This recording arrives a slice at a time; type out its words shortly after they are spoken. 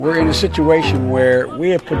We're in a situation where we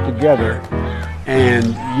have put together, and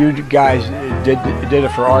you guys did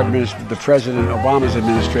it for our the President Obama's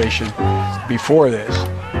administration before this.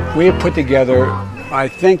 We have put together, I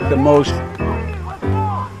think, the most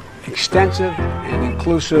extensive and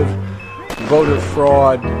inclusive voter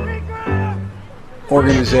fraud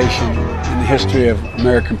organization in the history of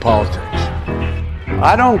American politics.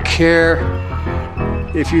 I don't care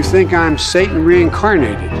if you think I'm Satan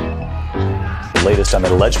reincarnated. The latest on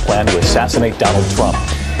an alleged plan to assassinate Donald Trump.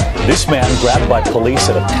 This man grabbed by police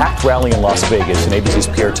at a packed rally in Las Vegas, and ABC's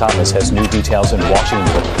Pierre Thomas has new details in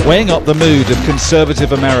Washington. Weighing up the mood of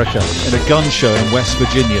conservative America in a gun show in West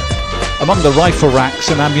Virginia. Among the rifle racks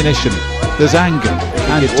and ammunition, there's anger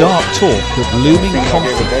and dark talk of looming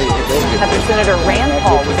conflict. After Senator Rand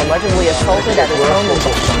Paul was allegedly assaulted at his home in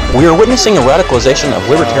Baltimore. We are witnessing a radicalization of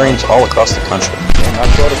libertarians all across the country.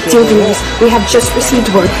 Dear viewers, we have just received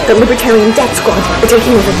word that Libertarian Death Squad are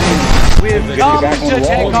taking over. We've come to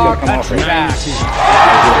take our country back. He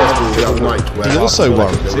also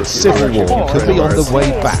worries its civil war could be on the way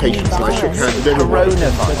back.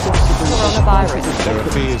 Coronavirus. There are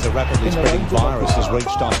fears a rapidly spreading virus has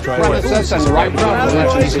reached Australia.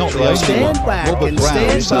 He's not the only Stand one. back Robert and Brown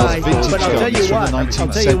stand sells by. vintage But I'll tell guns you from what, the 19th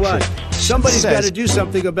I'll tell you what. century. Somebody's got to do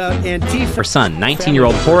something about Antifa. Her son,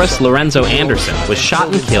 19-year-old Horace Lorenzo Anderson, was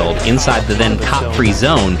shot and killed inside the then cop-free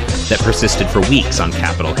zone that persisted for weeks on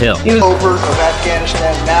Capitol Hill. Over of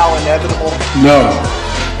Afghanistan now inevitable? No,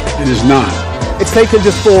 it is not. It's taken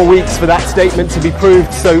just 4 weeks for that statement to be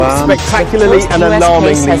proved so spectacularly and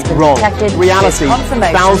alarmingly wrong. Reality,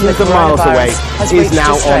 thousands of miles away, is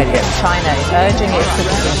now on here. China is urging its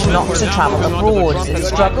citizens not to travel abroad as it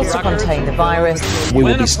struggles to contain the virus. We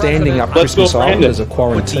will be standing up Christmas Island as a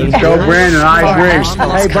quarantine. Go, Brandon, I agree.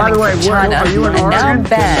 Hey, by the way, China are you in are now Oregon?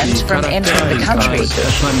 banned from entering the country.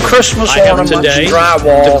 Christmas ornaments, today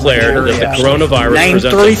drywall. declared that the coronavirus Name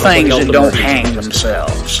presents 3 a public things health that don't emergency. hang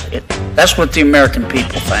themselves. That's what the American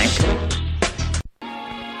people think.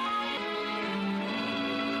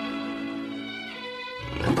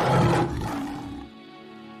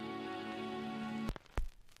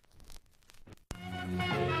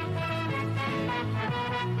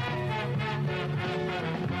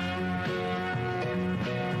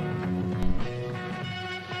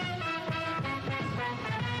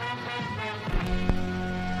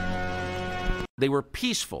 They were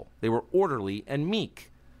peaceful, they were orderly and meek.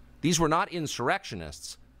 These were not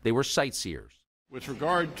insurrectionists, they were sightseers. With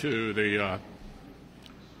regard to the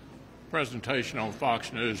presentation on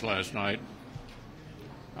Fox News last night,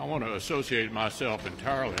 I want to associate myself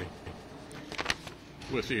entirely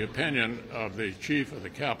with the opinion of the chief of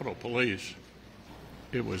the Capitol Police.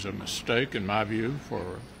 It was a mistake, in my view,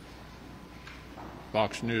 for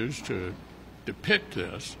Fox News to depict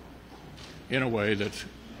this in a way that's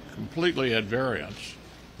completely at variance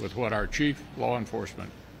with what our chief law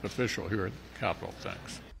enforcement official here at the Capitol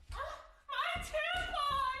thinks.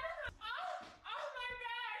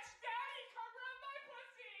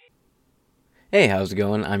 Hey, how's it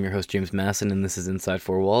going? I'm your host, James Masson, and this is Inside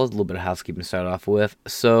Four Walls. A little bit of housekeeping to start off with.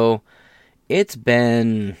 So, it's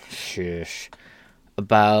been,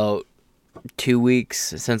 about 2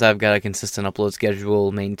 weeks since I've got a consistent upload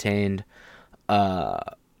schedule maintained.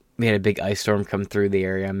 We had a big ice storm come through the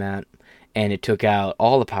area I'm at, and it took out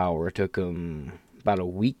all the power. It took about a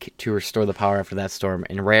week to restore the power after that storm,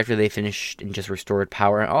 and right after they finished and just restored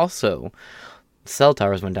power, also, cell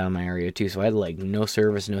towers went down in my area too, so I had no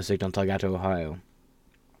service, no signal until I got to Ohio.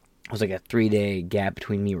 It was a 3-day gap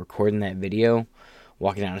between me recording that video,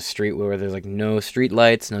 walking down a street where there's no street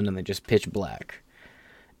lights, no nothing, just pitch black.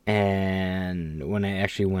 And when I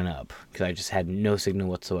actually went up, because I just had no signal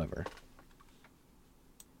whatsoever.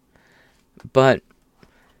 But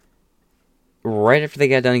right after they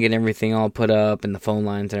got done getting everything all put up and the phone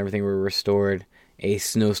lines and everything were restored, a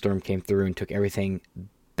snowstorm came through and took everything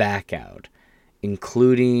back out,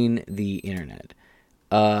 including the internet.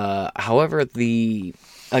 However, the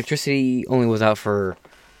electricity only was out for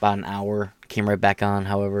about an hour, came right back on.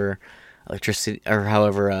 However,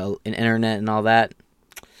 internet and all that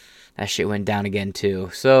shit went down again too.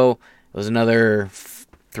 So it was another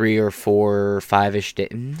 3 or 4 or 5-ish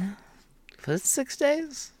days. Was it 6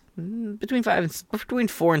 days? Between 4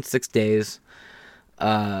 and 6 days,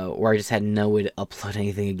 where I just had no way to upload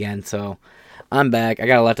anything again. So I'm back. I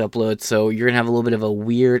got a lot to upload. So you're gonna have a little bit of a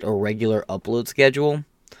weird, irregular upload schedule,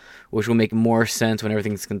 which will make more sense when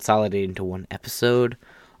everything's consolidated into one episode.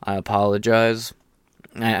 I apologize.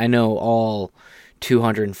 I know all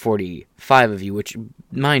 245 of you, which,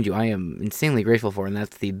 mind you, I am insanely grateful for, and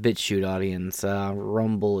that's the BitChute audience.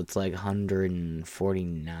 Rumble, it's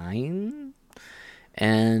 149.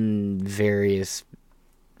 and various,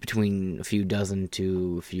 between a few dozen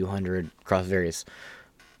to a few hundred across various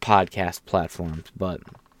podcast platforms. But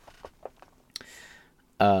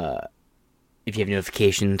if you have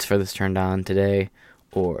notifications for this turned on today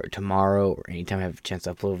or tomorrow or anytime I have a chance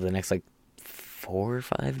to upload over the next 4 or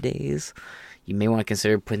 5 days, you may want to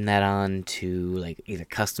consider putting that on to either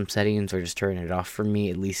custom settings or just turning it off for me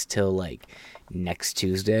at least till next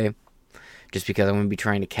Tuesday. Just because I'm going to be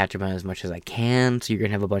trying to catch up on as much as I can. So you're going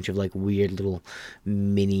to have a bunch of weird little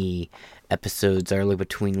mini episodes that are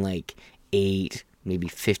between 8, maybe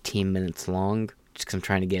 15 minutes long. Just because I'm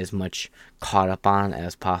trying to get as much caught up on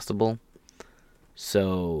as possible.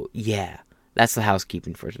 So yeah, that's the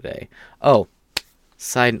housekeeping for today. Oh,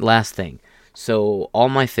 last thing. So all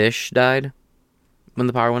my fish died when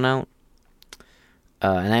the power went out.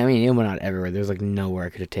 And I mean, it went out everywhere. There's nowhere I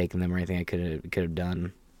could have taken them or anything I could have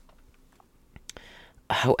done.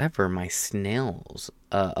 However, my snails,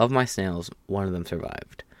 one of them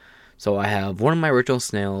survived. So I have one of my original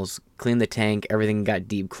snails, cleaned the tank, everything got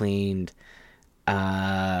deep cleaned,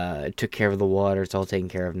 took care of the water, it's all taken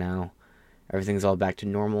care of now. Everything's all back to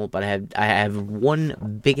normal, but I have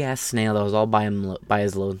one big-ass snail that was all by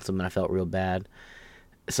his lonesome, and I felt real bad.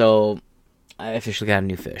 So I officially got a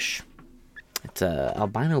new fish. It's a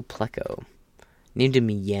albino pleco. Named him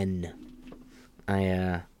Yen.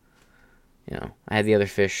 I had the other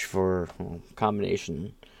fish for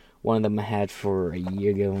combination. One of them I had for a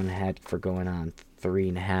year ago and I had for going on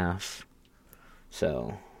 3.5.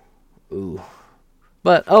 So, ooh.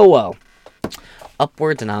 But, oh well.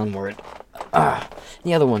 Upwards and onward.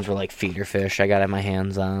 The other ones were feeder fish I got my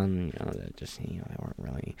hands on. They weren't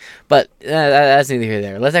really. But that's neither here nor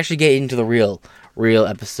there. Let's actually get into the real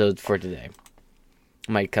episodes for today.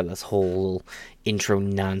 I might cut this whole intro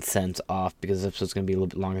nonsense off because this episode's going to be a little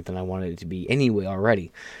bit longer than I wanted it to be anyway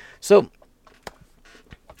already. So,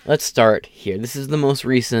 let's start here. This is the most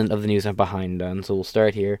recent of the news I'm behind on, so we'll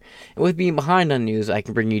start here. And with being behind on news, I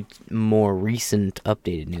can bring you more recent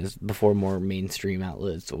updated news before more mainstream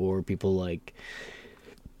outlets or people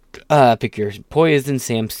pick your poison,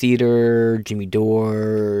 Sam Cedar, Jimmy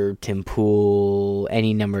Dore, Tim Pool,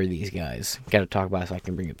 any number of these guys. Got to talk about it so I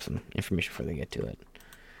can bring up some information before they get to it.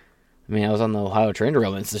 I mean, I was on the Ohio train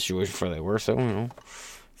derailment situation before they were, so,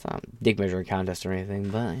 it's not a dick measuring contest or anything,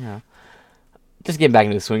 but, just getting back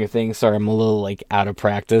into the swing of things. Sorry, I'm a little, out of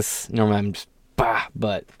practice. Normally I'm just,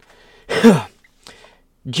 but...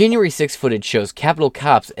 January 6 footage shows Capitol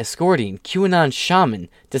cops escorting QAnon shaman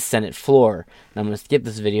to Senate floor. And I'm going to skip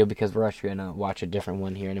this video because we're actually going to watch a different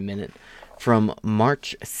one here in a minute. From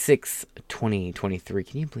March 6, 2023.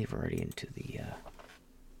 Can you believe we're already into the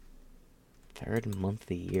third month of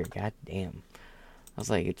the year? God damn. I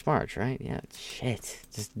was like, it's March, right? Yeah, shit.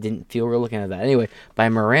 Just didn't feel real looking at that. Anyway, by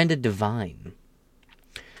Miranda Devine.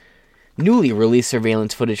 Newly released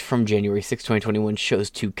surveillance footage from January 6, 2021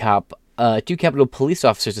 shows two Capitol police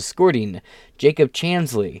officers escorting Jacob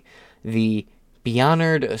Chansley, the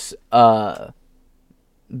behorned,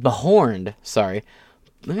 sorry.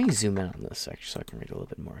 Let me zoom in on this, actually, so I can read it a little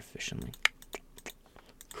bit more efficiently.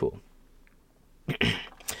 Cool.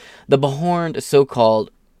 The behorned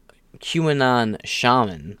so-called QAnon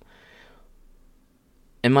shaman.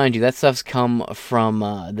 And mind you, that stuff's come from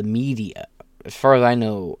the media. As far as I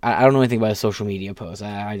know, I don't know anything about a social media post.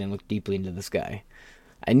 I didn't look deeply into this guy.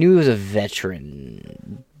 I knew he was a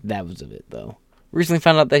veteran. That was of it, though. Recently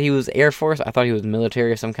found out that he was Air Force. I thought he was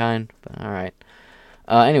military of some kind, but alright.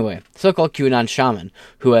 Anyway, so-called QAnon shaman,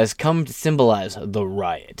 who has come to symbolize the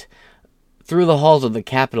riot through the halls of the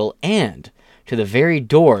Capitol and to the very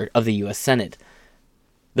door of the U.S. Senate.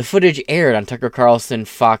 The footage aired on Tucker Carlson's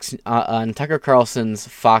Fox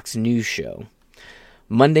News show.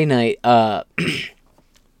 Monday night, the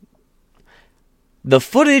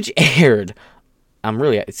footage aired. I'm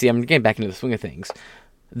getting back into the swing of things.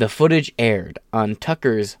 The footage aired on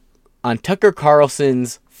Tucker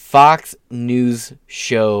Carlson's Fox News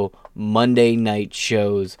show, Monday night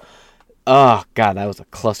shows. Oh, God, that was a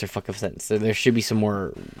clusterfuck of a sentence. There should be some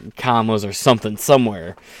more commas or something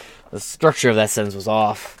somewhere. The structure of that sentence was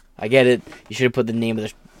off. I get it. You should have put the name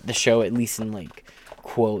of the show at least in,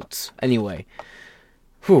 quotes. Anyway.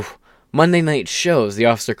 Monday night shows the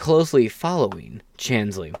officer closely following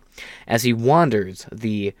Chansley as he wanders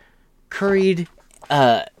the corridors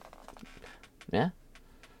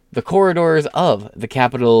of the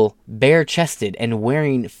Capitol, bare-chested and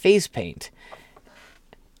wearing face paint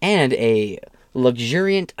and a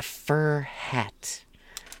luxuriant fur hat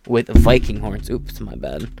with Viking horns. Oops, my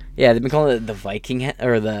bad. Yeah, they've been calling it the Viking hat,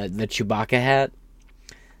 or the Chewbacca hat.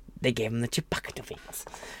 They gave him the Chewbacca wings.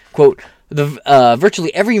 Quote,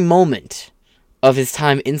 virtually every moment of his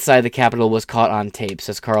time inside the Capitol was caught on tape,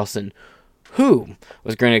 says Carlson, who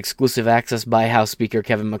was granted exclusive access by House Speaker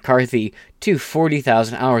Kevin McCarthy to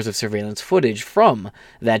 40,000 hours of surveillance footage from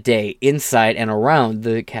that day inside and around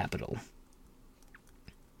the Capitol,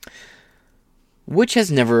 which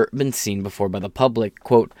has never been seen before by the public.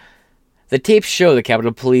 Quote, the tapes show the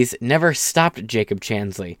Capitol Police never stopped Jacob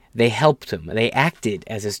Chansley. They helped him. They acted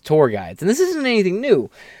as his tour guides. And this isn't anything new.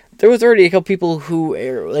 There was already a couple people who,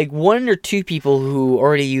 like one or two people who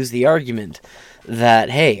already used the argument that,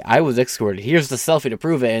 hey, I was escorted. Here's the selfie to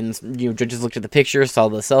prove it. And, judges looked at the picture, saw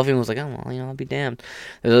the selfie, and was like, oh, well, I'll be damned.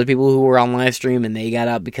 There's other people who were on live stream, and they got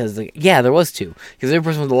out because, yeah, there was two. Because the other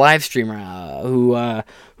person was the live streamer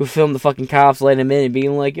who filmed the fucking cops, letting him in, and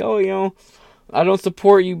being like, oh, I don't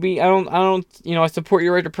support you. I support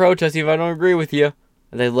your right to protest even if I don't agree with you.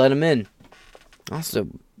 And they let him in. Also,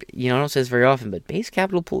 I don't say this very often, but base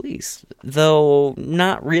Capitol Police. Though,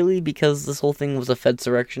 not really, because this whole thing was a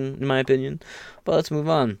Fedsurrection, in my opinion. But let's move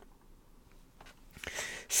on.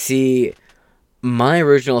 See, my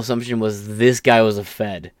original assumption was this guy was a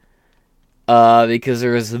Fed. Because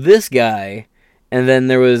there was this guy, and then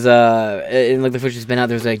there was, in the footage has been out,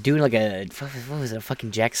 there was dude what was it, a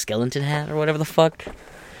fucking Jack Skellington hat, or whatever the fuck?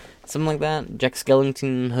 Something like that? Jack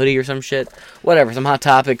Skellington hoodie or some shit? Whatever, some Hot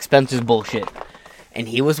Topic, Spencer's bullshit. And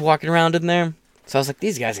he was walking around in there. So I was like,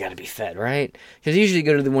 these guys gotta be Fed, right? Because usually you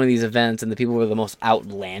go to one of these events and the people who are the most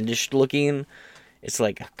outlandish looking, it's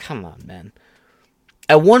like, oh, come on, man.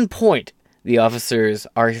 At one point, the officers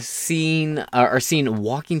are seen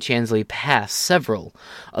walking Chansley past several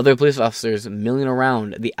other police officers milling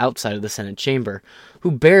around the outside of the Senate chamber,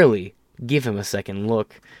 who barely give him a second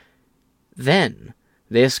look. Then,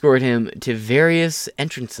 they escort him to various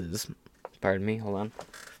entrances. Pardon me, hold on.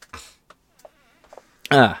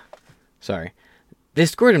 They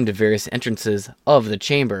escort him to various entrances of the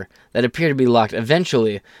chamber that appear to be locked.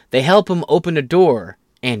 Eventually, they help him open a door,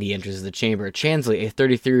 and he enters the chamber. Chansley, a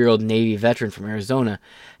 33-year-old Navy veteran from Arizona,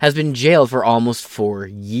 has been jailed for almost 4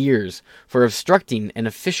 years for obstructing an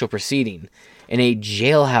official proceeding. In a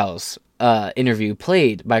jailhouse interview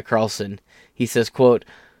played by Carlson, he says, quote,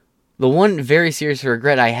 the one very serious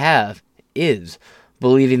regret I have is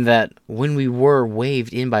believing that when we were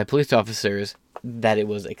waved in by police officers, that it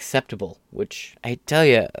was acceptable, which I tell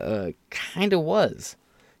you, kind of was.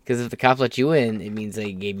 Because if the cops let you in, it means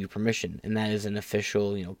they gave you permission, and that is an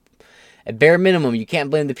official, at bare minimum, you can't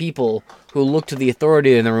blame the people who looked to the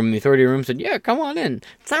authority in the room, and the authority in the room said, yeah, come on in.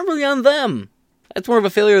 It's not really on them. That's more of a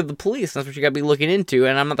failure of the police. That's what you gotta be looking into,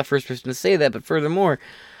 and I'm not the first person to say that, but furthermore,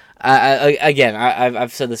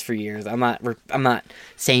 I've said this for years. I'm not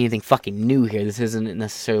saying anything fucking new here. This isn't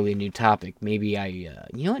necessarily a new topic. Maybe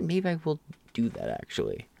maybe I will do that,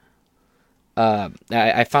 actually.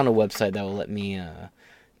 I found a website that will let me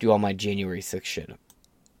do all my January 6th shit.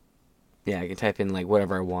 Yeah, I can type in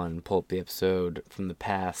whatever I want, pull up the episode from the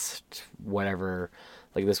past, whatever,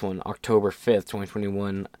 like this one, October 5th,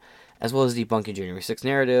 2021, as well as debunking January 6th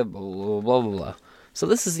narrative, blah, blah, blah, blah, blah. So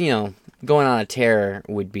this is, going on a tear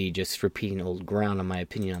would be just repeating old ground on my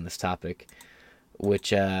opinion on this topic,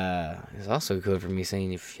 which is also good for me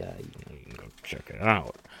saying if you can go check it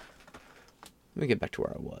out. Let me get back to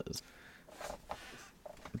where I was.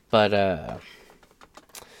 But,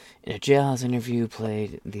 in a jailhouse interview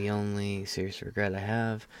played, the only serious regret I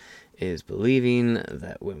have is believing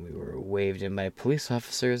that when we were waved in by police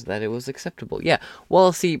officers that it was acceptable. Yeah,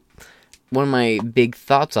 well, see, one of my big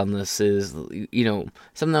thoughts on this is, something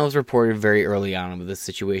that was reported very early on with this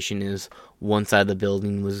situation is one side of the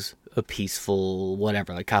building was a peaceful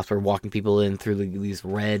whatever, cops were walking people in through these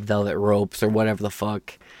red velvet ropes or whatever the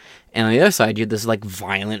fuck. And on the other side, you had this,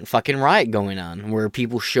 violent fucking riot going on, where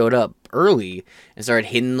people showed up early and started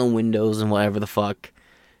hitting the windows and whatever the fuck.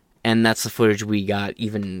 And that's the footage we got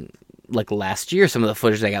even, last year. Some of the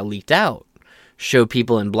footage that got leaked out showed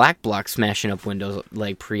people in black blocs smashing up windows,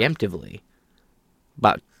 preemptively.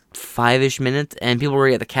 About 5-ish minutes, and people were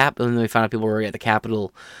already at the Capitol, and then we found out people were already at the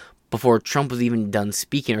Capitol before Trump was even done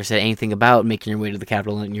speaking or said anything about making your way to the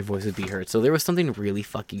Capitol and your voice would be heard. So there was something really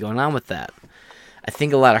fucking going on with that. I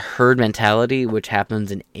think a lot of herd mentality, which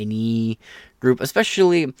happens in any group,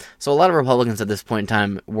 especially, so a lot of Republicans at this point in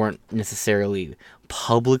time weren't necessarily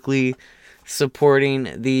publicly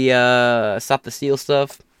supporting the Stop the Steal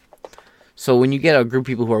stuff. So when you get a group of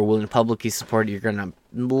people who are willing to publicly support it, you're going to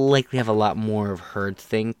likely have a lot more of herd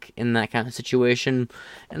think in that kind of situation.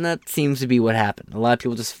 And that seems to be what happened. A lot of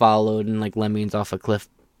people just followed and lemmings off a cliff,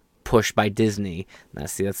 pushed by Disney.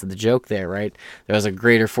 That's the joke there, right? There was a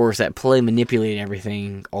greater force at play manipulating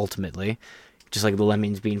everything, ultimately. Just like the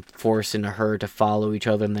lemmings being forced in a herd to follow each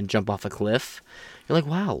other and then jump off a cliff. You're like,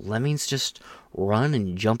 wow, lemmings just run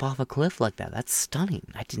and jump off a cliff like that. That's stunning.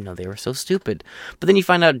 I didn't know they were so stupid. But then you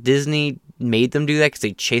find out Disney made them do that because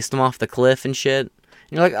they chased them off the cliff and shit.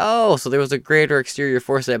 And you're like, oh, so there was a greater exterior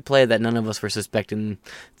force at play that none of us were suspecting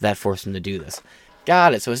that forced them to do this.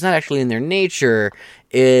 Got it. So it's not actually in their nature.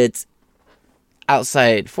 It's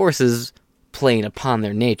outside forces playing upon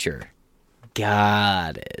their nature.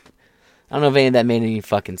 Got it. I don't know if any of that made any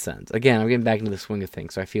fucking sense. Again, I'm getting back into the swing of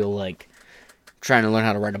things, so I feel like trying to learn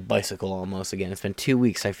how to ride a bicycle almost again. It's been 2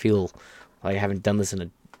 weeks. I feel like I haven't done this in a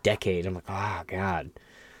decade. I'm like, oh, God.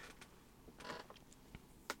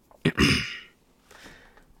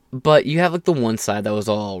 But you have, like, the one side that was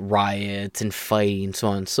all riots and fighting, so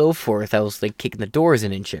on and so forth. That was, like, kicking the doors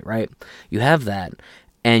in and shit, right? You have that.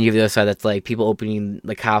 And you have the other side that's, like, people opening,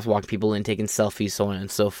 the cops walking people in, taking selfies, so on and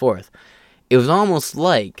so forth. It was almost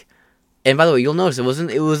like... And by the way, you'll notice it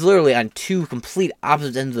was literally on two complete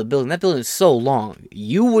opposite ends of the building. That building is so long.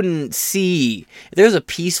 You wouldn't see, if there's a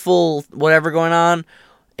peaceful whatever going on,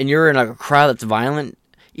 and you're in like a crowd that's violent,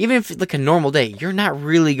 even if it's like a normal day, you're not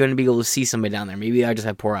really going to be able to see somebody down there. Maybe I just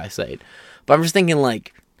have poor eyesight. But I'm just thinking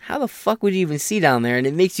like, how the fuck would you even see down there? And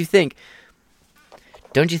it makes you think,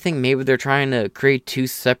 don't you think maybe they're trying to create two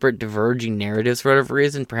separate diverging narratives for whatever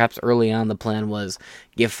reason? Perhaps early on the plan was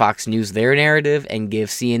give Fox News their narrative and give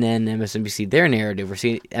CNN and MSNBC their narrative, or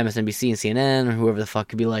MSNBC and CNN or whoever the fuck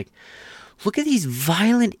could be like, look at these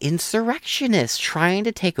violent insurrectionists trying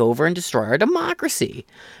to take over and destroy our democracy.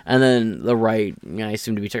 And then the right, I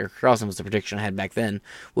assume to be Tucker Carlson was the prediction I had back then,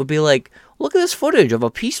 would be like, look at this footage of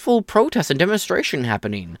a peaceful protest and demonstration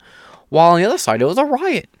happening, while on the other side it was a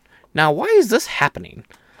riot. Now, why is this happening?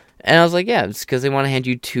 And I was like, yeah, it's because they want to hand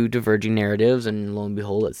you two diverging narratives, and lo and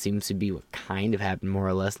behold, it seems to be what kind of happened, more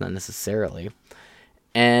or less, not necessarily.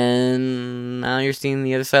 And now you're seeing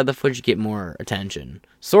the other side of the footage get more attention.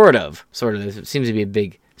 Sort of. There seems to be a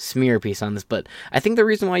big smear piece on this, but I think the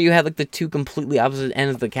reason why you have like the two completely opposite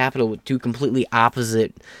ends of the Capitol with two completely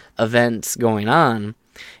opposite events going on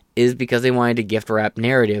is because they wanted to gift wrap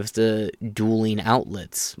narratives to dueling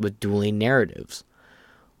outlets with dueling narratives.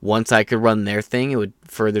 One side could run their thing, it would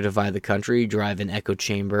further divide the country, drive an echo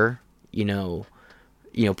chamber,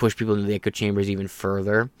 push people into the echo chambers even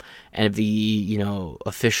further. And if the,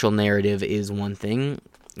 official narrative is one thing,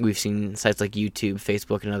 we've seen sites like YouTube,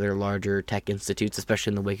 Facebook, and other larger tech institutes, especially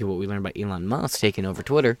in the wake of what we learned about Elon Musk taking over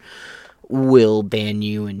Twitter, will ban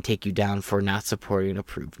you and take you down for not supporting an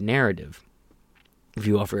approved narrative. If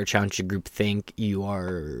you offer a challenge to groupthink, you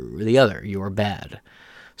are the other, you are bad.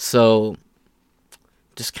 So...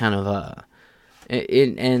 just kind of,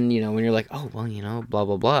 when you're like, oh, well, blah,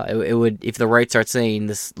 blah, blah, it would, if the right starts saying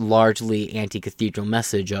this largely anti-cathedral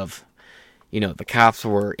message of, the cops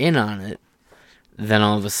were in on it, then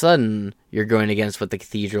all of a sudden, you're going against what the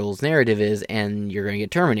cathedral's narrative is, and you're going to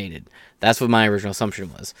get terminated. That's what my original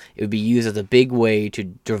assumption was. It would be used as a big way to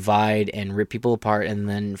divide and rip people apart, and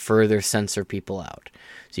then further censor people out.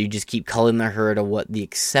 So you just keep culling the herd of what the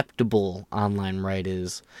acceptable online right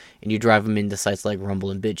is, and you drive them into sites like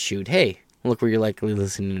Rumble and BitChute. Hey, look where you're likely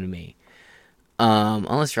listening to me.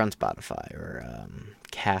 Unless you're on Spotify or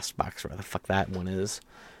Castbox, or whatever the fuck that one is.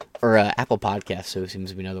 Or Apple Podcasts, so it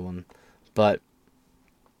seems to be another one. But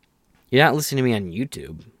you're not listening to me on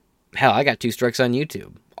YouTube. Hell, I got 2 strikes on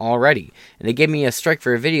YouTube already. And they gave me a strike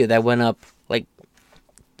for a video that went up like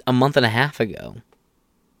a month and a half ago.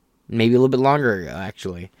 Maybe a little bit longer ago,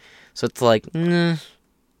 actually. So it's like, here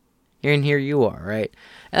and here you are, right?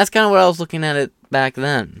 And that's kind of what I was looking at it back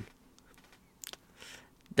then.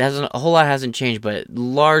 A whole lot hasn't changed, but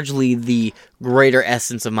largely the greater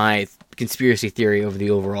essence of my conspiracy theory over the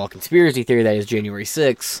overall conspiracy theory that is January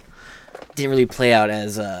 6th didn't really play out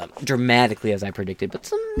as dramatically as I predicted. But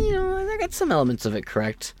I got some elements of it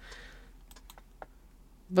correct.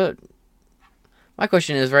 But my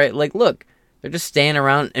question is, right, like, look, they're just standing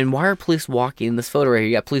around, and why are police walking? In this photo right here,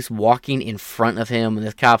 you got police walking in front of him, and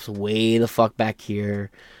this cop's way the fuck back here.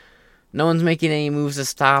 No one's making any moves to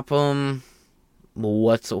stop him.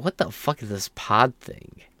 What the fuck is this pod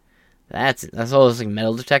thing? That's all this like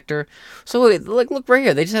metal detector. So look right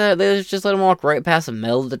here. They just let him walk right past a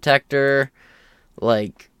metal detector.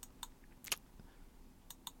 Like,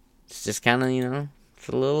 it's just kind of it's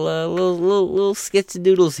a little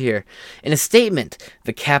skits-a-doodles here. In a statement,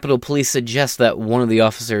 the Capitol Police suggests that one of the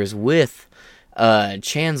officers with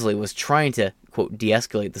Chansley was trying to, quote,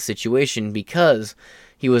 de-escalate the situation because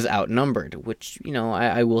he was outnumbered, which,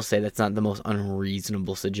 I will say that's not the most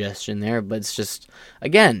unreasonable suggestion there, but it's just,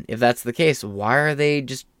 again, if that's the case, why are they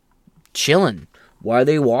just chilling? Why are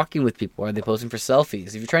they walking with people? Why are they posing for selfies?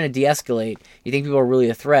 If you're trying to de-escalate, you think people are really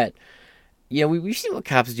a threat, you know, we've seen what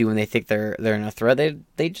cops do when they think they're in a threat.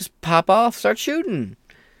 They just pop off, start shooting.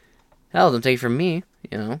 Hell, don't take it from me,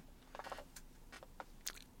 you know.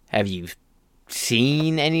 Have you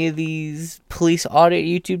seen any of these police audit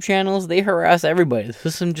YouTube channels? They harass everybody. The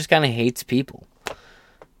system just kind of hates people.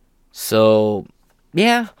 So,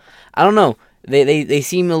 yeah, I don't know. They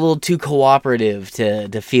seem a little too cooperative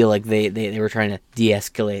to feel like they were trying to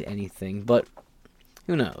de-escalate anything, but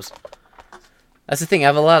who knows? That's the thing, I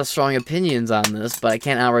have a lot of strong opinions on this, but I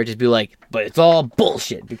can't outright just be like, but it's all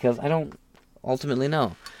bullshit, because I don't ultimately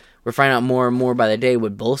know. We're finding out more and more by the day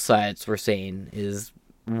what both sides were saying is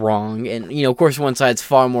wrong, and, you know, of course one side's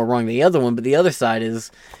far more wrong than the other one, but the other side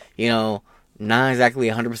is, you know, not exactly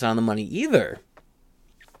 100% on the money either.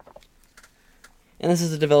 And this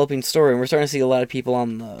is a developing story, and we're starting to see a lot of people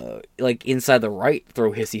on the, like, inside the right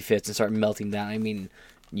throw hissy fits and start melting down. I mean,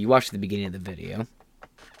 you watched the beginning of the video.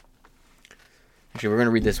 Actually, we're going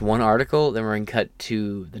to read this one article, then we're going to cut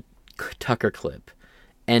to the Tucker clip,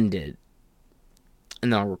 end it,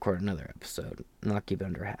 and then I'll record another episode, and I'll keep it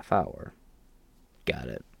under a half hour. Got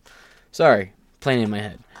it. Sorry, playing in my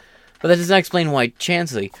head. But that does not explain why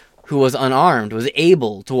Chansley, who was unarmed, was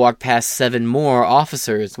able to walk past 7 more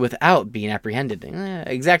officers without being apprehended.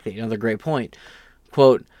 Exactly, another great point.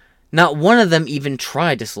 Quote, not one of them even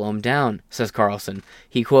tried to slow him down, says Carlson.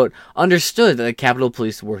 He, quote, understood that the Capitol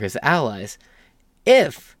Police were his allies.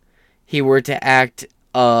 If he were to act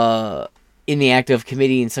in the act of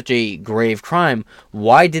committing such a grave crime,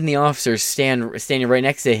 why didn't the officers standing right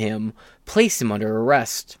next to him place him under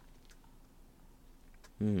arrest?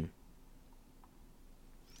 And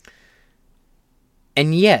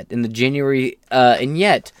yet, the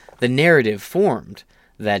narrative formed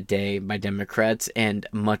that day by Democrats and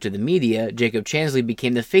much of the media, Jacob Chansley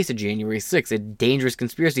became the face of January 6th, a dangerous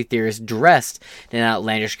conspiracy theorist dressed in an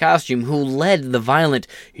outlandish costume who led the violent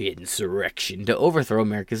insurrection to overthrow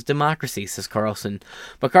America's democracy, says Carlson.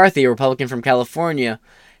 McCarthy, a Republican from California,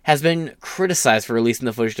 has been criticized for releasing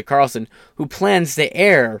the footage to Carlson, who plans to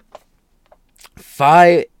air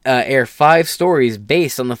 5 stories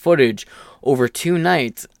based on the footage over 2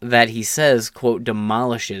 nights that he says, quote,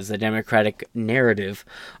 demolishes the Democratic narrative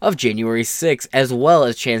of January 6th, as well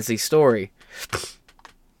as Chansley's story.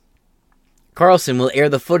 Carlson will air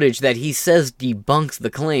the footage that he says debunks the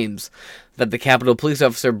claims that the Capitol Police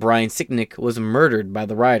officer Brian Sicknick was murdered by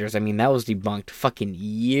the rioters. I mean, that was debunked fucking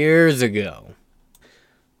years ago.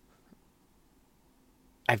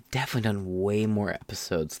 I've definitely done way more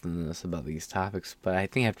episodes than this about these topics, but I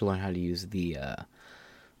think I have to learn how to use the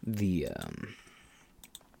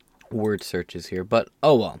word searches here, but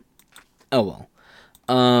oh well.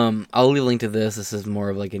 I'll leave a link to this. This is more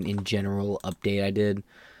of like an in general update I did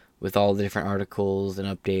with all the different articles and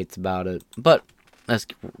updates about it. But let's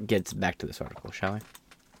get back to this article, shall we?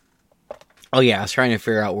 Oh yeah, I was trying to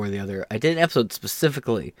figure out where I did an episode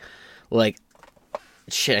specifically, like,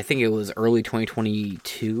 I think it was early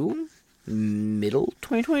 2022, middle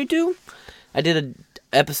 2022. I did an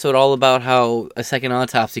episode all about how a second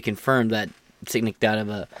autopsy confirmed that Sicknick died of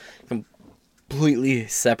a completely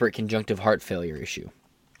separate conjunctive heart failure issue.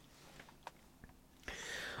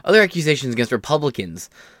 Other accusations against Republicans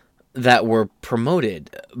that were promoted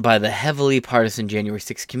by the heavily partisan January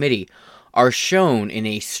 6th committee are shown in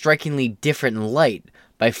a strikingly different light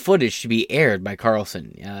by footage to be aired by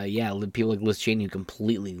Carlson. People like Liz Cheney who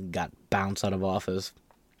completely got bounced out of office.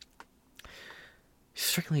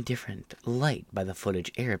 Strikingly different light by the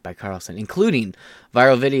footage aired by Carlson, including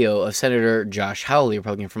viral video of Senator Josh Hawley,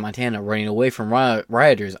 Republican from Montana, running away from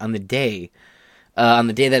rioters on the day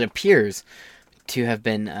that appears to have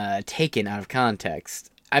been taken out of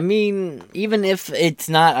context. I mean, even if it's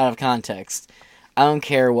not out of context, I don't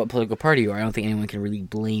care what political party you are. I don't think anyone can really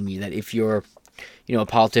blame you that if you're, a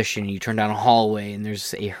politician, you turn down a hallway and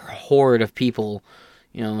there's a horde of people,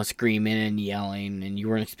 screaming and yelling, and you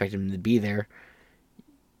weren't expecting them to be there.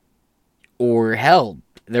 Or hell,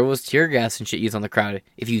 there was tear gas and shit used on the crowd.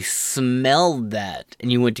 If you smelled that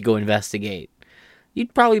and you went to go investigate,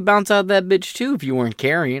 you'd probably bounce out that bitch too if you weren't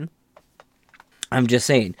carrying. I'm just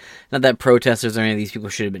saying, not that protesters or any of these people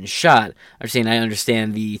should have been shot. I'm saying I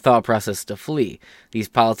understand the thought process to flee. These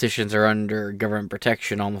politicians are under government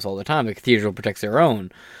protection almost all the time. The cathedral protects their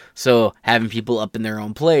own. So having people up in their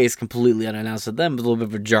own place completely unannounced to them was a little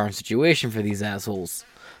bit of a jarring situation for these assholes.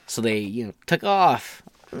 So they, took off.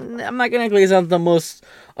 I'm not going to say it's not the most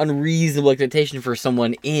unreasonable expectation for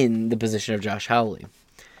someone in the position of Josh Hawley.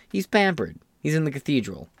 He's pampered. He's in the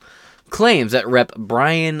cathedral. Claims that Rep.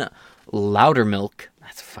 Brian Loudermilk,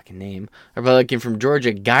 that's a fucking name, a Republican from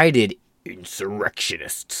Georgia, guided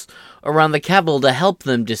insurrectionists around the Capitol to help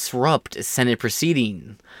them disrupt Senate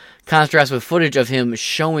proceeding. Contrast with footage of him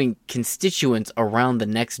showing constituents around the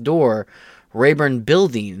next door Rayburn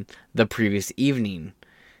building the previous evening.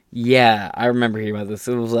 Yeah, I remember hearing about this.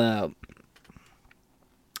 It was, go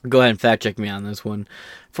ahead and fact check me on this one.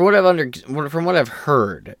 From what I've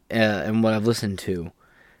heard and what I've listened to,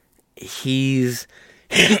 he's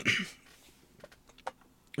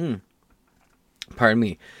pardon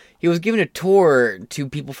me. He was giving a tour to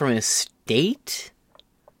people from his state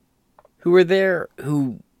who were there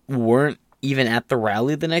who weren't even at the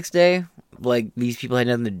rally the next day. Like, these people had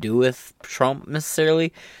nothing to do with Trump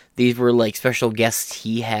necessarily. These were like special guests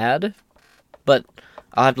he had. But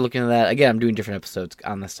I'll have to look into that. Again, I'm doing different episodes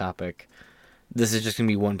on this topic. This is just going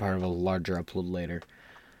to be one part of a larger upload later.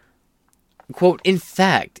 Quote, in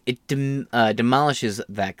fact, it demolishes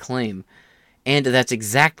that claim. And that's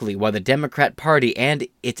exactly why the Democrat Party and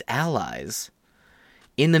its allies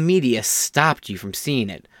in the media stopped you from seeing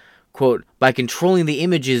it. Quote, by controlling the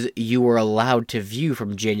images you were allowed to view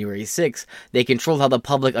from January 6th, they controlled how the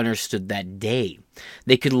public understood that day.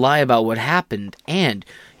 They could lie about what happened, and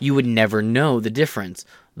you would never know the difference.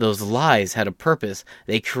 Those lies had a purpose.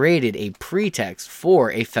 They created a pretext for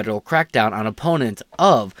a federal crackdown on opponents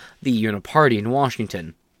of the Uniparty in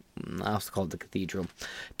Washington. I also call it the Cathedral.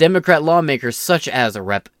 Democrat lawmakers such as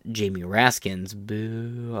Rep. Jamie Raskins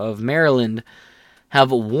of Maryland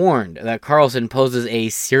have warned that Carlson poses a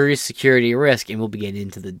serious security risk and will be getting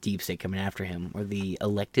into the deep state coming after him, or the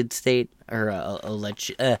elected state, or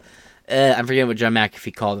I'm forgetting what John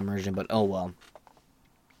McAfee called the version, but oh well.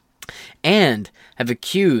 And have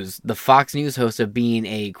accused the Fox News host of being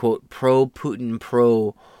a, quote, pro-Putin,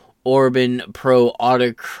 pro-Orban,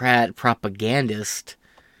 pro-autocrat propagandist,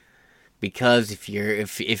 because if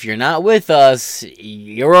you're not with us,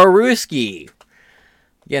 you're a Ruski.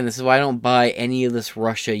 Again, this is why I don't buy any of this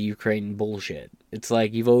Russia-Ukraine bullshit. It's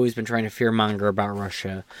like you've always been trying to fearmonger about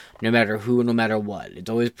Russia, no matter who, no matter what. It's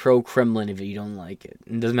always pro-Kremlin if you don't like it.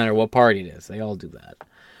 It doesn't matter what party it is. They all do that.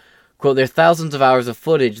 Quote, there are thousands of hours of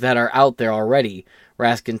footage that are out there already,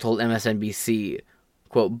 Raskin told MSNBC.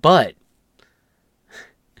 Quote, but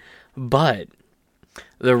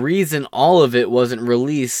the reason all of it wasn't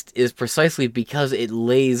released is precisely because it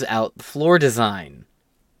lays out the floor design.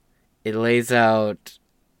 It lays out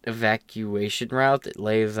evacuation route. It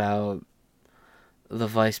lays out where the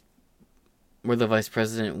vice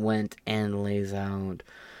president went, and lays out.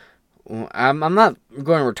 I'm not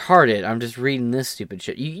going retarded. I'm just reading this stupid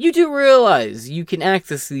shit. You do realize you can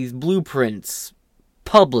access these blueprints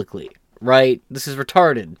publicly, right? This is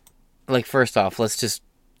retarded. Like, first off, let's just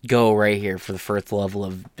go right here for the first level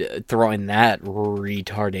of throwing that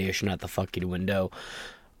retardation out the fucking window.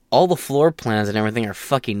 All the floor plans and everything are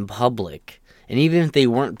fucking public. And even if they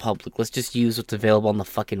weren't public, let's just use what's available on the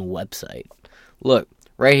fucking website. Look,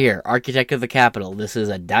 right here, Architect of the Capitol. This is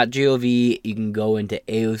a .gov. You can go into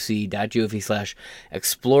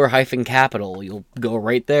aoc.gov/explore-capital. You'll go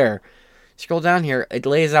right there. Scroll down here. It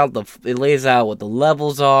lays out what the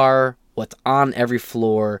levels are, what's on every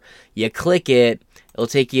floor. You click it. It'll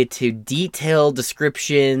take you to detailed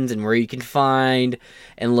descriptions and where you can find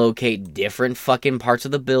and locate different fucking parts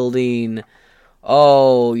of the building.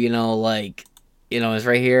 Oh, it's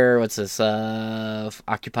right here. What's this?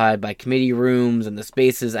 Occupied by committee rooms, and the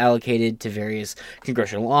spaces allocated to various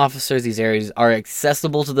congressional officers. These areas are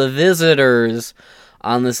accessible to the visitors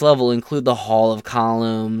on this level, include the Hall of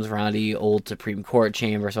Columns, around the old Supreme Court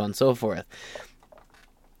chamber, so on and so forth.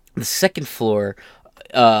 The second floor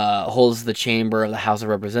holds the chamber of the House of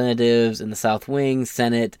Representatives in the South Wing,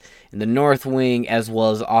 Senate in the North Wing, as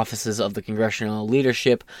well as offices of the congressional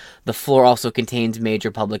leadership. The floor also contains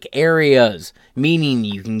major public areas, meaning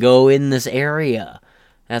you can go in this area.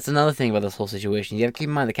 That's another thing about this whole situation. You have to keep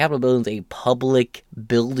in mind the Capitol building is a public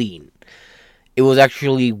building. It was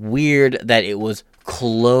actually weird that it was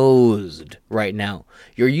closed right now.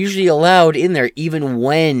 You're usually allowed in there even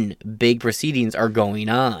when big proceedings are going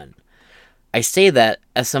on. I say that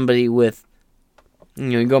as somebody with,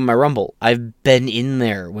 you go on my Rumble. I've been in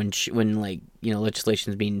there when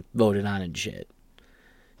legislation's being voted on and shit.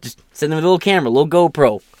 Just send them a little camera, little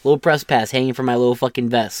GoPro, little press pass hanging from my little fucking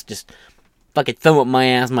vest. Just fucking thumb up my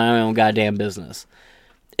ass, my own goddamn business.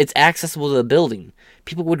 It's accessible to the building.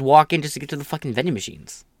 People would walk in just to get to the fucking vending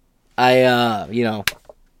machines. This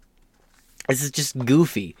is just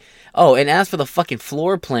goofy. Oh, and as for the fucking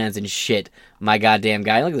floor plans and shit, my goddamn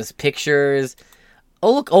guy, look at this pictures.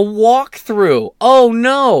 Oh, look, a walkthrough. Oh,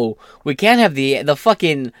 no. We can't have the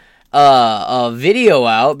fucking video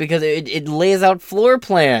out because it lays out floor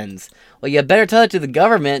plans. Well, you better tell it to the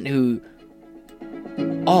government who...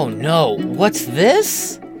 Oh, no. What's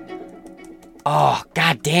this? Oh,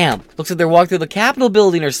 goddamn. Looks like they're walking through the Capitol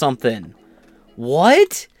building or something.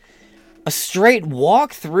 What? A straight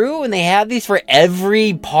walk through, and they have these for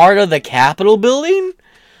every part of the Capitol building?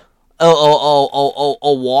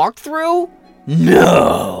 A walk through?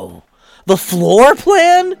 No. The floor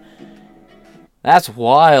plan? That's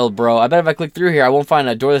wild, bro. I bet if I click through here, I won't find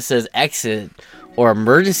a door that says exit or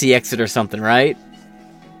emergency exit or something, right?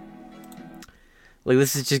 Like,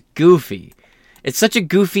 this is just goofy. It's such a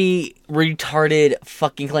goofy, retarded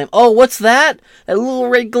fucking claim. Oh, what's that? That little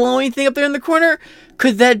red glowing thing up there in the corner?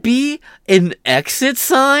 Could that be an exit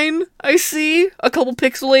sign? I see a couple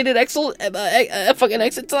pixelated fucking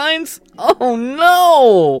exit signs. Oh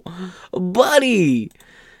no, buddy!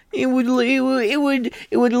 It would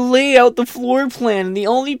lay out the floor plan, and the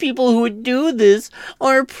only people who would do this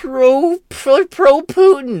are pro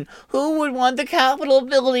Putin, who would want the Capitol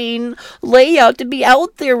building layout to be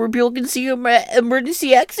out there where people can see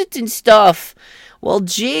emergency exits and stuff. Well,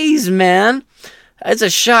 geez, man, that's a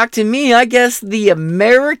shock to me. I guess the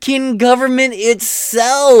American government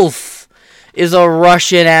itself is a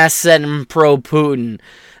Russian asset and pro Putin.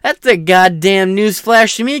 That's a goddamn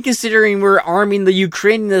newsflash to me, considering we're arming the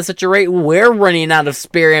Ukrainians at such a rate we're running out of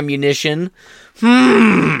spare ammunition.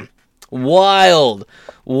 Wild.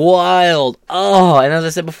 Oh, and as I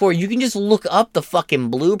said before, you can just look up the fucking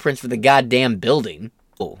blueprints for the goddamn building.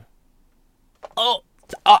 Oh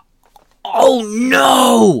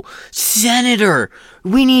no! Senator,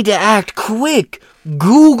 we need to act quick.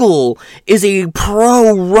 Google is a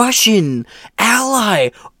pro-Russian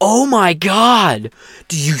ally. Oh my god.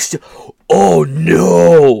 Oh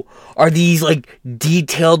no. Are these like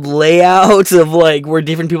detailed layouts of like where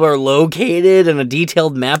different people are located and a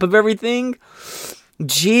detailed map of everything?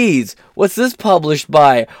 Jeez, what's this published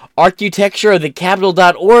by? Architecture of the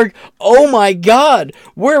Capitol.org? Oh my god.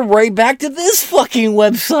 We're right back to this fucking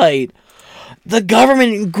website. The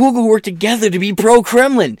government and Google work together to be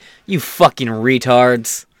pro-Kremlin. You fucking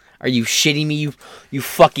retards. Are you shitting me, you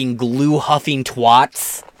fucking glue-huffing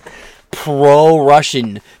twats?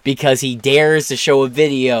 Pro-Russian because he dares to show a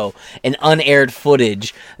video and unaired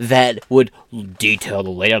footage that would detail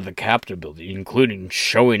the layout of the Capitol building, including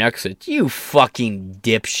showing exits. You fucking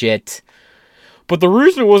dipshit. But the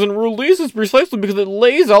reason it wasn't released is precisely because it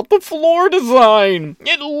lays out the floor design.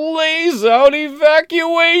 It lays out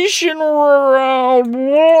evacuation route.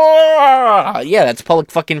 Yeah, that's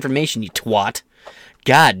public fucking information, you twat.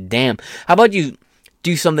 God damn. How about you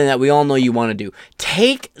do something that we all know you want to do?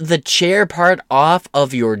 Take the chair part off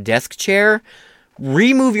of your desk chair,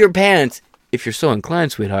 remove your pants, if you're so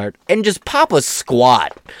inclined, sweetheart, and just pop a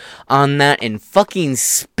squat on that and fucking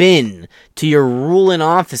spin till your ruling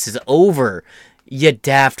office is over. You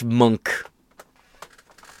daft monk.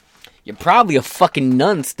 You're probably a fucking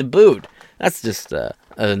nunce to boot. That's just an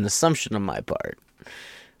assumption on my part.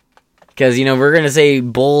 Because, you know, we're going to say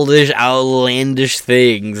boldish, outlandish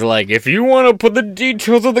things like, if you want to put the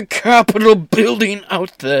details of the Capitol building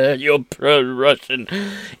out there, you're pro-Russian.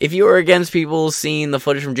 If you're against people seeing the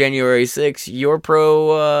footage from January 6th, you're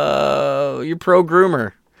pro-groomer.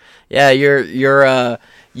 Yeah,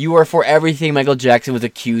 you are for everything Michael Jackson was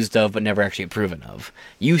accused of but never actually proven of.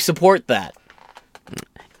 You support that.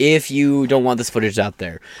 If you don't want this footage out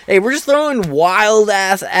there. Hey, we're just throwing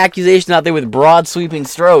wild-ass accusations out there with broad sweeping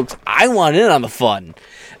strokes. I want in on the fun.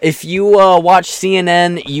 If you watch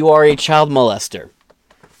CNN, you are a child molester.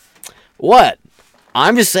 What?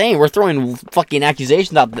 I'm just saying, we're throwing fucking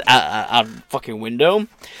accusations out the fucking window.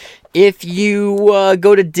 If you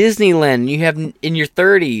go to Disneyland, you have in your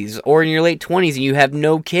 30s or in your late 20s and you have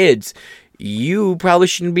no kids, you probably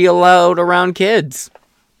shouldn't be allowed around kids.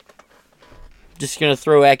 Just gonna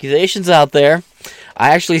throw accusations out there.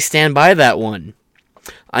 I actually stand by that one.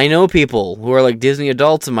 I know people who are like Disney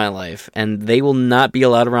adults in my life, and they will not be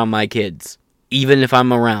allowed around my kids. Even if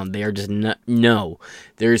I'm around, they are just not. No.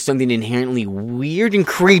 There is something inherently weird and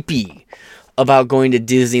creepy about going to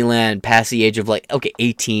Disneyland past the age of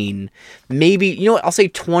 18. Maybe, you know what, I'll say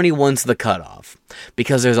 21's the cutoff.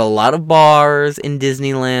 Because there's a lot of bars in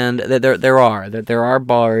Disneyland. There are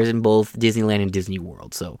bars in both Disneyland and Disney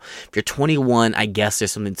World. So if you're 21, I guess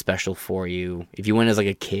there's something special for you. If you went as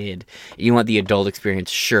a kid, you want the adult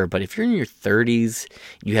experience, sure. But if you're in your 30s,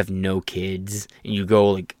 you have no kids, and you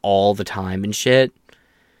go all the time and shit,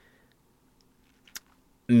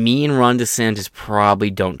 me and Ron DeSantis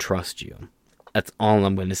probably don't trust you. That's all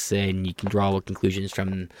I'm going to say, and you can draw conclusions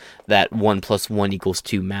from that 1 + 1 =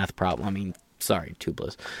 2 math problem. I mean, sorry, 2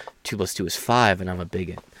 + 2 is 5, and I'm a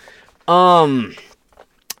bigot. The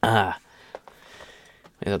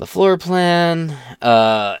floor plan,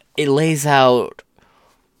 it lays out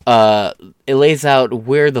It lays out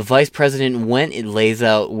where the vice president went. It lays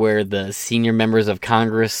out where the senior members of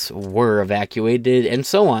Congress were evacuated, and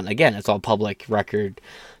so on. Again, it's all public record.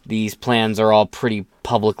 These plans are all pretty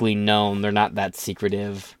publicly known. They're not that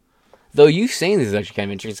secretive. Though you saying this is actually kind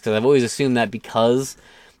of interesting, because I've always assumed that because,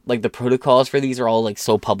 like, the protocols for these are all, like,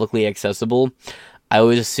 so publicly accessible, I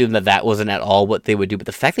always assumed that that wasn't at all what they would do. But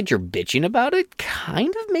the fact that you're bitching about it kind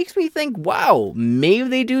of makes me think, wow, maybe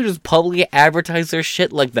they do just publicly advertise their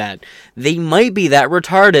shit like that. They might be that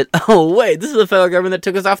retarded. Oh, wait, this is the federal government that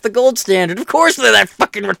took us off the gold standard. Of course they're that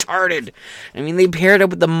fucking retarded. I mean, they paired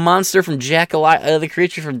up with the monster from the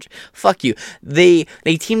creature from... Fuck you. They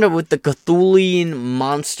teamed up with the Cthulhian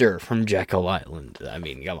monster from Jekyll Island. I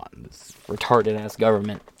mean, come on. This retarded-ass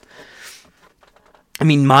government. I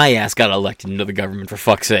mean, my ass got elected into the government, for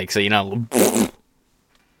fuck's sake, so, you know... And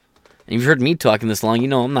you've heard me talking this long, you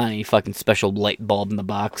know I'm not any fucking special light bulb in the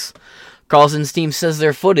box. Carlson's team says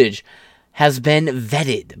their footage has been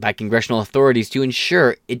vetted by congressional authorities to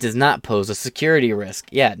ensure it does not pose a security risk.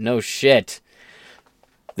 Yeah, no shit.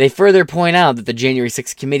 They further point out that the January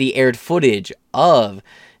 6th committee aired footage of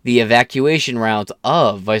the evacuation routes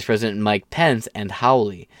of Vice President Mike Pence and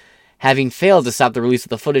Hawley. Having failed to stop the release of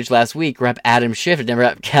the footage last week, Rep. Adam Schiff of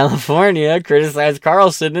Democrat California criticized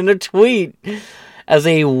Carlson in a tweet as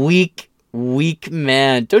a weak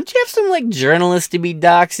man. Don't you have some, like, journalists to be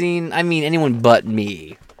doxing? I mean, anyone but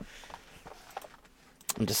me.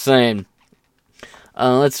 I'm just saying.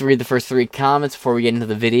 Let's read the first 3 comments before we get into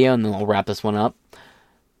the video, and then we'll wrap this one up.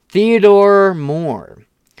 Theodore Moore.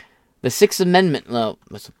 The Sixth Amendment... Oh,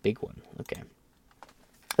 that's a big one. Okay.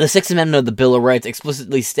 The Sixth Amendment of the Bill of Rights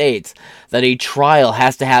explicitly states that a trial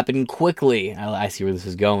has to happen quickly. I see where this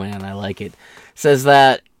is going, and I like it.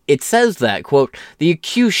 It says that, quote, the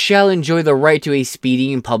accused shall enjoy the right to a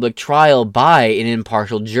speedy and public trial by an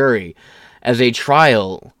impartial jury. As a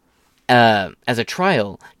trial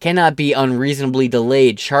cannot be unreasonably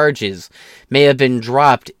delayed. Charges may have been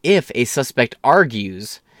dropped if a suspect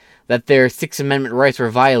argues that their Sixth Amendment rights were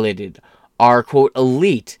violated. Our, quote,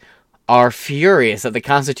 elite are furious that the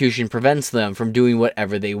Constitution prevents them from doing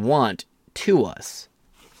whatever they want to us.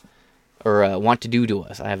 Or want to do to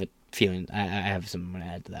us. I have a feeling. I have something to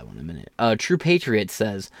add to that one in a minute. True Patriot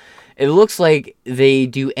says, it looks like they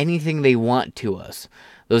do anything they want to us.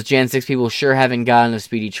 Those Jan 6 people sure haven't gotten a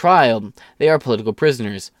speedy trial. They are political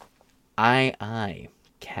prisoners. Aye,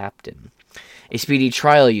 Captain. A speedy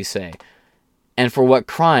trial, you say. And for what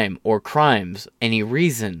crime or crimes any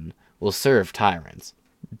reason will serve tyrants.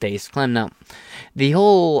 Base claim. Now, the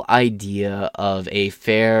whole idea of a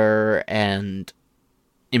fair and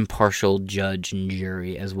impartial judge and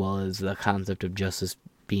jury, as well as the concept of justice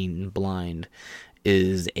being blind,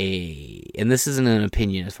 is and this isn't an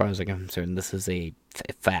opinion as far as I'm concerned, this is a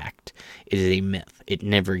fact. It is a myth. It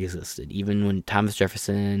never existed. Even when Thomas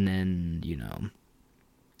Jefferson and,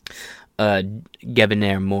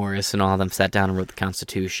 Gouverneur Morris and all of them sat down and wrote the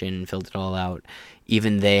Constitution, filled it all out,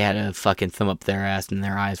 even they had a fucking thumb up their ass and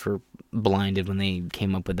their eyes were blinded when they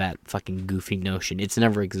came up with that fucking goofy notion. It's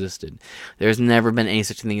never existed. There's never been any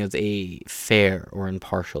such thing as a fair or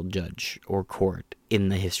impartial judge or court in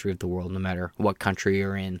the history of the world, no matter what country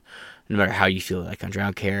you're in, no matter how you feel about that country. I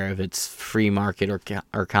don't care if it's free market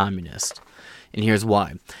or communist. And here's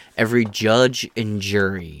why. Every judge and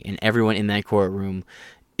jury and everyone in that courtroom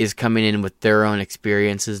is coming in with their own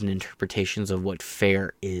experiences and interpretations of what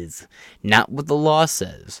fair is. Not what the law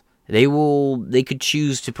says. They could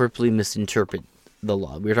choose to purposely misinterpret the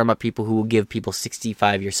law. We were talking about people who will give people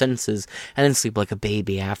 65-year sentences and then sleep like a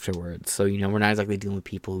baby afterwards. So, we're not exactly dealing with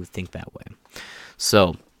people who think that way.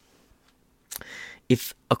 So,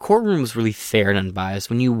 if a courtroom was really fair and unbiased,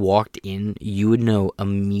 when you walked in, you would know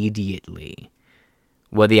immediately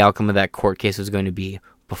what the outcome of that court case was going to be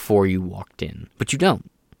before you walked in. But you don't.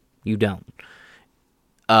 You don't.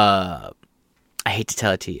 I hate to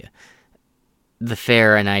tell it to you. The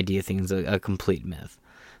fair and idea thing is a complete myth.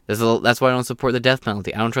 That's why I don't support the death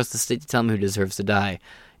penalty. I don't trust the state to tell me who deserves to die.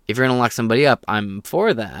 If you're going to lock somebody up, I'm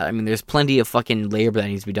for that. I mean, there's plenty of fucking labor that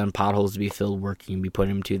needs to be done, potholes to be filled, work you can be put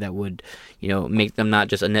into that would, make them not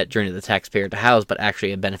just a net journey to the taxpayer to house, but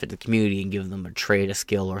actually a benefit to the community and give them a trade, a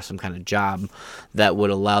skill, or some kind of job that would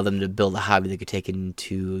allow them to build a hobby they could take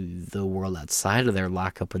into the world outside of their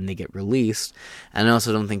lockup when they get released. And I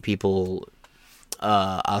also don't think people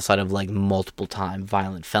outside of like multiple time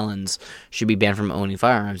violent felons should be banned from owning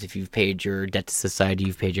firearms. If you've paid your debt to society,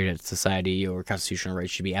 your constitutional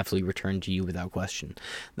rights should be absolutely returned to you without question.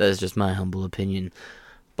 That is just my humble opinion.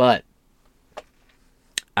 But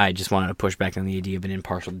I just wanted to push back on the idea of an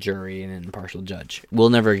impartial jury and an impartial judge.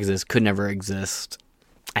 Will never exist, could never exist.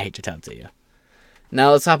 I hate to tell it to you.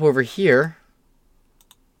 Now let's hop over here.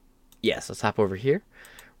 Yes, let's hop over here.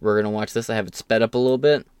 We're going to watch this. I have it sped up a little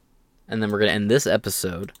bit. And then we're going to end this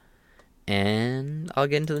episode. And I'll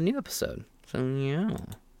get into the new episode. So, yeah.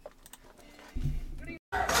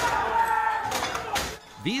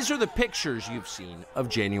 These are the pictures you've seen of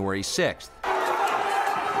January 6th.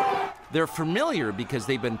 They're familiar because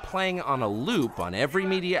they've been playing on a loop on every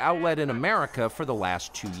media outlet in America for the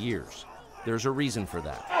last 2 years. There's a reason for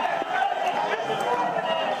that.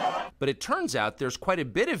 But it turns out there's quite a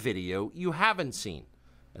bit of video you haven't seen.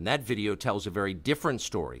 And that video tells a very different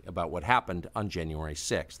story about what happened on January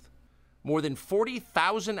 6th. More than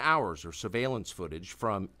 40,000 hours of surveillance footage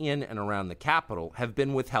from in and around the Capitol have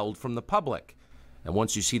been withheld from the public. And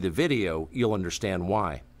once you see the video, you'll understand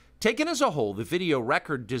why. Taken as a whole, the video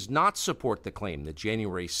record does not support the claim that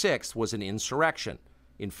January 6th was an insurrection.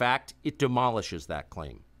 In fact, it demolishes that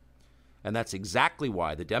claim. And that's exactly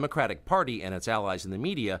why the Democratic Party and its allies in the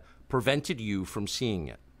media prevented you from seeing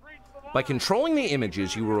it. By controlling the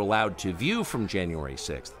images you were allowed to view from January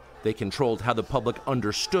 6th, they controlled how the public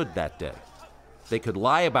understood that day. They could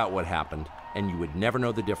lie about what happened, and you would never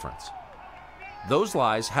know the difference. Those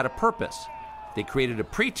lies had a purpose. They created a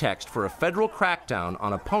pretext for a federal crackdown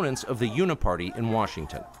on opponents of the Uniparty in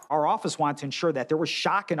Washington. Our office wanted to ensure that there was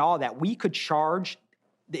shock and awe, that we could charge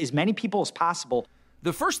as many people as possible.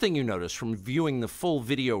 The first thing you notice from viewing the full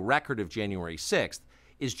video record of January 6th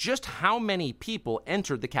is just how many people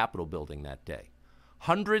entered the Capitol building that day.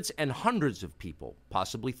 Hundreds and hundreds of people,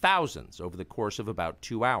 possibly thousands, over the course of about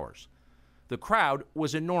 2 hours. The crowd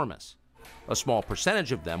was enormous. A small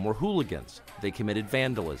percentage of them were hooligans. They committed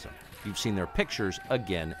vandalism. You've seen their pictures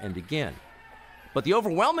again and again. But the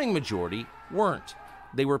overwhelming majority weren't.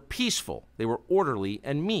 They were peaceful. They were orderly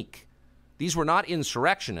and meek. These were not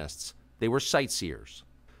insurrectionists. They were sightseers.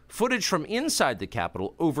 Footage from inside the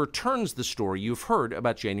Capitol overturns the story you've heard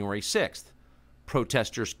about January 6th.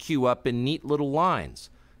 Protesters queue up in neat little lines.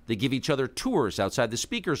 They give each other tours outside the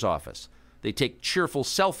Speaker's office. They take cheerful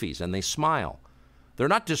selfies and they smile. They're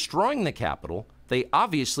not destroying the Capitol. They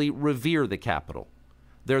obviously revere the Capitol.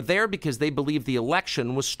 They're there because they believe the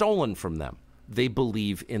election was stolen from them. They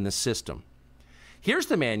believe in the system. Here's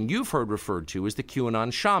the man you've heard referred to as the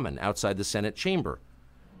QAnon shaman outside the Senate chamber.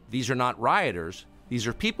 These are not rioters. These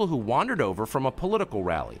are people who wandered over from a political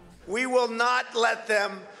rally. We will not let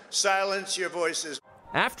them silence your voices.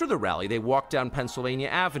 After the rally, they walked down Pennsylvania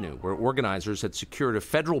Avenue, where organizers had secured a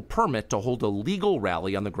federal permit to hold a legal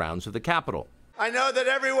rally on the grounds of the Capitol. I know that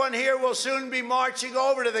everyone here will soon be marching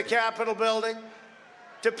over to the Capitol building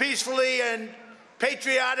to peacefully and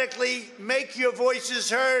patriotically make your voices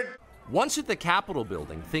heard. Once at the Capitol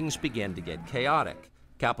building, things began to get chaotic.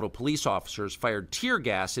 Capitol police officers fired tear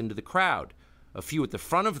gas into the crowd. A few at the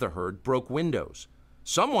front of the herd broke windows.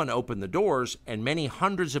 Someone opened the doors, and many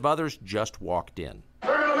hundreds of others just walked in.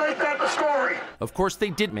 They're going to make that the story. Of course,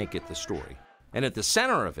 they did make it the story. And at the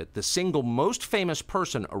center of it, the single most famous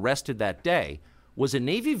person arrested that day was a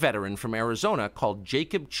Navy veteran from Arizona called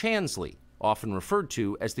Jacob Chansley, often referred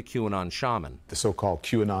to as the QAnon shaman. The so-called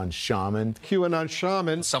QAnon shaman. QAnon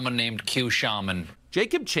shaman. Someone named Q Shaman.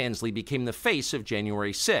 Jacob Chansley became the face of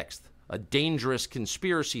January 6th, a dangerous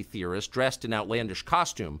conspiracy theorist dressed in outlandish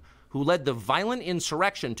costume who led the violent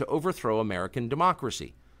insurrection to overthrow American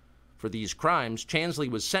democracy. For these crimes, Chansley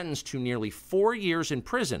was sentenced to nearly 4 years in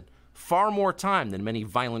prison, far more time than many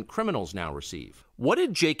violent criminals now receive. What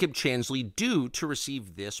did Jacob Chansley do to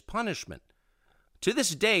receive this punishment? To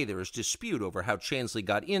this day, there is dispute over how Chansley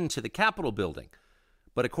got into the Capitol building.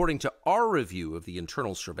 But according to our review of the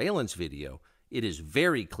internal surveillance video, it is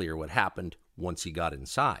very clear what happened once he got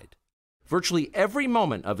inside. Virtually every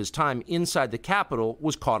moment of his time inside the Capitol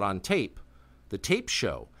was caught on tape. The tapes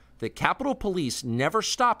show that Capitol Police never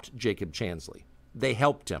stopped Jacob Chansley. They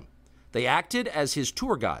helped him. They acted as his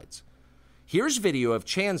tour guides. Here's video of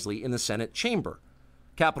Chansley in the Senate chamber.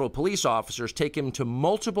 Capitol Police officers take him to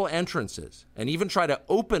multiple entrances and even try to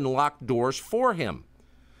open locked doors for him.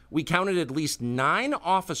 We counted at least 9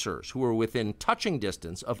 officers who were within touching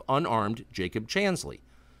distance of unarmed Jacob Chansley.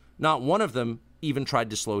 Not one of them even tried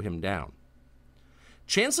to slow him down.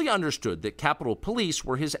 Chansley understood that Capitol Police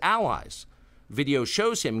were his allies. Video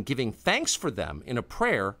shows him giving thanks for them in a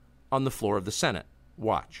prayer on the floor of the Senate.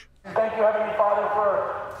 Watch. Thank you, Heavenly Father,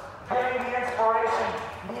 for giving the inspiration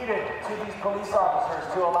needed to these police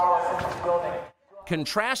officers to allow us in this building.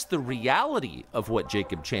 Contrast the reality of what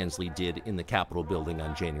Jacob Chansley did in the Capitol building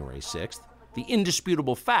on January 6th, the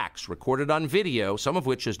indisputable facts recorded on video, some of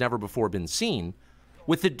which has never before been seen,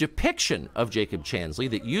 with the depiction of Jacob Chansley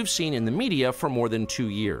that you've seen in the media for more than 2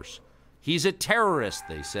 years. He's a terrorist,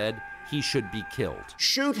 they said. He should be killed.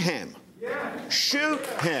 Shoot him. shoot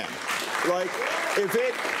him. Like,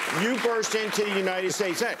 you burst into the United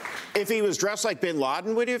States, if he was dressed like bin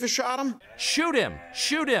Laden, would you have shot him? Shoot him!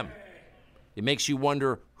 Shoot him! It makes you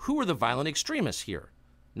wonder, who are the violent extremists here?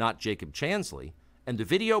 Not Jacob Chansley, and the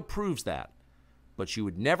video proves that. But you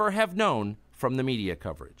would never have known from the media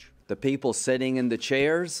coverage. The people sitting in the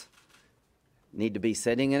chairs need to be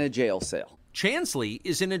sitting in a jail cell. Chansley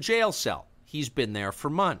is in a jail cell. He's been there for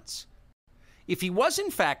months. If he was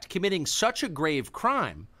in fact committing such a grave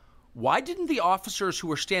crime, why didn't the officers who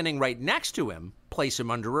were standing right next to him place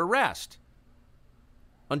him under arrest?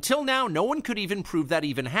 Until now, no one could even prove that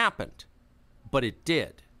even happened. But it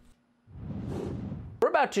did. We're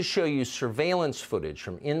about to show you surveillance footage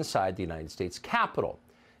from inside the United States Capitol.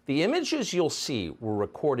 The images you'll see were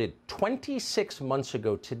recorded 26 months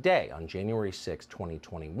ago today, on January 6,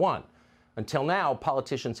 2021. Until now,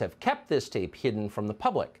 politicians have kept this tape hidden from the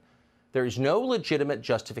public. There is no legitimate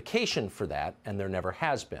justification for that, and there never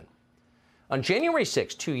has been. On January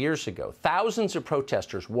 6, 2 years ago, thousands of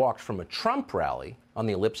protesters walked from a Trump rally on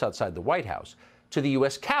the ellipse outside the White House to the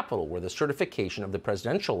U.S. Capitol, where the certification of the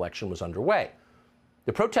presidential election was underway.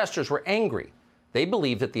 The protesters were angry. They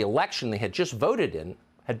believed that the election they had just voted in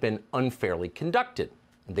had been unfairly conducted,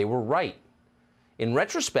 and they were right. In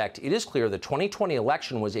retrospect, it is clear the 2020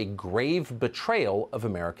 election was a grave betrayal of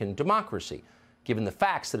American democracy. Given the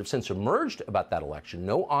facts that have since emerged about that election,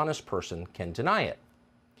 no honest person can deny it.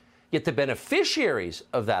 Yet the beneficiaries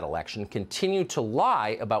of that election continue to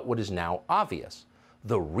lie about what is now obvious.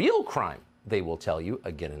 The real crime, they will tell you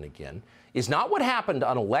again and again, is not what happened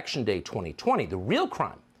on Election Day 2020. The real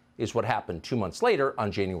crime is what happened 2 months later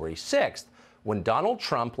on January 6th, when Donald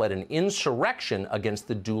Trump led an insurrection against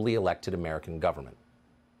the duly elected American government.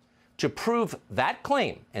 To prove that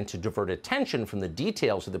claim and to divert attention from the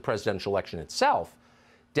details of the presidential election itself,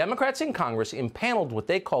 Democrats in Congress impaneled what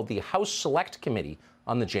they called the House Select Committee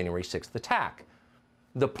on the January 6th attack.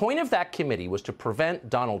 The point of that committee was to prevent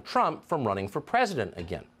Donald Trump from running for president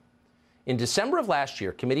again. In December of last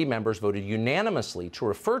year, committee members voted unanimously to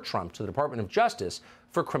refer Trump to the Department of Justice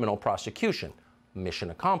for criminal prosecution.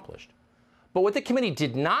 Mission accomplished. But what the committee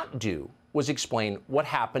did not do was explain what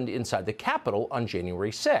happened inside the Capitol on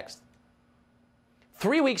January 6th.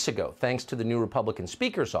 3 weeks ago, thanks to the new Republican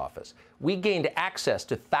Speaker's office, we gained access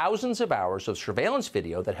to thousands of hours of surveillance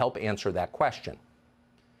video that help answer that question.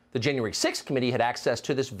 The January 6th committee had access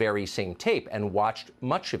to this very same tape and watched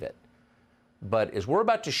much of it. But as we're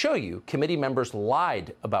about to show you, committee members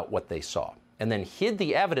lied about what they saw and then hid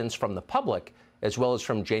the evidence from the public as well as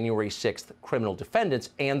from January 6th criminal defendants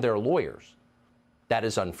and their lawyers. That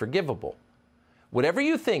is unforgivable. Whatever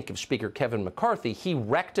you think of Speaker Kevin McCarthy, he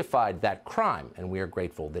rectified that crime, and we are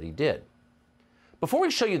grateful that he did. Before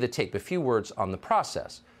we show you the tape, a few words on the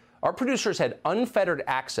process. Our producers had unfettered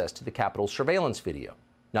access to the Capitol surveillance video.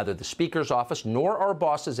 Neither the Speaker's office nor our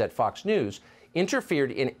bosses at Fox News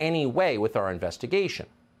interfered in any way with our investigation.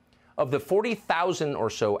 Of the 40,000 or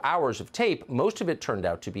so hours of tape, most of it turned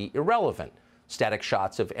out to be irrelevant. Static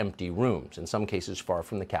shots of empty rooms, in some cases far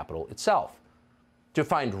from the Capitol itself. To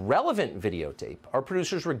find relevant videotape, our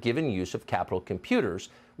producers were given use of Capitol computers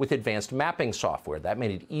with advanced mapping software. That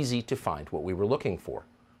made it easy to find what we were looking for.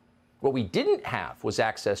 What we didn't have was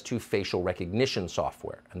access to facial recognition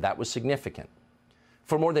software, and that was significant.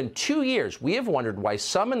 For more than 2 years, we have wondered why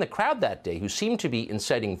some in the crowd that day who seemed to be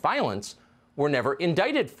inciting violence were never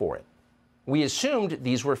indicted for it. We assumed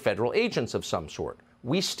these were federal agents of some sort.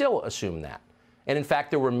 We still assume that. And in fact,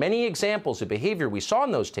 there were many examples of behavior we saw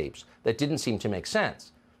in those tapes that didn't seem to make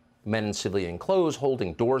sense. Men in civilian clothes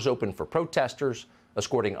holding doors open for protesters,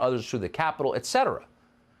 escorting others through the Capitol, etc.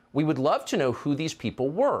 We would love to know who these people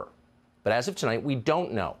were. But as of tonight, we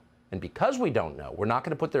don't know. And because we don't know, we're not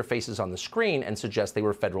going to put their faces on the screen and suggest they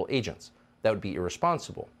were federal agents. That would be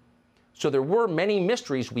irresponsible. So there were many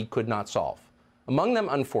mysteries we could not solve. Among them,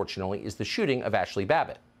 unfortunately, is the shooting of Ashley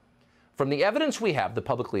Babbitt. From the evidence we have, the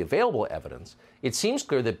publicly available evidence, it seems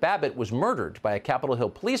clear that Babbitt was murdered by a Capitol Hill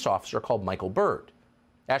police officer called Michael Byrd.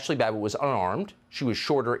 Ashley Babbitt was unarmed. She was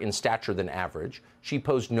shorter in stature than average. She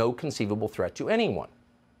posed no conceivable threat to anyone.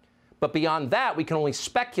 But beyond that, we can only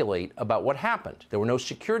speculate about what happened. There were no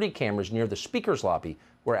security cameras near the Speaker's lobby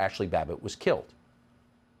where Ashley Babbitt was killed.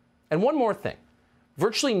 And one more thing.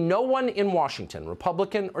 Virtually no one in Washington,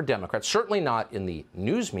 Republican or Democrat, certainly not in the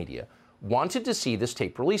news media, wanted to see this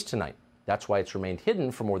tape released tonight. That's why it's remained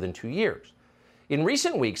hidden for more than 2 years. In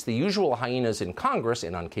recent weeks, the usual hyenas in Congress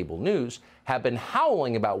and on cable news have been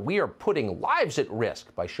howling about we are putting lives at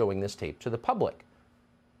risk by showing this tape to the public.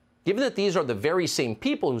 Given that these are the very same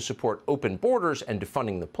people who support open borders and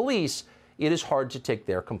defunding the police, it is hard to take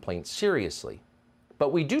their complaints seriously.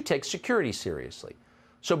 but we do take security seriously.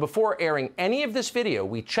 So before airing any of this video,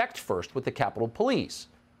 we checked first with the Capitol Police.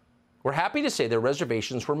 We're happy to say their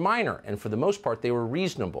reservations were minor, and for the most part, they were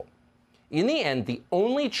reasonable. In the end, the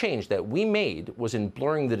only change that we made was in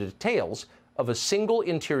blurring the details of a single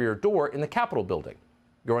interior door in the Capitol building.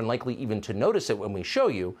 You're unlikely even to notice it when we show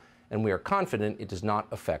you, and we are confident it does not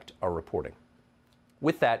affect our reporting.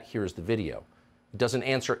 With that, here's the video. It doesn't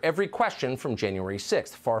answer every question from January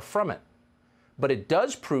 6th, far from it. But it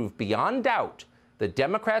does prove beyond doubt that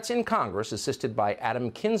Democrats in Congress, assisted by Adam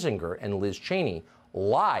Kinzinger and Liz Cheney,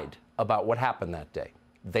 lied about what happened that day.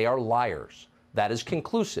 They are liars. That is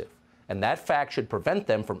conclusive, and that fact should prevent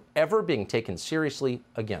them from ever being taken seriously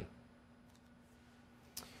again.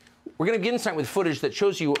 We're going to begin tonight with footage that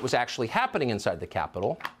shows you what was actually happening inside the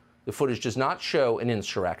Capitol. The footage does not show an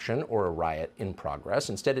insurrection or a riot in progress.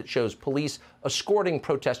 Instead, it shows police escorting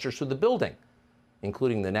protesters through the building,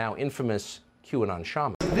 including the now infamous QAnon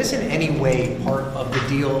shaman. Is this in any way part of the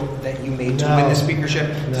deal that you made to win the speakership,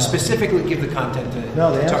 to specifically give the content to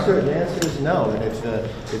the Tucker? answer is no. And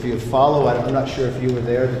if you follow, I'm not sure if you were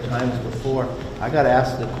there the times before, I got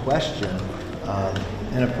asked the question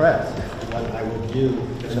in a press what I would do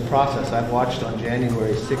in the process. I've watched on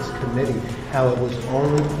January 6th committee how it was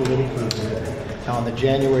only politically driven. How on the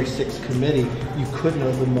January 6th committee, you couldn't,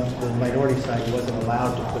 the minority side wasn't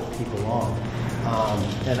allowed to put people on.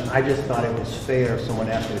 And I just thought it was fair if someone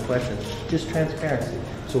asked me the question, just transparency.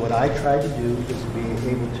 So what I tried to do is be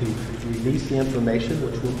able to release the information,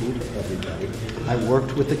 which we'll do to everybody. I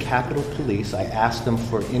worked with the Capitol Police. I asked them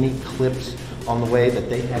for any clips on the way that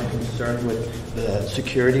they had concern with the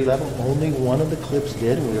security level. Only one of the clips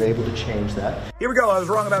did, and we were able to change that. Here we go. I was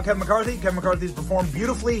wrong about Kevin McCarthy. Kevin McCarthy's performed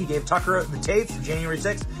beautifully. He gave Tucker the tape for January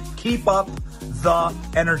 6th. Keep up the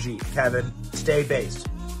energy, Kevin. Stay based.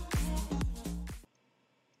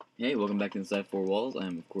 Hey, welcome back to Inside Four Walls.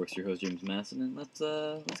 I'm, of course, your host, James Masson, and let's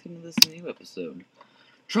get into this new episode.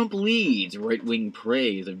 Trump leads right-wing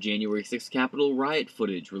praise of January 6th Capitol riot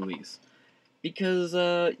footage release. Because,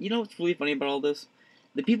 you know what's really funny about all this?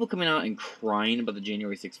 The people coming out and crying about the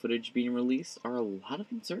January 6th footage being released are a lot of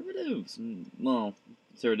conservatives. Well,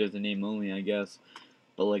 conservatives in name only, I guess.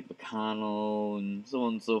 But like McConnell and so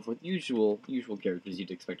on and so forth. Usual characters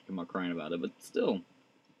you'd expect to come out crying about it, but still.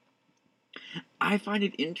 I find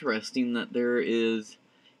it interesting that there is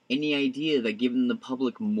any idea that giving the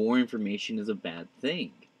public more information is a bad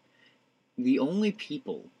thing. The only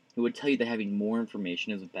people who would tell you that having more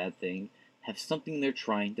information is a bad thing have something they're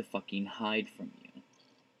trying to fucking hide from you.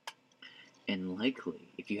 And likely,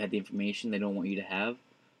 if you had the information they don't want you to have,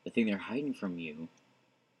 the thing they're hiding from you,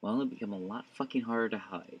 well, it'll become a lot fucking harder to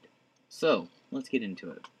hide. So, let's get into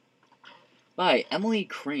it. By Emily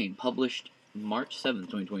Crane, published March 7th,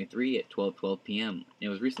 2023 at 12:12 p.m. and it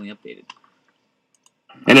was recently updated.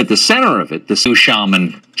 And at the center of it, the new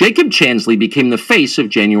shaman, Jacob Chansley, became the face of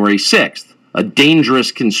January 6th, a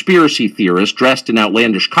dangerous conspiracy theorist dressed in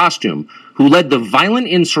outlandish costume who led the violent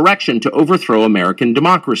insurrection to overthrow American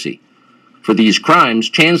democracy. For these crimes,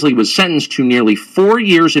 Chansley was sentenced to nearly 4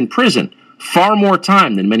 years in prison, far more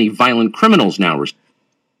time than many violent criminals now receive.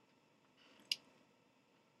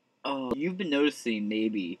 Oh, you've been noticing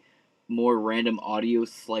maybe more random audio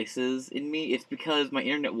slices in me. It's because my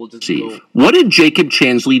internet will just go... What did Jacob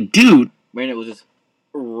Chansley do? My internet will just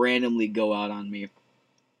randomly go out on me.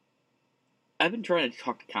 I've been trying to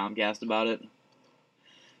talk to Comcast about it,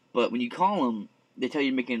 but when you call them, they tell you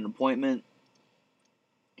you're making an appointment.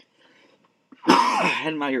 I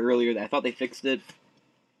had them out here earlier. I thought they fixed it,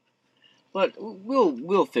 but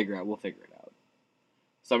we'll figure it out.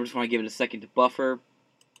 So I'm just going to give it a second to buffer.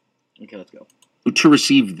 Okay, let's go. To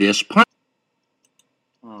receive this punishment.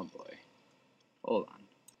 Oh boy. Hold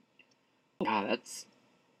on. God, that's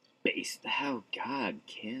based. Oh God,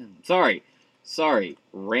 Kim. Sorry.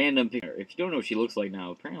 Random picture. If you don't know what she looks like now,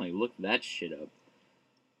 apparently look that shit up.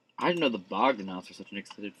 I didn't know the Bogdanovs are such an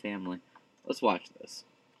extended family. Let's watch this.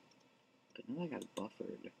 But now I got it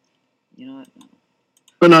buffered. You know what? No.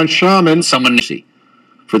 But on shaman,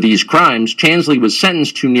 for these crimes, Chansley was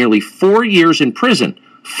sentenced to nearly 4 years in prison,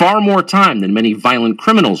 far more time than many violent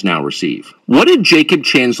criminals now receive. What did Jacob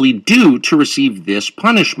Chansley do to receive this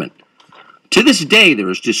punishment? To this day, there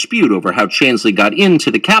is dispute over how Chansley got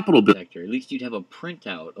into the Capitol building. At least you'd have a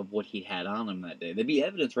printout of what he had on him that day. There'd be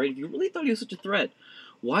evidence, right? If you really thought he was such a threat,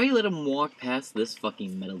 why let him walk past this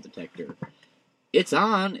fucking metal detector? It's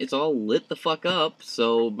on. It's all lit the fuck up.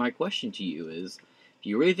 So my question to you is, if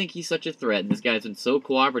you really think he's such a threat, and this guy's been so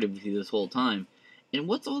cooperative with you this whole time, and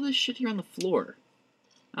what's all this shit here on the floor?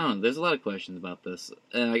 I don't know, there's a lot of questions about this.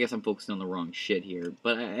 I guess I'm focusing on the wrong shit here,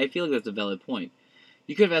 but I feel like that's a valid point.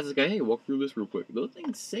 You could have asked this guy, hey, walk through this real quick. Those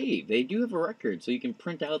things save. They do have a record, so you can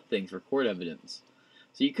print out things for court evidence.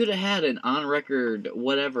 So you could have had an on-record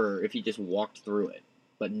whatever if you just walked through it.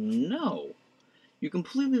 But no. You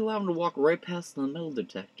completely allow him to walk right past the metal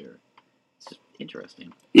detector. It's just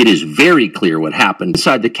interesting. It is very clear what happened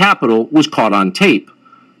inside the Capitol was caught on tape.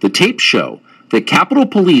 The tapes show that Capitol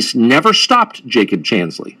Police never stopped Jacob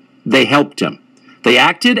Chansley. They helped him. They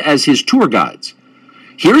acted as his tour guides.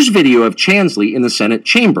 Here's video of Chansley in the Senate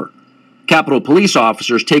chamber. Capitol Police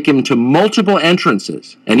officers take him to multiple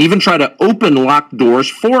entrances and even try to open locked doors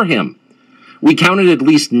for him. We counted at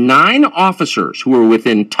least 9 officers who were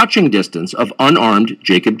within touching distance of unarmed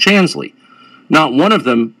Jacob Chansley. Not one of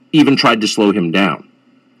them even tried to slow him down.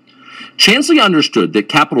 Chansley understood that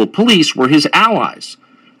Capitol Police were his allies.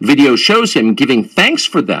 Video shows him giving thanks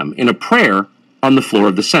for them in a prayer on the floor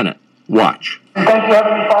of the Senate. Watch. Thank you,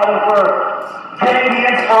 Heavenly Father, for giving the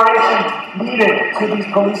inspiration needed to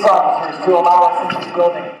these police officers to allow us in this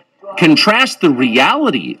building. Contrast the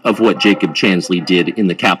reality of what Jacob Chansley did in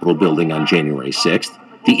the Capitol building on January 6th,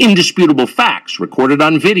 the indisputable facts recorded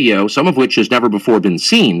on video, some of which has never before been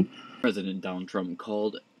seen. President Donald Trump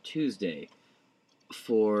called Tuesday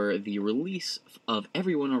for the release of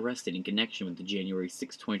everyone arrested in connection with the January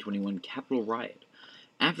 6, 2021 Capitol riot,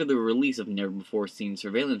 after the release of never-before-seen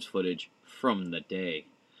surveillance footage from the day.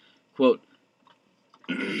 Quote,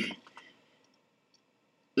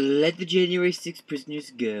 let the January 6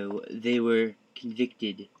 prisoners go. They were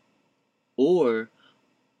convicted or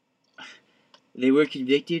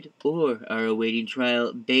are awaiting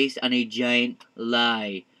trial based on a giant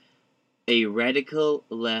lie. A radical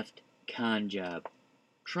left con job.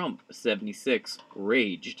 Trump, 76,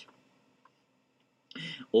 raged.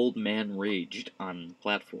 Old man raged on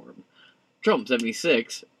platform. Trump,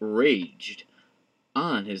 76, raged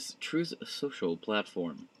on his Truth Social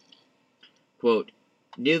platform. Quote,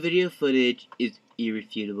 no video footage is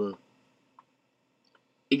irrefutable,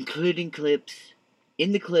 including clips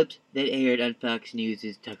in the clips that aired on Fox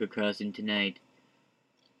News' Tucker Carlson tonight.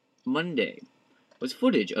 Monday was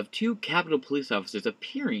footage of 2 Capitol Police officers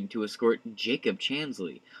appearing to escort Jacob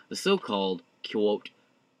Chansley, the so-called, quote,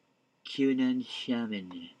 QAnon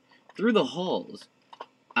shaman, through the halls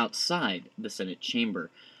outside the Senate chamber.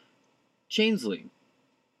 Chansley,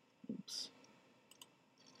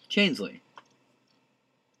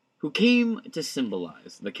 who came to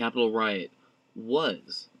symbolize the Capitol riot,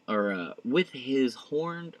 was, with his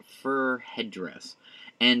horned fur headdress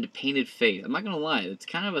and painted face. I'm not gonna lie, it's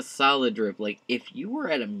kind of a solid drip. Like, if you were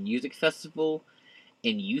at a music festival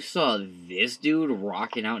and you saw this dude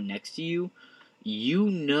rocking out next to you, you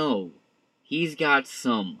know he's got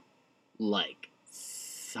some, like,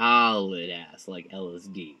 solid ass, like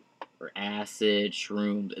LSD, or acid,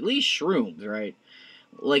 shrooms, at least shrooms, right?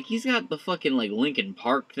 Like, he's got the fucking, like, Linkin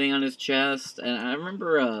Park thing on his chest, and I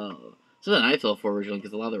remember, something I fell for originally,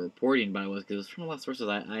 because a lot of the reporting about it was, because it was from a lot of sources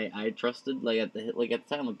I trusted, like, at the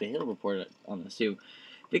time, like, the Hill reported on this, too.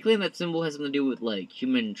 They claim that symbol has something to do with, like,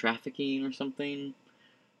 human trafficking or something,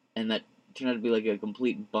 and that turned out to be, like, a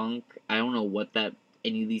complete bunk. I don't know what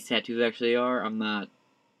any of these tattoos actually are. I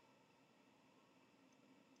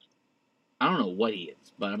don't know what he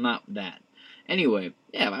is, but I'm not that. Anyway,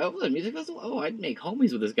 yeah, if I was at a music festival, I'd make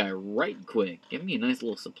homies with this guy right quick. Give me a nice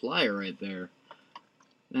little supplier right there.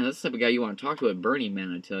 Man, that's the type of guy you want to talk to at Burning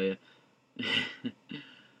Man, I tell you.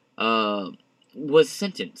 Was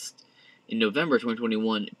sentenced in November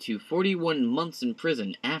 2021 to 41 months in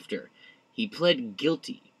prison after he pled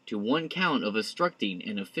guilty to 1 count of obstructing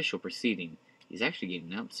an official proceeding. He's actually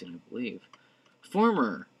getting out soon, I believe.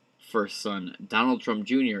 Former first son, Donald Trump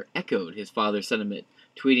Jr., echoed his father's sentiment,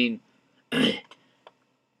 tweeting,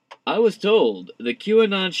 I was told the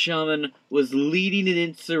QAnon shaman was leading an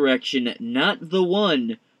insurrection, not the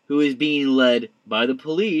one who is being led by the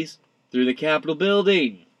police through the Capitol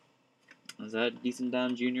building. Is that decent,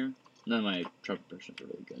 Don Jr.? None of my Trump impressions are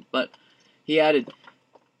really good. But he added,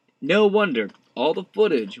 no wonder all the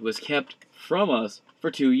footage was kept from us for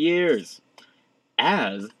 2 years,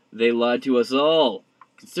 as they lied to us all.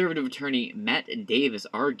 Conservative attorney Matt Davis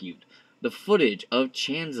argued the footage of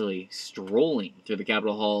Chansley strolling through the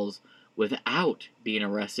Capitol halls without being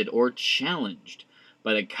arrested or challenged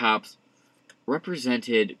by the cops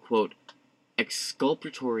represented, quote,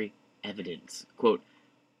 exculpatory evidence. Quote,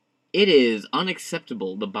 it is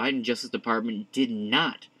unacceptable the Biden Justice Department did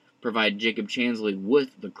not provide Jacob Chansley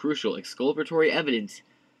with the crucial exculpatory evidence,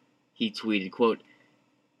 he tweeted, quote,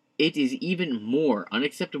 it is even more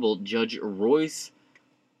unacceptable Judge Royce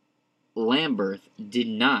Lamberth did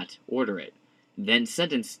not order it, then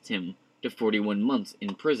sentenced him to 41 months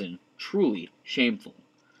in prison. Truly shameful.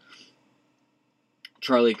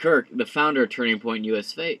 Charlie Kirk, the founder of Turning Point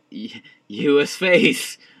US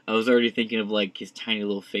Face. I was already thinking of like his tiny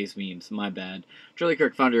little face memes. My bad. Charlie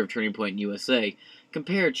Kirk, founder of Turning Point USA,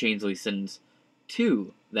 compared Chansley's sentence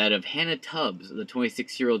to that of Hannah Tubbs, the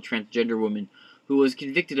 26-year-old transgender woman who was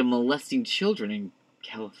convicted of molesting children in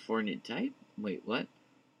California. Wait, what?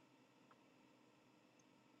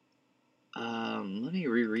 Let me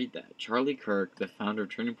reread that. Charlie Kirk, the founder of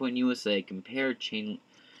Turning Point USA, compared Chansley's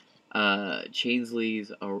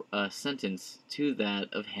sentence to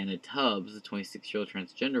that of Hannah Tubbs, the 26-year-old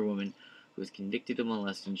transgender woman who was convicted of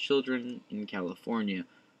molesting children in California.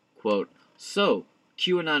 Quote, so,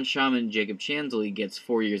 QAnon shaman Jacob Chansley gets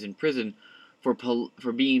 4 years in prison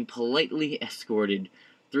for being politely escorted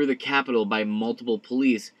through the Capitol by multiple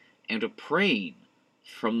police and praying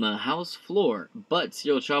from the House floor, but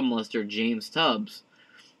serial child molester James Tubbs.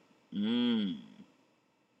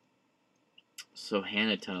 So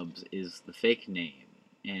Hannah Tubbs is the fake name,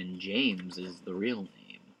 and James is the real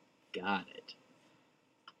name. Got it.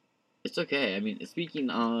 It's okay. I mean, speaking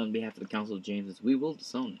on behalf of the Council of Jameses, we will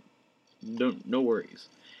disown it. No worries.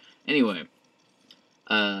 Anyway,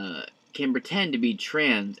 can pretend to be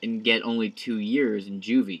trans and get only 2 years in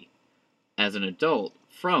juvie as an adult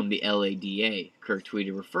from the LADA, Kirk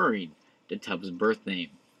tweeted, referring to Tubbs' birth name.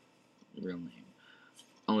 Real name.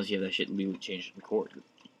 Unless you have that shit legally changed in court.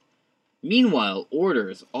 Meanwhile,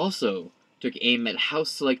 orders also took aim at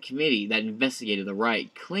House Select Committee that investigated the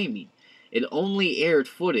riot, claiming it only aired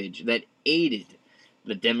footage that aided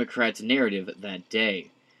the Democrats' narrative that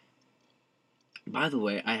day. By the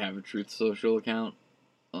way, I have a Truth Social account.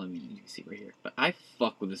 Well, I mean, you can see right here. But I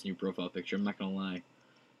fuck with this new profile picture, I'm not gonna lie.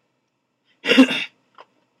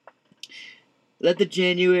 Let the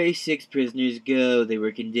January 6 prisoners go. They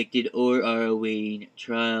were convicted or are awaiting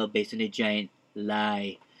trial based on a giant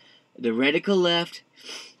lie. The radical left,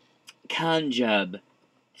 con job.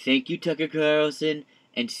 Thank you, Tucker Carlson,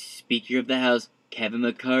 and Speaker of the House, Kevin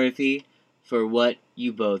McCarthy, for what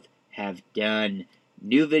you both have done.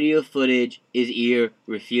 New video footage is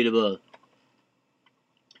irrefutable.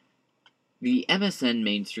 The MSN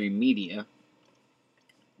mainstream media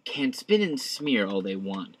can spin and smear all they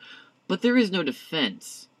want, but there is no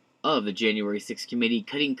defense of the January 6th committee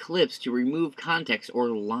cutting clips to remove context or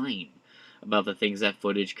lying about the things that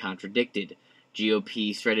footage contradicted.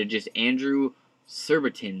 GOP strategist Andrew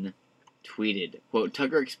Surbiton tweeted, quote,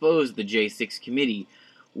 Tucker exposed the J6 committee,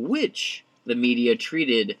 which the media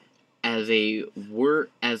treated as the word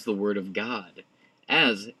of God,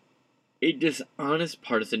 as a dishonest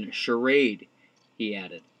partisan charade, he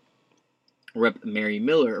added. Rep. Mary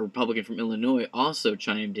Miller, a Republican from Illinois, also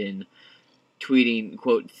chimed in, tweeting,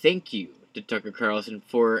 quote, thank you to Tucker Carlson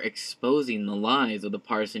for exposing the lies of the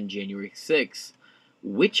partisan January 6th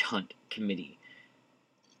witch hunt committee.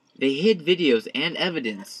 They hid videos and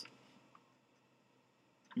evidence.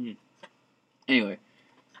 Anyway,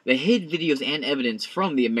 they hid videos and evidence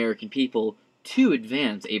from the American people to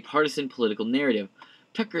advance a partisan political narrative.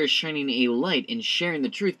 Tucker is shining a light and sharing the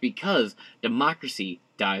truth because democracy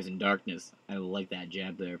dies in darkness. I like that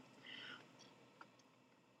jab there.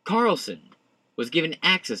 Carlson was given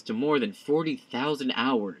access to more than 40,000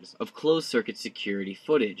 hours of closed-circuit security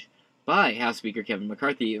footage by House Speaker Kevin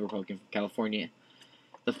McCarthy, a Republican from California.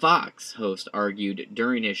 The Fox host argued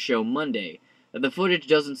during his show Monday that the footage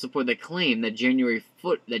doesn't support the claim that January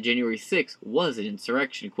 6th was an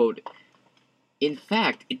insurrection. Quote, in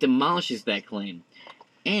fact, it demolishes that claim.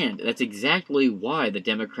 And that's exactly why the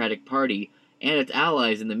Democratic Party and its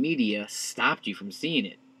allies in the media stopped you from seeing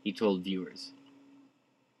it, he told viewers.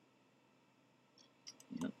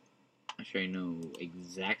 I'm sure you know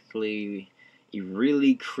exactly a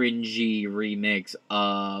really cringy remix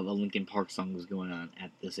of a Linkin Park song was going on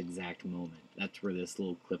at this exact moment. That's where this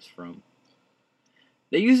little clip's from.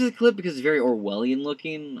 They use this clip because it's very Orwellian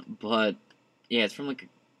looking, but yeah, it's from like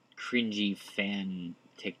a cringy fan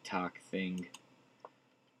TikTok thing.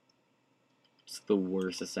 It's the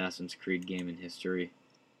worst Assassin's Creed game in history.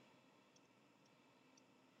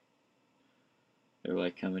 They're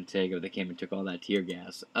like, come and take it. They came and took all that tear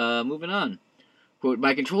gas. Moving on. Quote,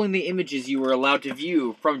 by controlling the images you were allowed to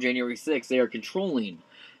view from January 6th, they are controlling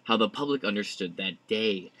how the public understood that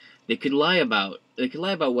day. They could lie about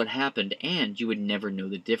what happened, and you would never know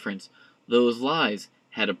the difference. Those lies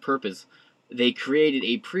had a purpose. They created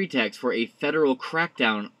a pretext for a federal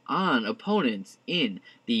crackdown on opponents in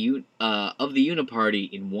the of the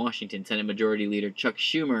Uniparty in Washington. Senate Majority Leader Chuck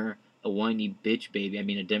Schumer, a whiny bitch baby,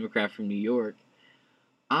 a Democrat from New York,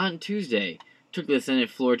 on Tuesday took the Senate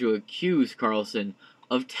floor to accuse Carlson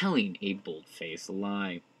of telling a bold-faced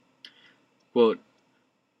lie. Quote,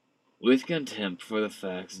 With contempt for the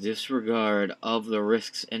facts, disregard of the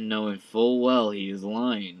risks, and knowing full well he is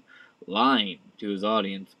lying to his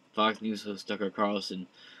audience, Fox News host Tucker Carlson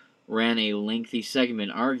ran a lengthy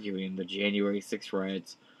segment arguing the January 6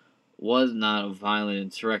 riots was not a violent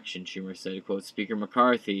insurrection. Schumer said, quote, Speaker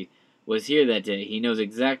McCarthy was here that day. He knows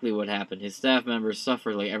exactly what happened. His staff members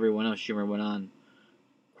suffered like everyone else. Schumer went on,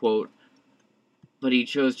 quote, but he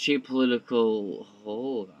chose cheap political,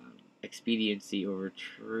 expediency over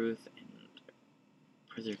truth and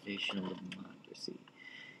preservation of democracy.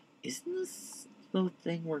 Isn't this the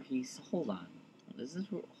thing where he's, hold on.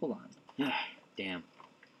 Damn.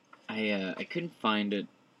 I couldn't find it.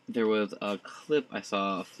 There was a clip I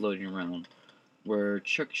saw floating around where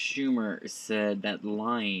Chuck Schumer said that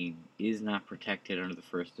lying is not protected under the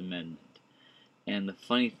First Amendment. And the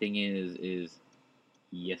funny thing is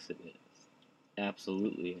yes it is.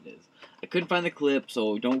 Absolutely it is. I couldn't find the clip,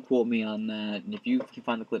 so don't quote me on that. And if you can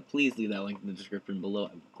find the clip, please leave that link in the description below.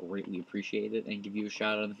 I would greatly appreciate it and give you a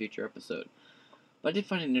shout out in the future episode. But I did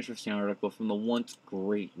find an interesting article from the once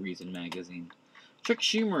great Reason magazine. Chuck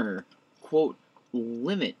Schumer, quote,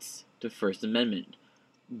 limits to First Amendment.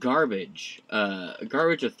 Garbage a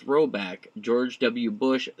throwback, George W.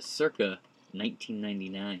 Bush circa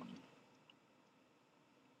 1999.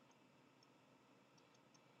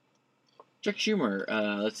 Chuck Schumer,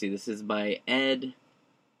 let's see, this is by Ed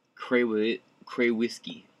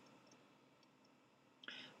Krawiecki.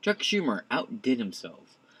 Chuck Schumer outdid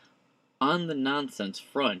himself on the nonsense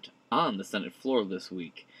front on the Senate floor this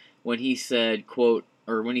week when he said, quote,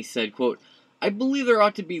 I believe there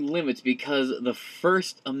ought to be limits because the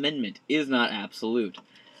First Amendment is not absolute.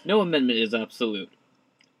 No amendment is absolute.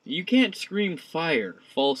 You can't scream fire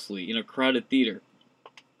falsely in a crowded theater.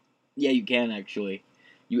 Yeah, you can, actually.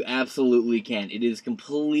 You absolutely can. It is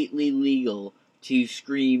completely legal to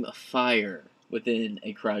scream fire within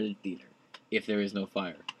a crowded theater if there is no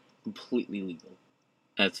fire. Completely legal.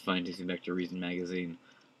 That's fine, taking back to Reason magazine.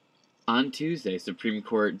 On Tuesday, Supreme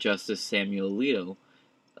Court Justice Samuel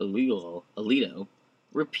Alito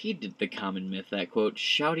repeated the common myth that, quote,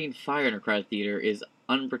 shouting fire in a crowded theater is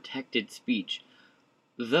unprotected speech.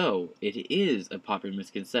 Though it is a popular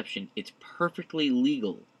misconception, it's perfectly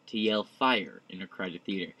legal to yell fire in a crowded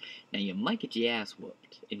theater. Now, you might get your ass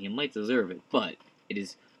whooped, and you might deserve it, but it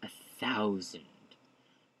is 1,000%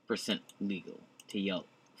 legal to yell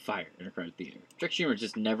fire in a crowded theater. Chuck Schumer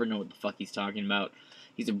just never know what the fuck he's talking about.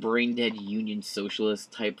 He's a brain-dead union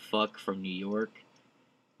socialist type fuck from New York.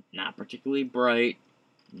 Not particularly bright.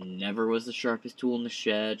 Never was the sharpest tool in the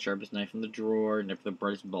shed, sharpest knife in the drawer, never the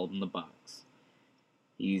brightest bulb in the box.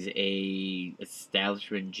 He's a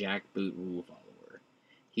establishment jackboot rule follower.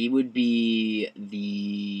 He would be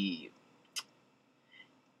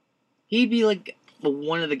he'd be like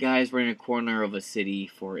one of the guys running a corner of a city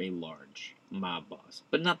for a large mob boss.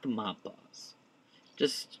 But not the mob boss.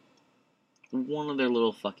 Just one of their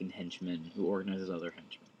little fucking henchmen who organizes other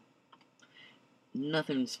henchmen.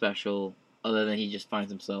 Nothing special other than he just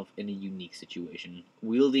finds himself in a unique situation,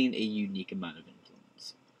 wielding a unique amount of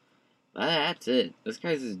influence. But that's it. This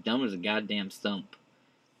guy's as dumb as a goddamn stump.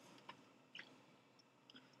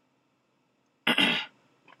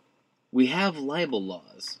 We have libel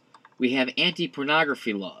laws. We have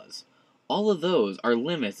anti-pornography laws. All of those are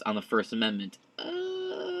limits on the First Amendment.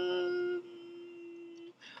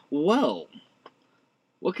 Well,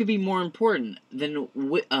 what could be more important than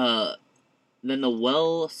the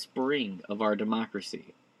wellspring of our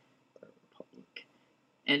democracy, our republic,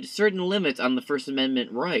 and certain limits on the First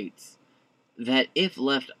Amendment rights that, if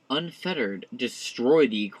left unfettered, destroy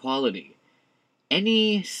the equality.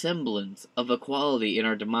 Any semblance of equality in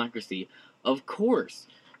our democracy, of course,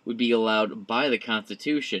 would be allowed by the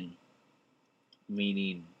Constitution,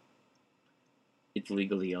 meaning it's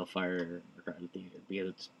legal to yell fire in a crowded theater, because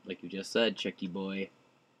it's, like you just said, Chucky boy,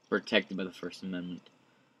 protected by the First Amendment.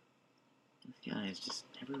 This guy just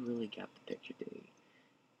never really got the picture, did he?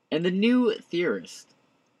 And the new theorists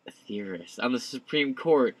on the Supreme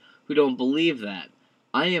Court who don't believe that,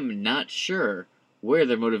 I am not sure where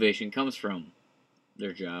their motivation comes from.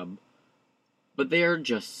 Their job. But they are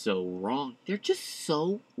just so wrong. They're just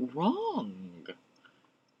so wrong.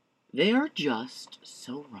 They are just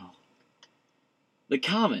so wrong. The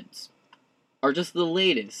comments are just the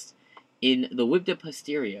latest in the whipped up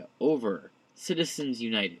hysteria over Citizens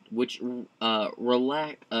United, which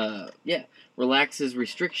relaxes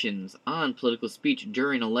restrictions on political speech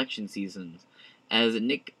during election seasons, as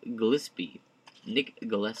Nick Gillespie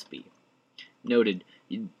noted.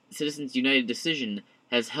 Citizens United decision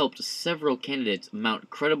has helped several candidates mount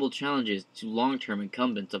credible challenges to long-term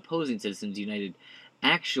incumbents opposing Citizens United,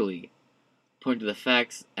 actually point to the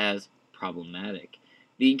facts as problematic.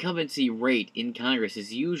 The incumbency rate in Congress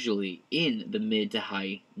is usually in the mid to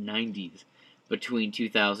high 90s. Between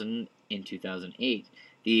 2000 and 2008,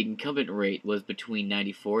 the incumbent rate was between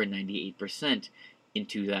 94 and 98%. In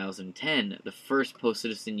 2010, the first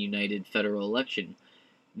post-Citizen United federal election,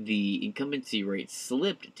 the incumbency rate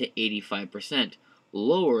slipped to 85%,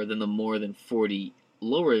 lower than in more than 40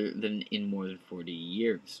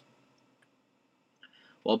 years.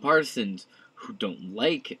 While partisans who don't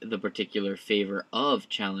like the particular favor of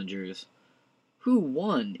challengers who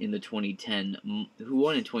won in 2010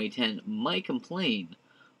 might complain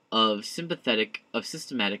of systematic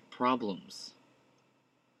problems.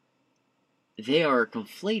 They are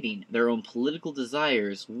conflating their own political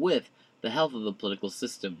desires with the health of the political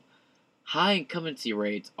system. High incumbency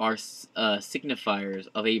rates are signifiers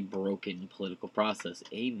of a broken political process.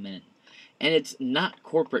 Amen. And it's not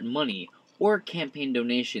corporate money or campaign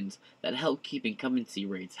donations that help keep incumbency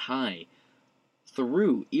rates high.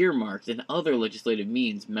 Through earmarks and other legislative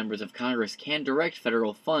means, members of Congress can direct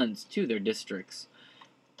federal funds to their districts.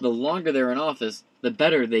 The longer they're in office, the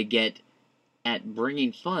better they get at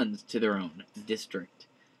bringing funds to their own district.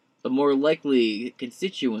 The more likely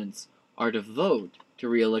constituents are to vote to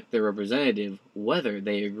re-elect their representative, whether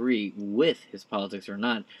they agree with his politics or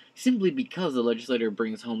not, simply because the legislator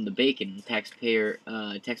brings home the bacon. Taxpayer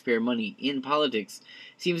money in politics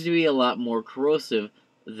seems to be a lot more corrosive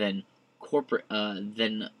than corporate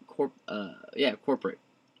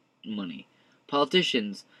money.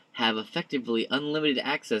 Politicians have effectively unlimited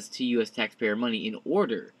access to U.S. taxpayer money in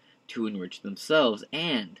order to enrich themselves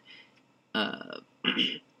and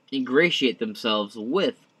ingratiate themselves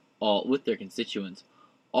with their constituents.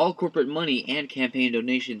 All corporate money and campaign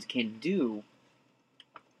donations can do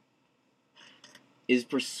is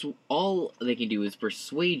persuade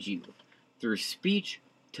you through speech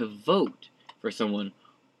to vote for someone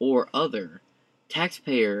or other.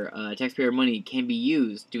 Taxpayer money can be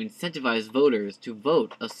used to incentivize voters to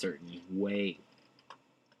vote a certain way.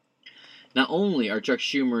 Not only are Chuck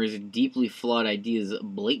Schumer's deeply flawed ideas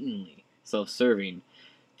blatantly self-serving,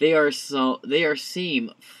 they are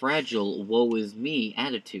same fragile woe is me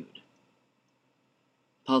attitude.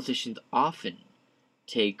 Politicians often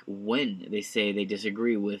take when they say they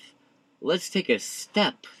disagree with let's take a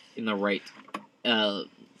step into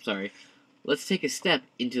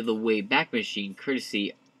the way back machine,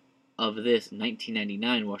 courtesy of this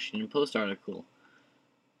 1999 Washington Post article.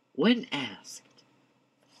 When asked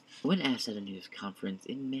at a news conference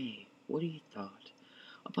in May what he thought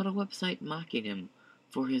about a website mocking him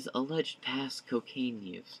for his alleged past cocaine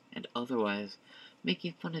use and otherwise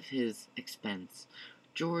making fun of his expense,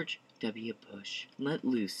 George W. Bush let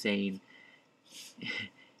loose, saying,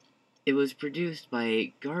 it was produced by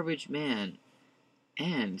a garbage man,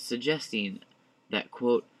 and suggesting that,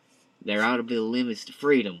 quote, there ought to be limits to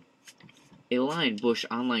freedom, a line Bush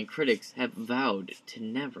online critics have vowed to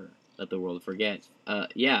never let the world forget.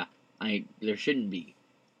 There shouldn't be.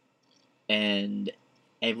 And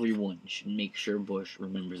everyone should make sure Bush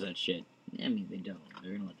remembers that shit. I mean, they don't.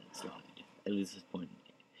 They're gonna let that slide. At least at this point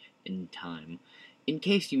in time. In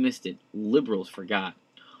case you missed it, liberals forgot.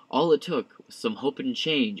 All it took was some hope and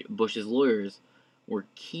change. Bush's lawyers were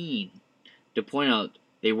keen to point out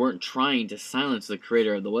they weren't trying to silence the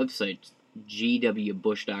creator of the website,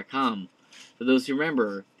 gwbush.com. For those who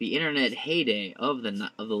remember, the internet heyday of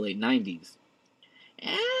the late 90s.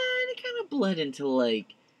 And it kind of bled into,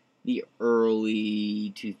 like, the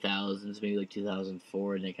early 2000s, maybe, like,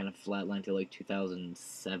 2004, and it kind of flatlined to, like,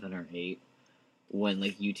 2007 or 8, when,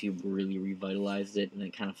 like, YouTube really revitalized it, and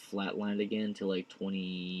it kind of flatlined again to, like,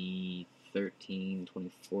 2013,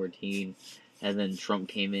 2014, and then Trump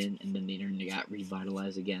came in, and then the internet got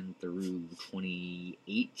revitalized again through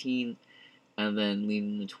 2018, and then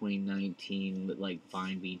leading into 2019 with, like,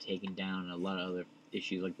 Vine being taken down and a lot of other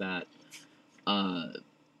issues like that,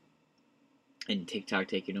 and TikTok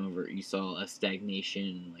taking over, you saw a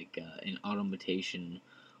stagnation, like, an automation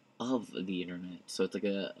of the internet. So it's like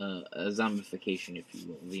a zombification, if you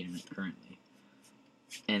will, of the internet currently.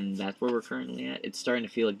 And that's where we're currently at. It's starting to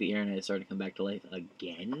feel like the internet is starting to come back to life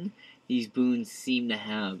again. These boons seem to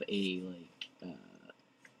have a, like,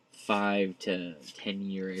 5 to 10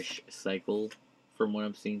 year-ish cycle from what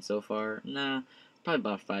I'm seeing so far. Nah, probably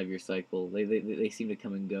about a 5-year cycle. They seem to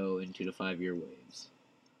come and go in 2 to 5 year waves.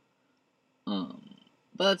 But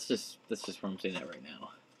that's just where I'm saying that right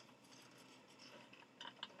now.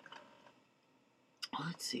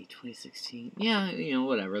 Let's see, 2016. Yeah,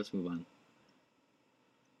 whatever. Let's move on.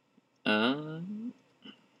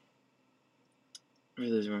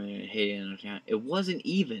 It wasn't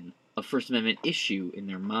even a First Amendment issue in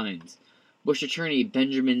their minds. Bush attorney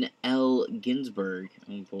Benjamin L. Ginsburg,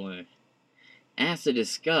 oh boy, asked to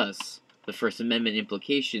discuss the First Amendment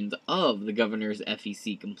implications of the governor's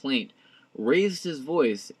FEC complaint, raised his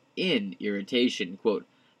voice in irritation. Quote,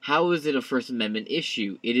 "How is it a First Amendment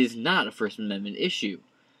issue? It is not a First Amendment issue."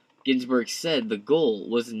 Ginsburg said the goal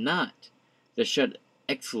was not to shut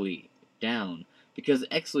Exley down, because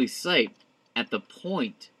Exley's site at the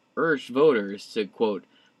point urged voters to, quote,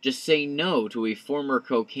 "just say no to a former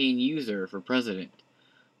cocaine user for president,"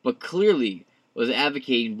 but clearly was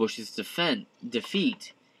advocating Bush's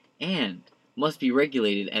defeat and must be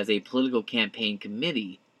regulated as a political campaign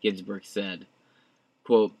committee, Ginsburg said.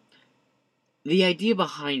 Quote, "The idea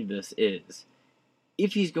behind this is,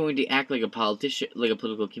 if he's going to act like a politician, like a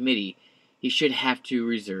political committee, he should have to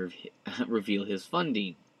reveal his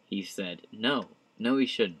funding," he said. No, he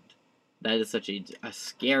shouldn't. That is such a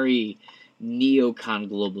scary neocon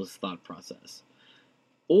globalist thought process.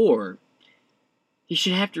 Or, he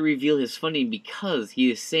should have to reveal his funding because he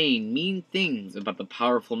is saying mean things about the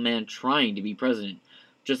powerful man trying to be president,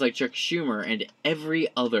 just like Chuck Schumer and every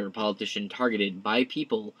other politician targeted by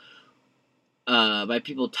people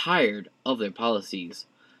tired of their policies.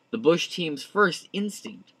 The Bush team's first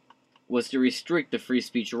instinct was to restrict the free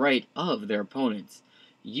speech right of their opponents,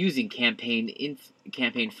 using campaign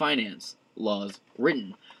finance laws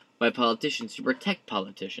written by politicians to protect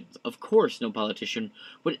politicians. Of course, no politician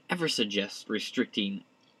would ever suggest restricting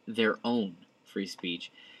their own free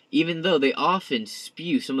speech, even though they often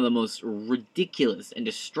spew some of the most ridiculous and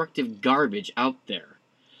destructive garbage out there,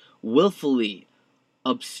 willfully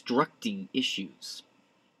obstructing issues,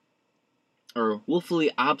 or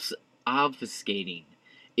willfully obfuscating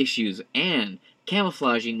issues and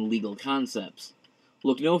camouflaging legal concepts.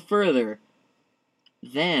 Look no further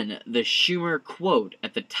than the Schumer quote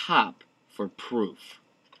at the top for proof.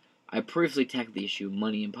 I briefly tackled the issue of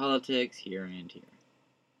money in politics here and here.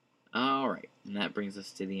 Alright, and that brings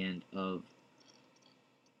us to the end of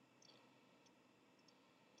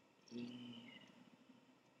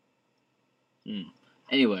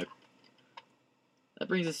Anyway, that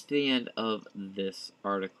brings us to the end of this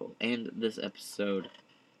article and this episode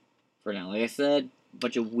for now. Like I said, a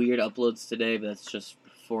bunch of weird uploads today, but that's just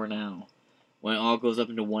for now. When it all goes up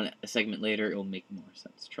into one segment later, it will make more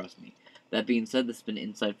sense, trust me. That being said, this has been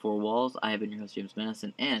Inside Four Walls. I have been your host, James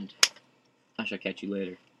Madison, and I shall catch you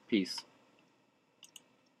later. Peace.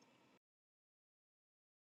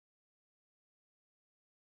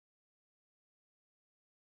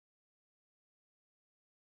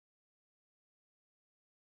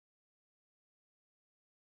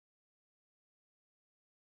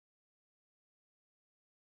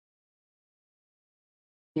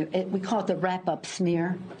 We call it the wrap-up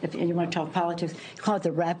smear. If you want to talk politics, you call it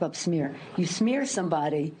the wrap-up smear. You smear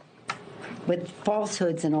somebody with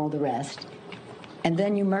falsehoods and all the rest, and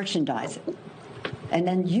then you merchandise it. And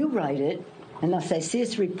then you write it, and they'll say, see,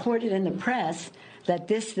 it's reported in the press that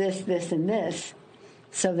this, and this.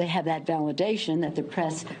 So they have that validation that the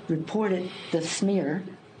press reported the smear,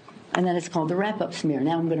 and then it's called the wrap-up smear.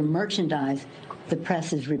 Now I'm going to merchandise the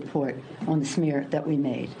press's report on the smear that we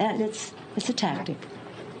made. And it's a tactic.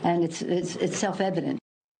 And it's self-evident.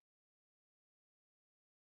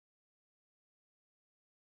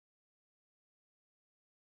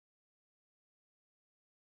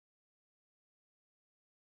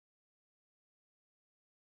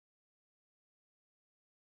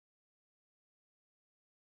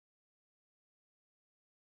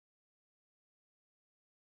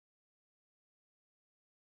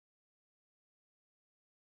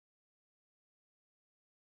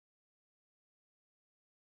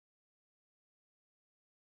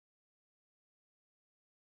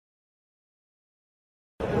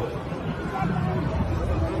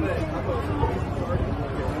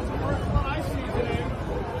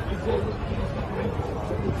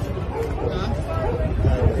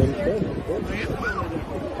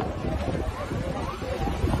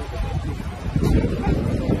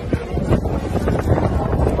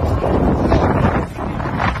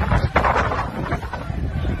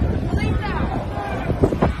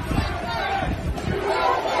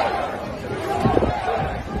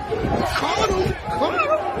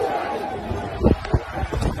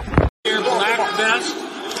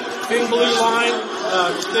 Big blue line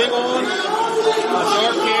thing on,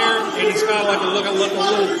 dark hair, and he's kind of like a little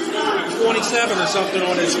 27 or something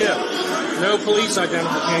on his hip. No police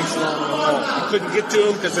identification on him at all. I couldn't get to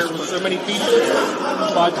him because there were so many people.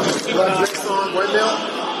 But he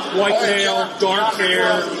white male, dark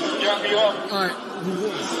hair. He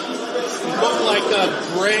looked like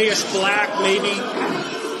grayish black, maybe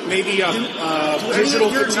a digital.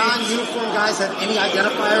 Do your non-uniform guys have any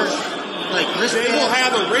identifiers? like wristband? They will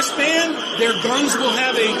have a wristband. Their guns will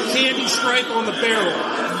have a candy stripe on the barrel.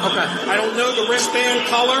 Okay. I don't know the wristband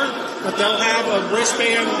color, but they'll have a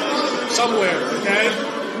wristband somewhere, okay?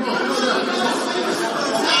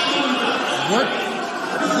 What?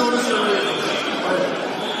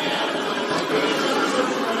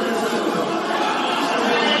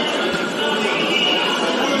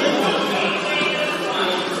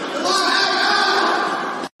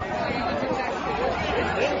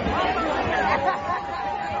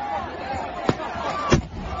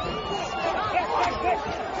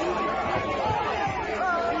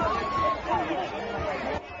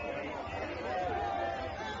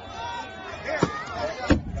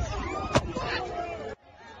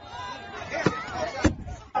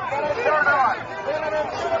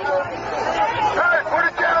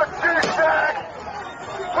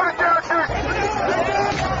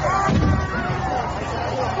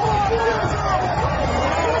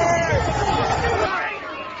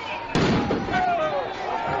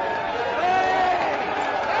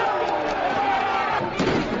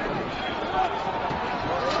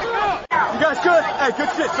 Good. Hey, good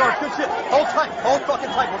shit, Sarge. Good shit. Hold tight. Hold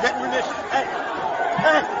fucking tight. We're getting munitions. Hey.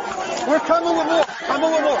 We're coming with more.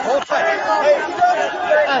 Coming with more. Hold tight.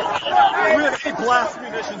 Hey. We have 8 blast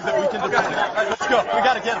munitions that we can deploy. Right, let's go. We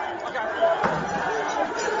gotta get them.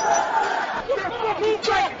 Move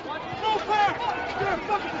back. Move back. You're a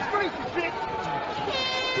fucking disgrace, you bitch.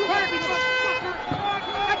 You heard me, motherfucker.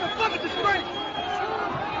 That's a fucking disgrace.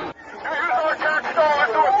 You use our attack stall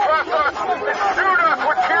to impress us and shoot us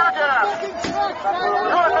with tear gas.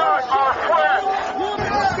 You're not our friend.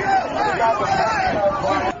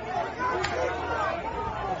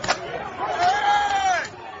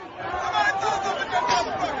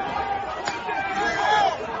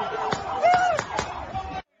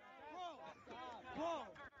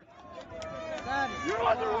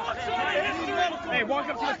 Hey, walk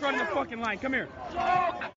up to the front of the fucking line. Come here.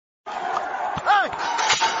 Hey!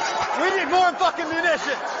 We need more fucking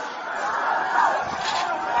munitions!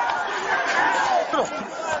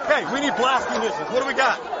 Hey, we need blast munitions. What do we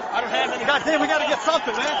got? I don't have any. God damn, we gotta get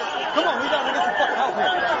something, man. Come on, we gotta get some fucking help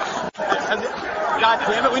here. God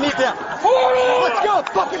damn it, we need them. Let's go!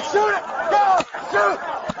 Fucking shoot it! Go! Shoot!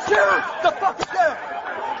 Shoot! The fuck is there?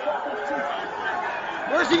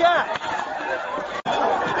 Where's he at?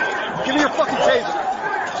 Give me your fucking taser.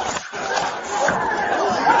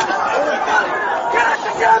 Get it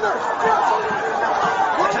together!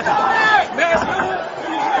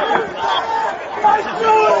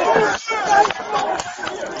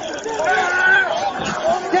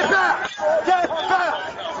 Get back! Get back!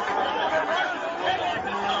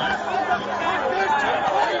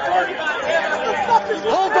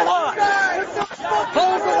 Hold the line!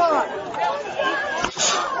 Hold the line!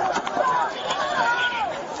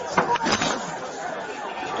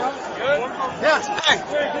 Yes, hey!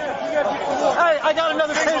 Hey, I got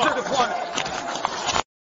another taser deployment.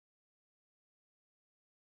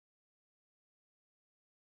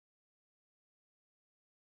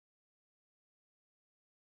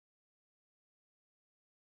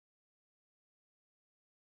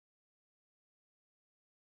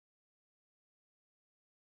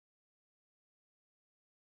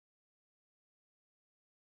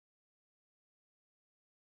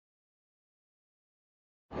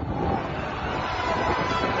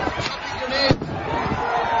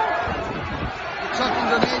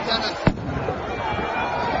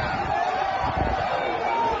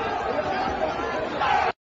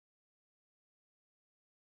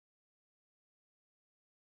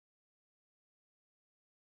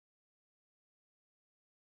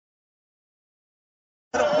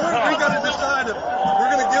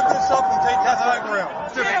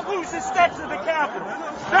 Who's the steps of the Capitol?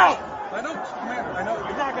 No! I know. Come here. I know.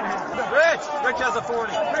 You're not going to happen. Rich! Rich has a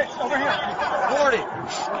 40. Rich, over here. 40.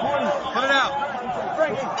 Put it out.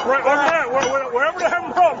 Right over there. Wherever the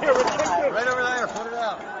hell I'm here. Right over there. Put it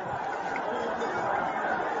out.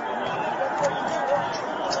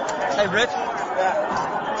 Hey, Rich.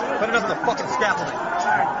 Yeah. Put him up to the fucking scaffolding.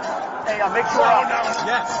 Hey, I'll make sure.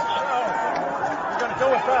 Yes. You're going to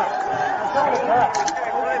do it back. Throw it back.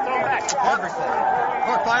 Everything.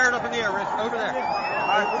 Or fire it up in the air, Rich. Over there.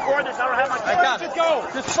 All right, record this. I don't have my I got it. Just go.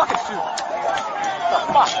 Just fucking shoot.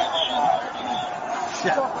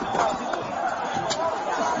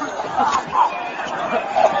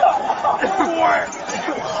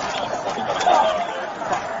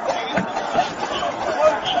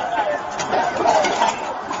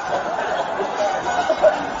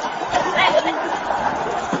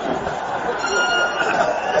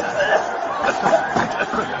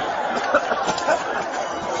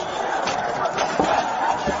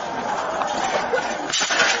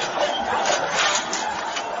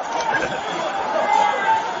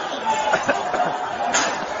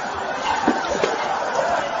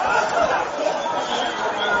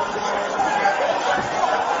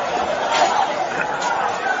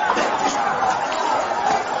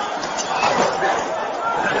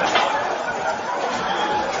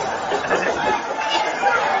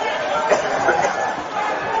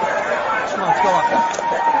 Come on, let's go up.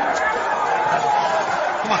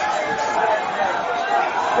 Come on.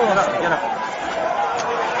 Pull it up. Get up.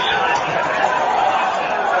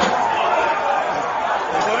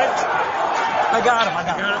 I got him.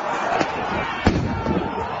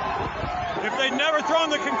 If they'd never thrown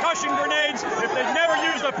the concussion grenades, if they'd never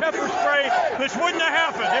used the pepper spray, this wouldn't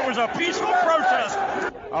have happened. It was a peaceful protest.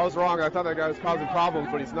 I was wrong. I thought that guy was causing problems,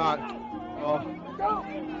 but he's not. Well,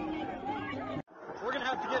 We're going to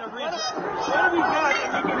have to get a reason. What have we got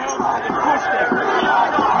that we can help and push them?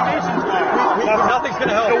 Nothing's going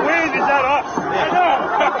to help. The wind is at us. Yeah.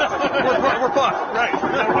 I know. We're fucked. Right. The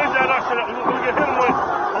wind's at us. We'll get hit with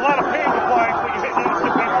a lot of pain applying when you hit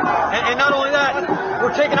innocent people. And not only that,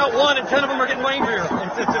 we're taking out one and 10 of them are getting angrier.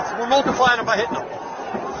 We're multiplying them by hitting them.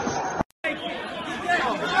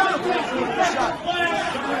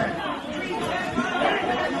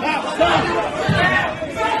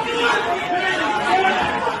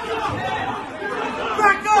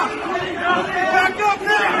 Back up! Back up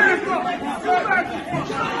now!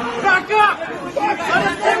 Back up!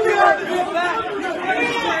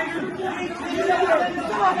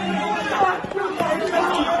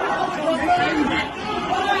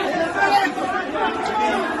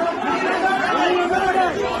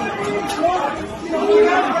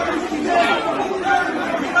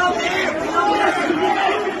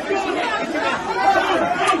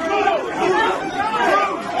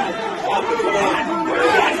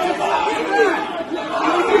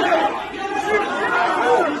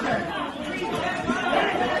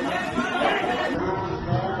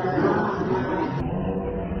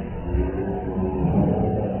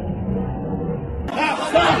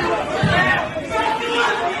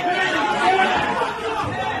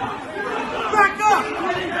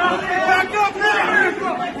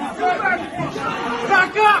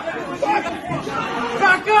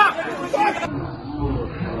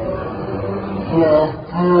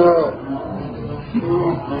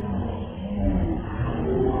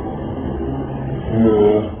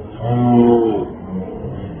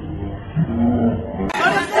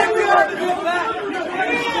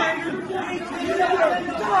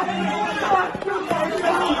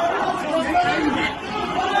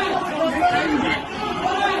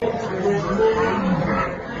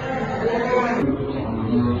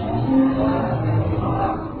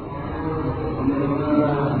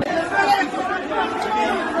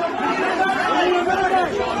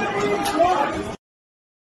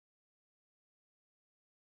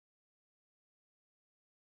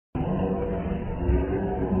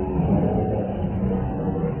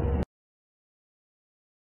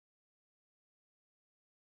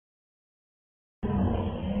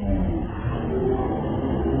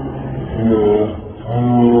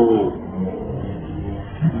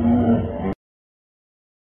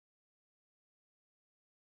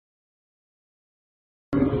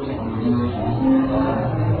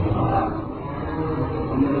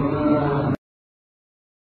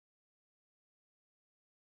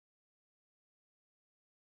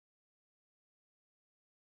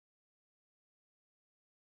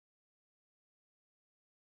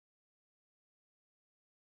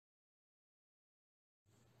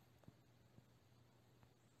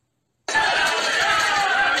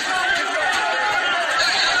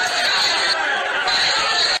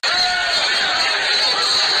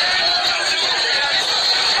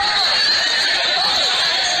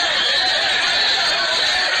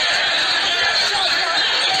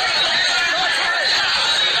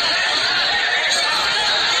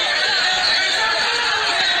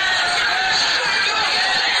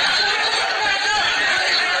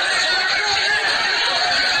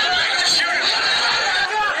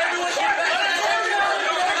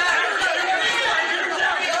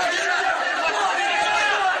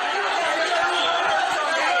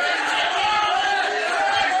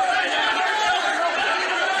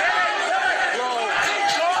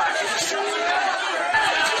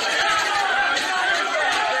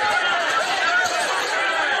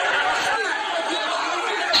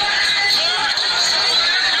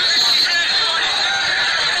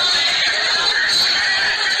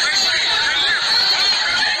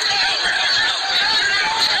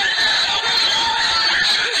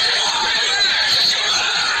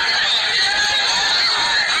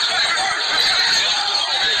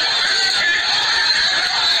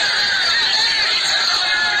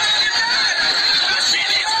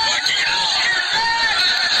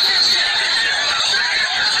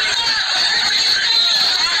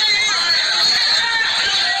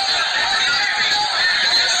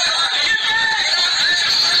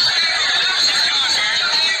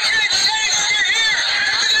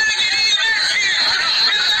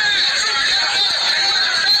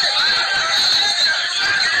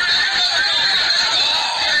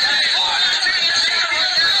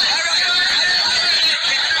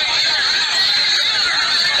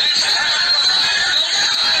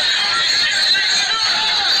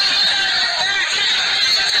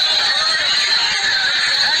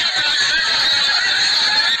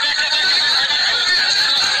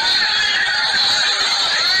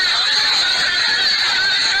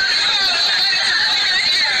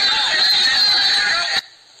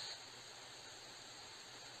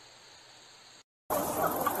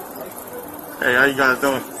 how you guys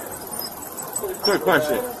doing? Quick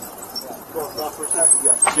question.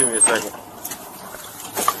 Give me a second.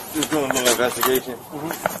 Just doing a little investigation.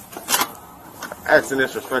 Asking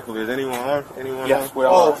this respectfully, is anyone armed? Anyone Yes, armed? we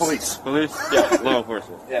are. Oh, police. Police? Yeah. Law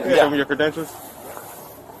enforcement. Yeah. Can you show me your credentials?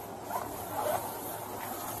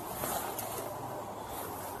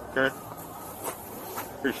 Okay.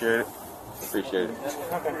 Appreciate it. Appreciate it.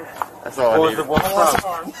 That's all I need.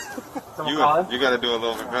 You got to do a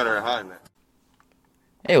little bit better at hiding that.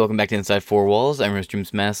 Hey, welcome back to Inside Four Walls. I'm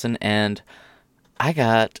James Masson, and I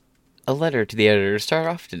got a letter to the editor to start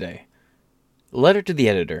off today. Letter to the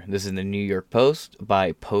editor. This is in the New York Post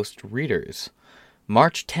by Post Readers.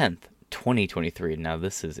 March 10th, 2023. Now,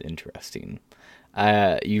 this is interesting.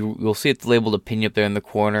 You'll see it's labeled opinion up there in the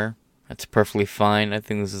corner. That's perfectly fine. I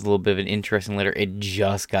think this is a little bit of an interesting letter. It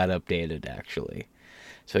just got updated, actually.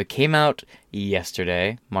 So it came out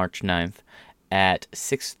yesterday, March 9th, at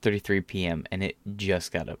 6:33 p.m., and it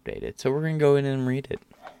just got updated. So we're going to go in and read it.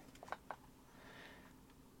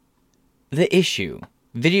 The issue.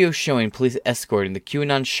 Video showing police escorting the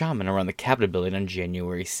QAnon shaman around the Capitol building on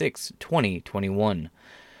January 6, 2021.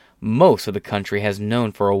 Most of the country has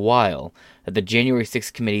known for a while that the January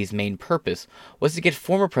 6th committee's main purpose was to get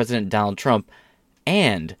former President Donald Trump,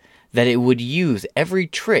 and that it would use every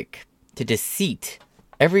trick of deceit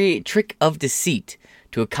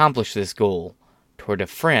to accomplish this goal. Tour de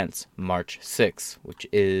France, March 6, which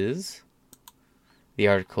is the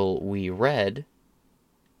article we read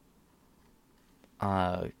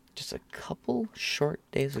just a couple short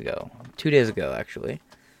days ago. 2 days ago, actually.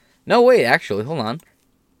 No, wait, actually, hold on.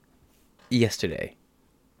 Yesterday.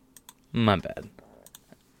 My bad.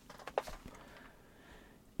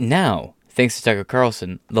 Now, thanks to Tucker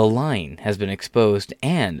Carlson, the line has been exposed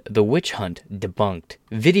and the witch hunt debunked.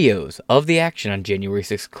 Videos of the action on January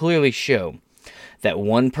 6th clearly show that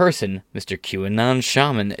one person, Mr. QAnon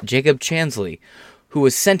shaman Jacob Chansley, who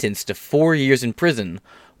was sentenced to 4 years in prison,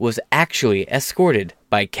 was actually escorted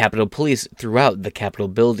by Capitol Police throughout the Capitol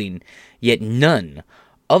building, yet none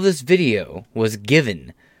of this video was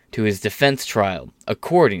given to his defense trial,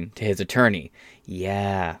 according to his attorney.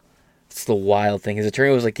 Yeah, it's the wild thing. His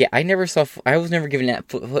attorney was like, yeah, I was never given that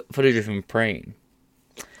footage of him praying.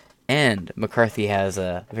 And McCarthy has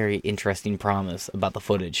a very interesting promise about the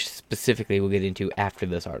footage. Specifically, we'll get into after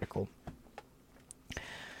this article.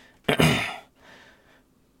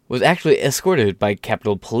 Was actually escorted by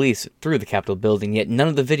Capitol Police through the Capitol building, yet none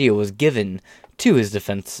of the video was given to his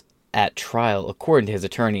defense at trial, according to his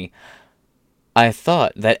attorney. I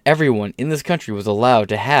thought that everyone in this country was allowed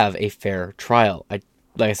to have a fair trial. Like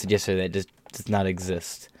I said yesterday, that does not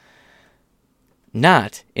exist.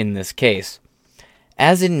 Not in this case.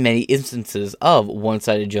 As in many instances of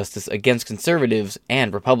one-sided justice against conservatives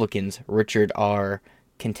and Republicans, Richard R.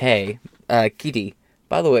 Keaty.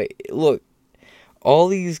 By the way, look, all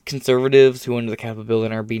these conservatives who went to the Capitol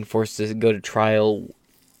building are being forced to go to trial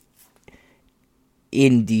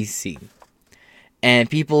in D.C. And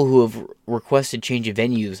people who have requested change of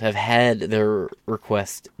venues have had their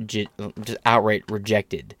request just outright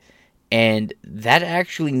rejected. And that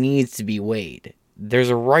actually needs to be weighed. There's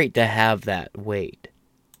a right to have that weighed.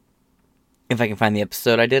 If I can find the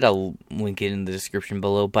episode I did, I'll link it in the description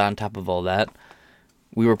below. But on top of all that,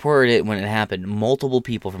 we reported it when it happened. Multiple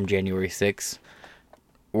people from January 6th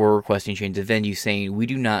were requesting change of venue, saying, we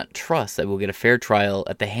do not trust that we'll get a fair trial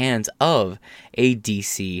at the hands of a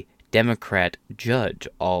D.C. Democrat judge.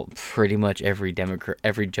 Pretty much every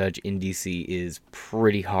judge in D.C. is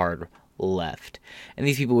pretty hard left. And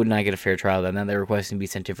these people would not get a fair trial. And now they're requesting to be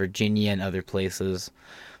sent to Virginia and other places,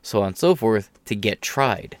 so on and so forth, to get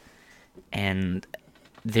tried. And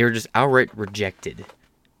they're just outright rejected.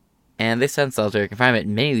 And they sent in solitary confinement.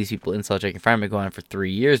 Many of these people in solitary confinement going on for 3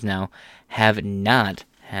 years now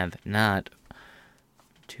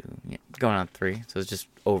going on 3, so it's just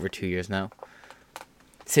over 2 years now.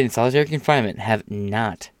 Sitting in solitary confinement have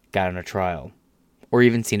not gotten a trial or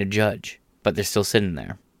even seen a judge, but they're still sitting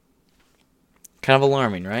there. Kind of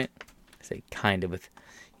alarming, right? I say kind of with,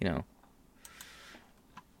 bit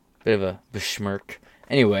of a besmirk.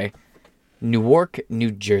 Anyway, Newark, New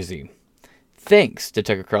Jersey. Thanks to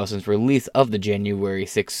Tucker Carlson's release of the January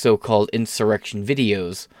 6th so-called insurrection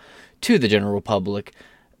videos to the general public,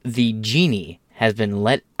 the genie has been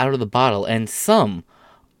let out of the bottle, and some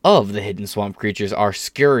of the hidden swamp creatures are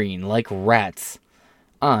scurrying like rats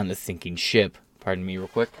on a sinking ship. Pardon me real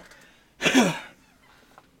quick.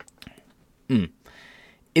 In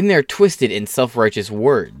their twisted and self-righteous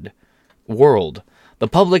world, the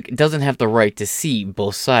public doesn't have the right to see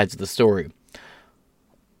both sides of the story.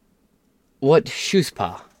 What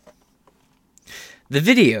shuspa? The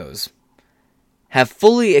videos have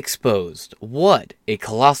fully exposed what a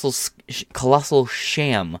colossal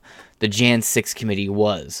sham the Jan 6 committee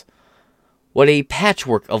was. What a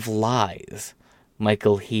patchwork of lies.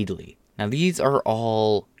 Michael Headley. Now, these are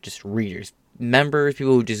all just readers, members,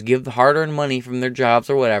 people who just give hard-earned money from their jobs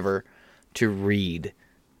or whatever to read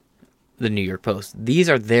the New York Post. These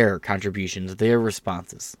are their contributions, their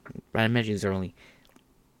responses. I imagine these are only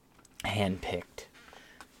hand-picked.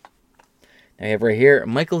 Now, we have right here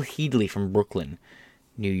Michael Headley from Brooklyn,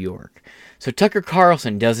 New York. So Tucker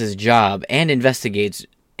Carlson does his job and investigates,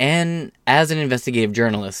 and as an investigative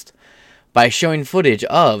journalist, by showing footage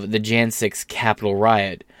of the Jan 6 Capitol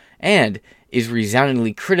riot, and is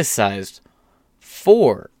resoundingly criticized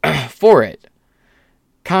for it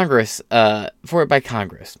by Congress,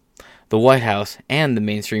 the White House, and the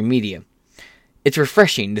mainstream media. It's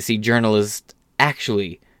refreshing to see journalists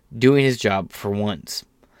actually doing his job for once.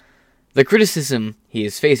 The criticism he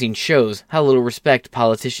is facing shows how little respect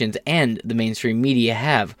politicians and the mainstream media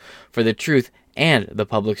have for the truth and the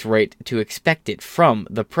public's right to expect it from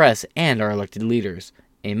the press and our elected leaders.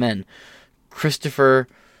 Amen. Christopher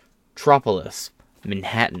Tropolis,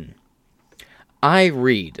 Manhattan. I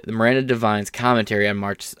read the Miranda Devine's commentary on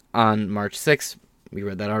March 6th. We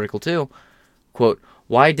read that article too. Quote,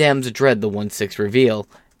 why Dems dread the 1/6 reveal.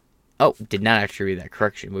 Oh, did not actually read that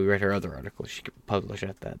correction. We read her other article. She could publish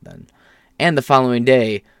at that then. And the following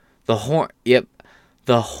day, the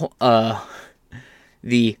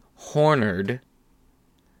Hornered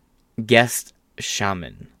guest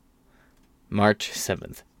shaman. March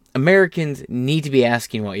 7th. Americans need to be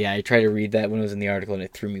asking what... Yeah, I tried to read that when it was in the article and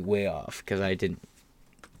it threw me way off because I didn't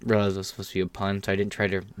realize it was supposed to be a pun, so I didn't try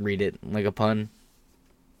to read it like a pun.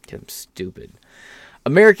 I'm stupid.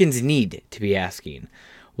 Americans need to be asking,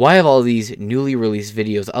 why have all these newly released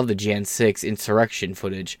videos of the Jan 6 insurrection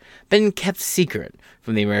footage been kept secret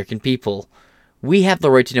from the American people? We have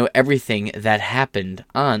the right to know everything that happened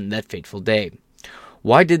on that fateful day.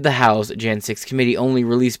 Why did the House Jan 6 committee only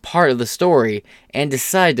release part of the story and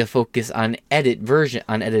decide to focus on edited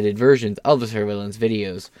versions of the surveillance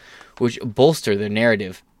videos, which bolster their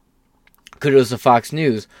narrative? Kudos to Fox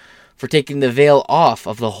News for taking the veil off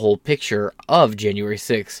of the whole picture of January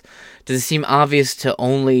 6th. Does it seem obvious to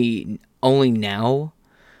only now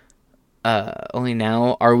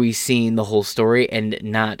are we seeing the whole story and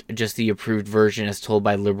not just the approved version as told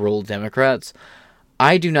by liberal Democrats?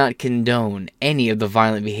 I do not condone any of the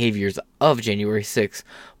violent behaviors of January 6th,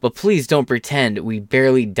 but please don't pretend we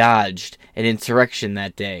barely dodged an insurrection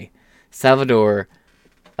that day. Salvador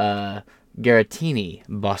Garatini,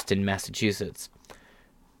 Boston, Massachusetts.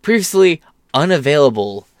 Previously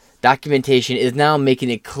unavailable documentation is now making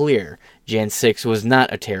it clear Jan 6 was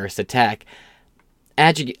not a terrorist attack.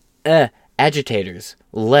 Agitators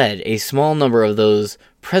led a small number of those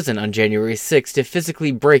present on January 6 to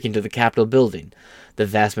physically break into the Capitol building. The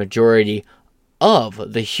vast majority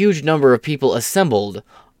of the huge number of people assembled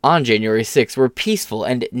on January 6 were peaceful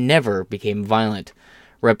and never became violent.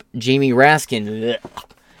 Rep. Jamie Raskin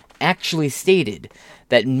actually stated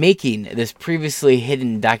that making this previously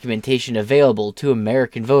hidden documentation available to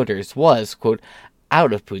American voters was, quote,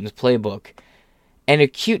 out of Putin's playbook. An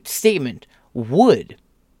acute statement would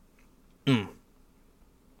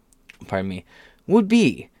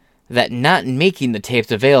be that not making the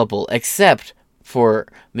tapes available except for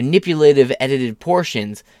manipulative edited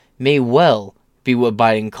portions may well be what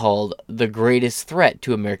Biden called the greatest threat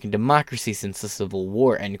to American democracy since the Civil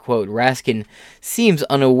War, end quote. Raskin seems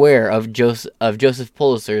unaware of Joseph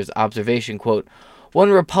Pulitzer's observation, quote, one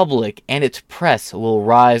republic and its press will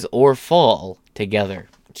rise or fall together.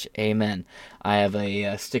 Amen. I have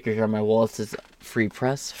a sticker here on my wall that says, free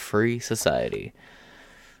press, free society.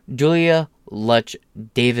 Julia Lutch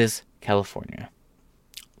Davis, California.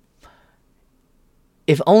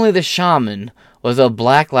 If only the shaman was a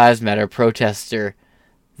Black Lives Matter protester,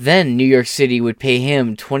 then New York City would pay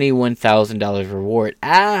him $21,000 reward.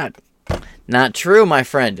 Not true, my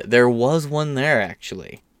friend. There was one there,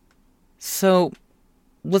 actually. So,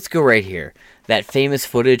 let's go right here. That famous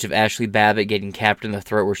footage of Ashley Babbitt getting capped in the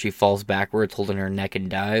throat where she falls backwards, holding her neck and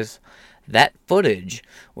dies. That footage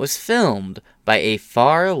was filmed by a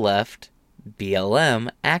far-left BLM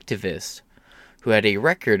activist who had a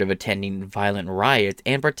record of attending violent riots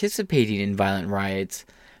and participating in violent riots,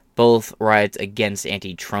 both riots against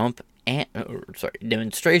anti-Trump and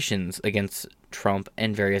demonstrations against Trump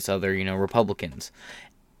and various other, Republicans,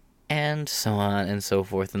 and so on and so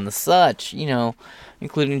forth and the such,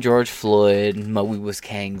 including George Floyd, Maui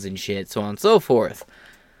Wiscongs and shit, so on and so forth.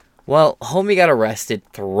 Well, homie got arrested,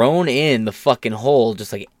 thrown in the fucking hole,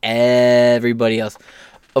 just like everybody else.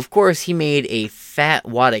 Of course, he made a fat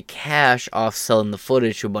wad of cash off selling the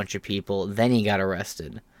footage to a bunch of people, then he got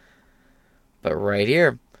arrested. But right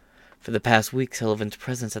here, for the past week, Sullivan's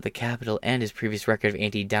presence at the Capitol and his previous record of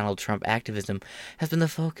anti-Donald Trump activism has been the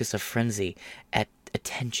focus of frenzy at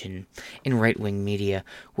attention in right-wing media,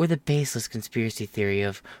 where the baseless conspiracy theory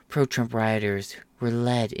of pro-Trump rioters were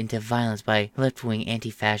led into violence by left-wing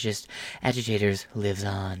anti-fascist agitators lives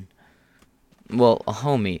on. Well,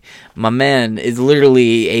 homie, my man is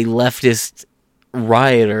literally a leftist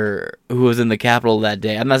rioter who was in the Capitol that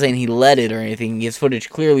day. I'm not saying he led it or anything. His footage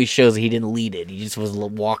clearly shows that he didn't lead it. He just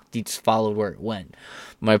he just followed where it went.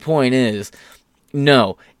 My point is,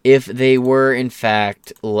 no, if they were in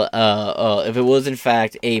fact, if it was in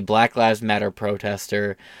fact a Black Lives Matter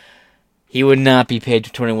protester, he would not be paid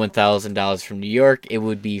 $21,000 from New York. It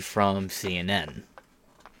would be from CNN.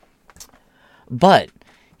 But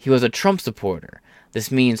he was a Trump supporter. This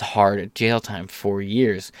means hard jail time, 4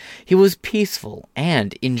 years. He was peaceful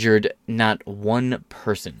and injured not one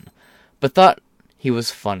person, but thought he was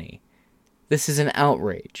funny. This is an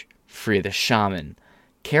outrage. Free the shaman.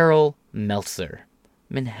 Carol Meltzer,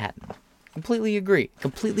 Manhattan. Completely agree.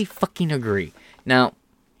 Completely fucking agree. Now,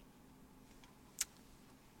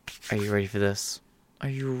 are you ready for this? Are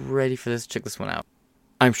you ready for this? Check this one out.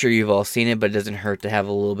 I'm sure you've all seen it, but it doesn't hurt to have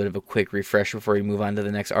a little bit of a quick refresh before we move on to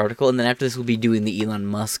the next article. And then after this, we'll be doing the Elon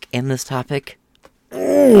Musk and this topic.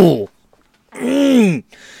 Ooh.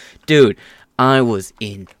 Dude, I was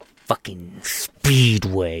in fucking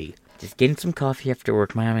Speedway. Just getting some coffee after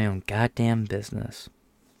work, minding my own goddamn business.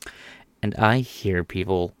 And I hear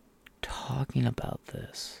people talking about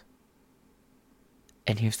this.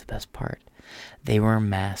 And here's the best part. They were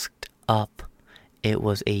masked up. It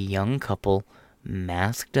was a young couple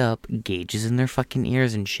masked up, gauges in their fucking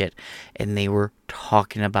ears and shit, and they were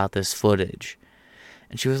talking about this footage.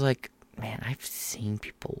 And she was like, man, I've seen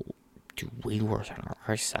people do way worse on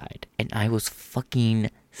our side, and I was fucking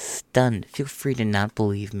stunned. Feel free to not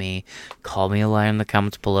believe me. Call me a liar in the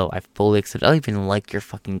comments below. I fully accept. I'll even like your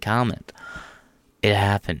fucking comment. It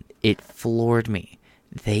happened. It floored me.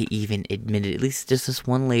 They even admitted, at least just this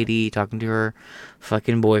one lady talking to her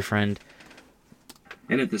fucking boyfriend.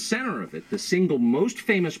 And at the center of it, the single most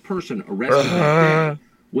famous person arrested that day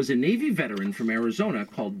was a Navy veteran from Arizona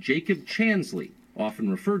called Jacob Chansley, often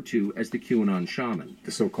referred to as the QAnon shaman.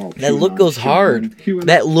 The so-called That look goes hard.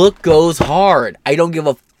 That look goes hard. I don't give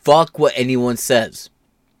a fuck what anyone says.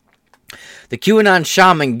 The QAnon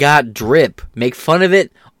shaman got drip. Make fun of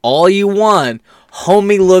it all you want.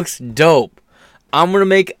 Homie looks dope. I'm gonna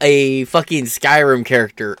make a fucking Skyrim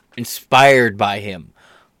character inspired by him.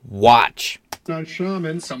 Watch.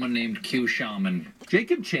 Shaman. Someone named Q Shaman.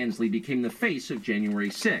 Jacob Chansley became the face of January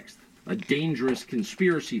 6th, a dangerous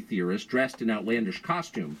conspiracy theorist dressed in outlandish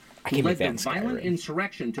costume who led the violent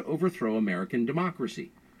insurrection to overthrow American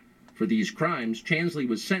democracy. For these crimes, Chansley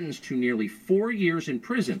was sentenced to nearly 4 years in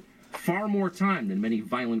prison, far more time than many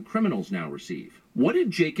violent criminals now receive. What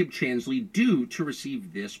did Jacob Chansley do to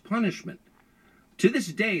receive this punishment? To this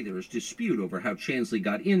day, there is dispute over how Chansley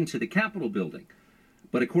got into the Capitol building.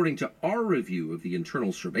 But according to our review of the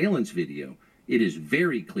internal surveillance video, it is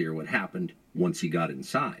very clear what happened once he got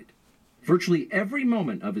inside. Virtually every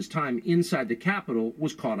moment of his time inside the Capitol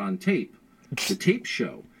was caught on tape. The tapes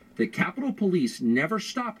show that Capitol Police never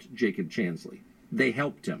stopped Jacob Chansley. They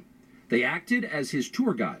helped him. They acted as his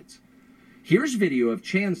tour guides. Here's video of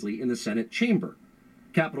Chansley in the Senate chamber.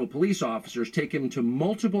 Capitol Police officers take him to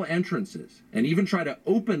multiple entrances and even try to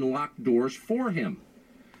open locked doors for him.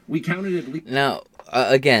 We counted at least... Now,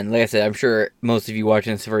 again, like I said, I'm sure most of you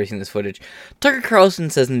watching this have already seen this footage. Tucker Carlson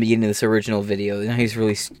says in the beginning of this original video, now he's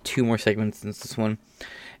released 2 more segments since this one,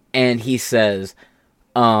 and he says,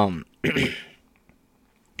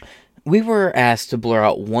 we were asked to blur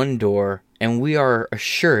out one door, and we are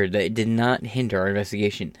assured that it did not hinder our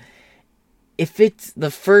investigation. If it's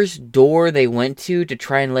the first door they went to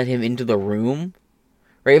try and let him into the room,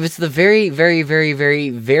 right? If it's the very, very, very, very,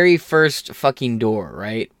 very first fucking door,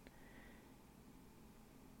 right?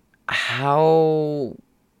 How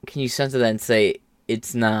can you censor that and say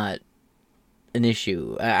it's not an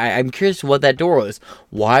issue? I'm curious what that door was.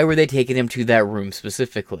 Why were they taking him to that room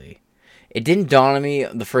specifically? It didn't dawn on me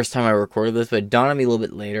the first time I recorded this, but it dawned on me a little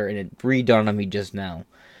bit later, and it re-dawned on me just now.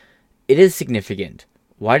 It is significant.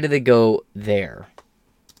 Why did they go there?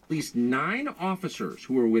 At least 9 officers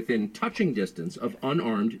who were within touching distance of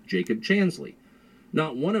unarmed Jacob Chansley.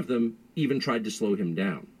 Not one of them even tried to slow him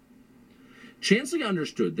down. Chansley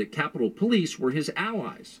understood that Capitol Police were his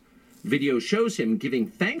allies. Video shows him giving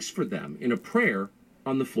thanks for them in a prayer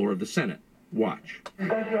on the floor of the Senate. Watch.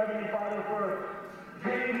 Thank you, Heavenly Father, for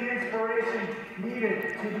giving me the inspiration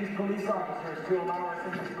needed to these police officers to allow us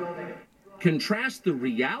in this building. Contrast the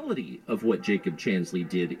reality of what Jacob Chansley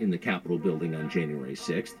did in the Capitol building on January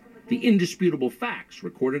 6th, the indisputable facts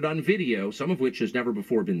recorded on video, some of which has never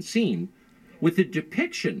before been seen, with the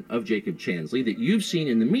depiction of Jacob Chansley that you've seen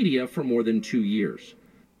in the media for more than 2 years.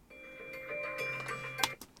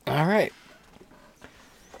 All right.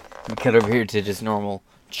 We cut over here to just normal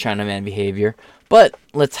Chinaman behavior. But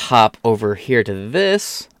let's hop over here to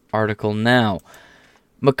this article now.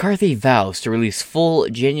 McCarthy vows to release full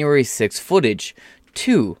January 6 footage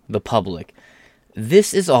to the public.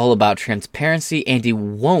 This is all about transparency, and it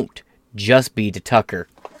won't just be to Tucker.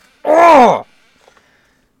 Oh,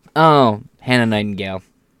 Hannah Nightingale.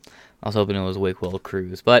 I was hoping it was Wakewell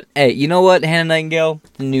Cruz. But, hey, you know what, Hannah Nightingale?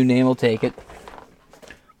 The new name, will take it.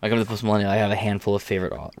 Welcome to the Post Millennial. I have a handful of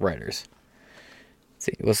favorite writers. Let's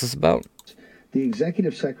see, what's this about? The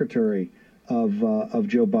executive secretary of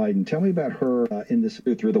Joe Biden. Tell me about her in this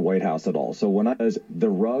through the White House at all. So when the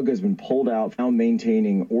rug has been pulled out, now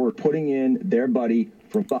maintaining or putting in their buddy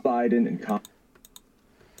from Biden and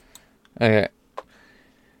Okay.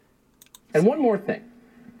 And one more thing.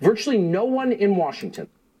 Virtually no one in Washington.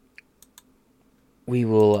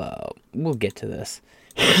 We'll get to this.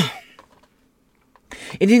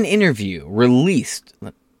 In an interview released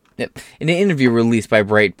by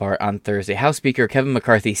Breitbart on Thursday, House Speaker Kevin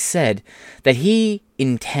McCarthy said that he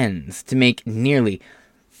intends to make nearly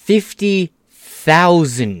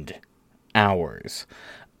 50,000 hours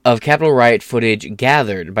of Capitol riot footage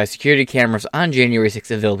gathered by security cameras on January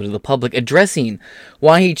 6th available to the public, addressing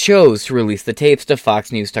why he chose to release the tapes to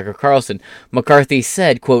Fox News' Tucker Carlson. McCarthy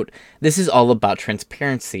said, quote, "This is all about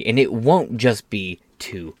transparency, and it won't just be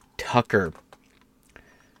to Tucker."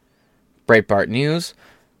 Breitbart News,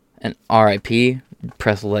 and R.I.P.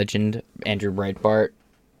 press legend Andrew Breitbart,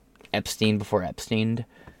 Epstein before Epstein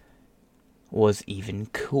was even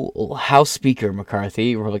cool. House Speaker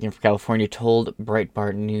McCarthy, Republican for California, told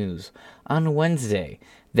Breitbart News on Wednesday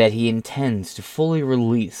that he intends to fully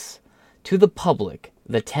release to the public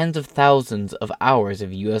the tens of thousands of hours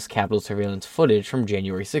of U.S. Capitol surveillance footage from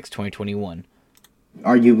January 6, 2021.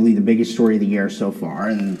 Arguably the biggest story of the year so far,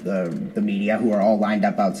 and the media, who are all lined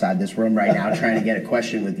up outside this room right now trying to get a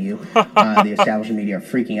question with you, the establishment media are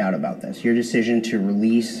freaking out about this. Your decision to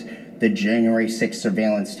release the January 6th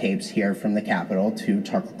surveillance tapes here from the Capitol to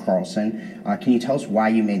Tucker Carlson. Can you tell us why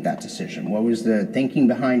you made that decision? What was the thinking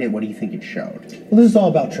behind it? What do you think it showed? Well, this is all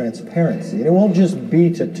about transparency, and it won't just be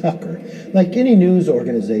to Tucker. Like any news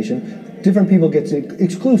organization, different people get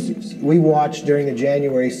exclusives. We watched during the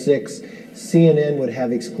January 6th, CNN would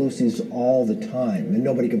have exclusives all the time, and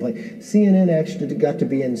nobody complained. CNN actually got to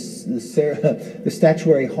be in the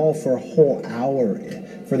statuary hall for a whole hour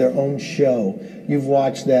for their own show. You've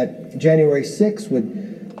watched that January 6th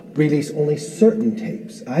would release only certain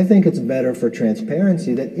tapes. I think it's better for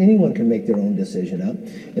transparency that anyone can make their own decision up.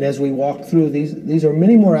 And as we walk through, these are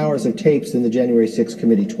many more hours of tapes than the January 6th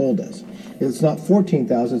committee told us. It's not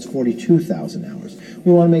 14,000, it's 42,000 hours.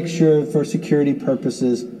 We want to make sure for security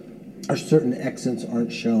purposes or certain exits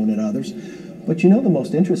aren't shown and others. But you know the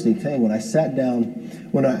most interesting thing, when I sat down,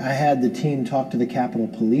 when I had the team talk to the Capitol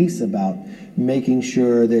Police about making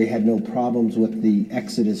sure they had no problems with the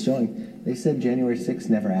exit is showing, they said January 6th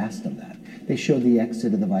never asked them that. They showed the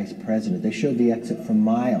exit of the vice president. They showed the exit from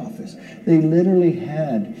my office. They literally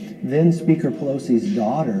had then Speaker Pelosi's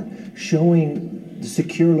daughter showing the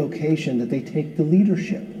secure location that they take the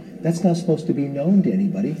leadership. That's not supposed to be known to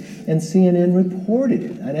anybody, and CNN reported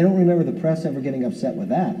it. And I don't remember the press ever getting upset with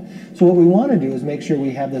that. So what we want to do is make sure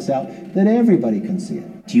we have this out that everybody can see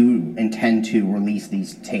it. Do you intend to release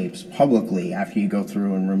these tapes publicly after you go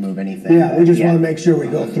through and remove anything? Yeah, we just want to make sure we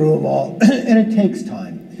go through them all, and it takes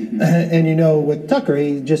time. And you know, with Tucker,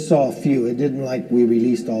 he just saw a few. It didn't like we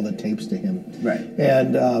released all the tapes to him. Right.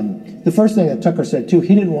 And the first thing that Tucker said, too,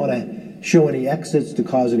 he didn't want to show any exits to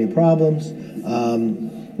cause any problems.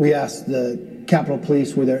 We asked the Capitol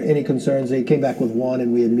Police, were there any concerns? They came back with one,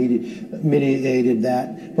 and we mediated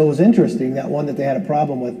that. But it was interesting, that one that they had a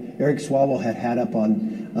problem with, Eric Swalwell had up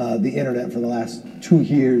on the internet for the last 2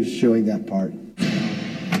 years showing that part.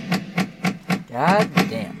 God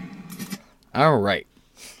damn. All right.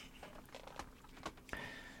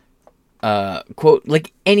 Quote,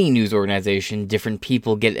 like any news organization, different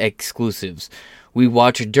people get exclusives. We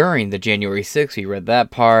watched during the January 6th. We read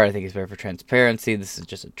that part. I think it's better for transparency. This is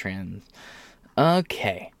just a trans.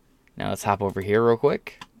 Okay. Now let's hop over here real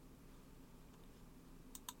quick.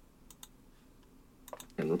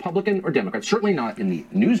 And Republican or Democrat, certainly not in the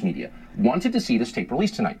news media, wanted to see this tape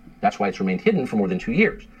released tonight. That's why it's remained hidden for more than 2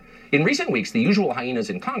 years. In recent weeks, the usual hyenas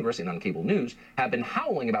in Congress and on cable news have been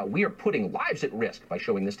howling about we are putting lives at risk by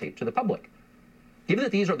showing this tape to the public. Given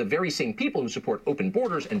that these are the very same people who support open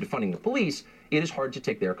borders and defunding the police, it is hard to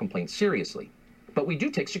take their complaints seriously. But we do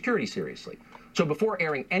take security seriously. So before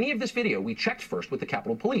airing any of this video, we checked first with the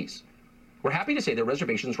Capitol Police. We're happy to say their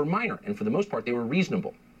reservations were minor, and for the most part, they were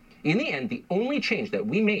reasonable. In the end, the only change that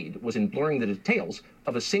we made was in blurring the details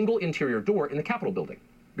of a single interior door in the Capitol building.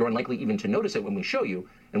 You're unlikely even to notice it when we show you,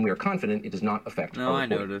 and we are confident it does not affect our I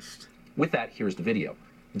reporting. noticed. With that, here's the video.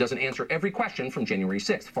 It doesn't answer every question from January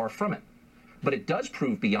 6th, far from it. But it does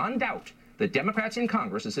prove beyond doubt that Democrats in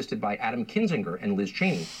Congress, assisted by Adam Kinzinger and Liz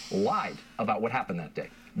Cheney, lied about what happened that day.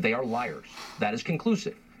 They are liars. That is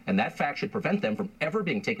conclusive, and that fact should prevent them from ever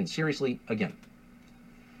being taken seriously again.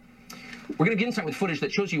 We're going to get inside with footage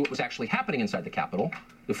that shows you what was actually happening inside the Capitol.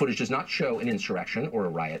 The footage does not show an insurrection or a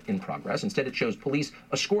riot in progress. Instead, it shows police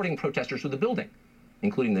escorting protesters through the building,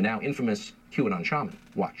 including the now infamous QAnon shaman.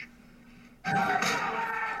 Watch.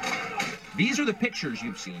 These are the pictures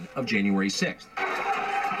you've seen of January 6th.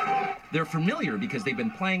 They're familiar because they've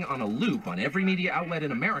been playing on a loop on every media outlet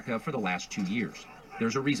in America for the last 2 years.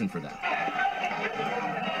 There's a reason for that.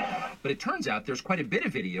 But it turns out there's quite a bit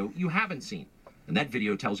of video you haven't seen. And that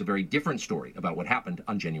video tells a very different story about what happened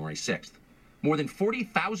on January 6th. More than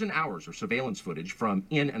 40,000 hours of surveillance footage from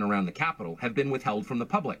in and around the Capitol have been withheld from the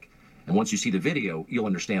public. And once you see the video, you'll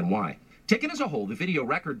understand why. Taken as a whole, the video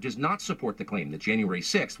record does not support the claim that January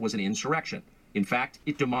 6th was an insurrection. In fact,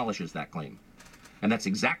 it demolishes that claim. And that's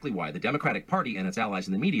exactly why the Democratic Party and its allies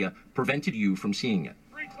in the media prevented you from seeing it.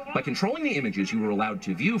 By controlling the images you were allowed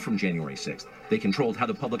to view from January 6th, they controlled how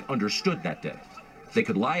the public understood that day. They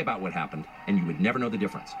could lie about what happened, and you would never know the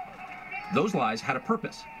difference. Those lies had a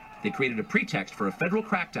purpose. They created a pretext for a federal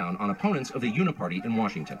crackdown on opponents of the Uniparty in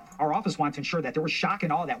Washington. Our office wanted to ensure that there was shock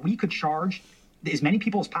and awe, that we could charge as many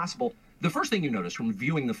people as possible. The first thing you notice from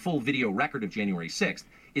viewing the full video record of January 6th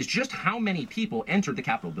is just how many people entered the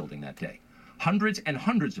Capitol building that day. Hundreds and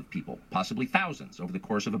hundreds of people, possibly thousands, over the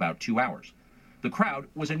course of about 2 hours. The crowd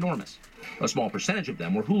was enormous. A small percentage of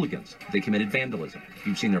them were hooligans. They committed vandalism.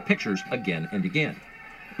 You've seen their pictures again and again.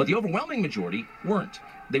 But the overwhelming majority weren't.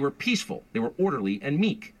 They were peaceful, they were orderly and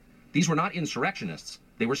meek. These were not insurrectionists,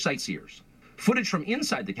 they were sightseers. Footage from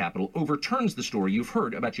inside the Capitol overturns the story you've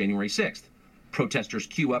heard about January 6th. Protesters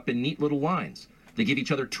queue up in neat little lines. They give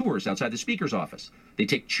each other tours outside the Speaker's office. They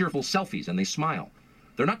take cheerful selfies and they smile.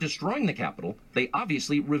 They're not destroying the Capitol, they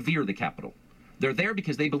obviously revere the Capitol. They're there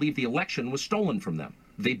because they believe the election was stolen from them.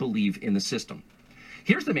 They believe in the system.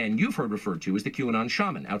 Here's the man you've heard referred to as the QAnon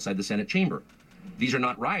shaman outside the Senate chamber. These are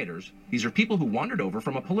not rioters. These are people who wandered over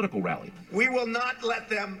from a political rally. We will not let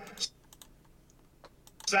them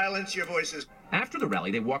silence your voices. After the rally,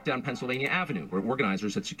 they walked down Pennsylvania Avenue, where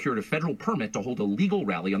organizers had secured a federal permit to hold a legal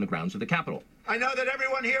rally on the grounds of the Capitol. I know that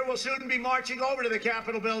everyone here will soon be marching over to the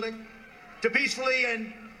Capitol building to peacefully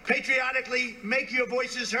and patriotically make your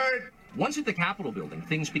voices heard. Once at the Capitol building,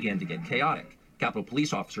 things began to get chaotic. Capitol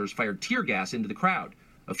police officers fired tear gas into the crowd.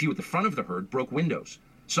 A few at the front of the herd broke windows.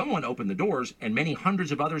 Someone opened the doors, and many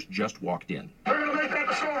hundreds of others just walked in.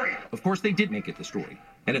 Of course, they did make it the story.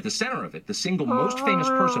 And at the center of it, the single most famous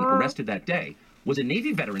person arrested that day was a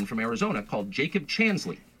Navy veteran from Arizona called Jacob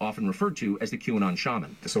Chansley, often referred to as the QAnon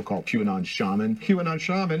shaman. The so-called QAnon shaman. QAnon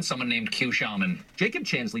shaman. Someone named Q Shaman. Jacob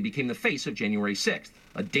Chansley became the face of January 6th,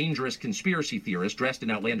 a dangerous conspiracy theorist dressed in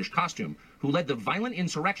outlandish costume who led the violent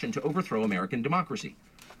insurrection to overthrow American democracy.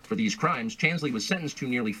 For these crimes, Chansley was sentenced to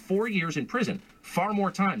nearly 4 years in prison, far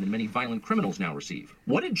more time than many violent criminals now receive.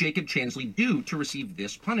 What did Jacob Chansley do to receive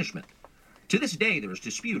this punishment? To this day, there is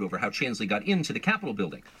dispute over how Chansley got into the Capitol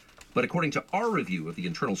building. But according to our review of the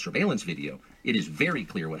internal surveillance video, it is very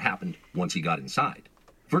clear what happened once he got inside.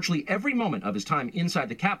 Virtually every moment of his time inside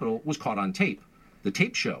the Capitol was caught on tape. The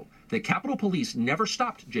tapes show that Capitol Police never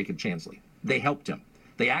stopped Jacob Chansley. They helped him.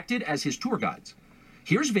 They acted as his tour guides.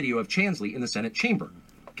 Here's video of Chansley in the Senate chamber.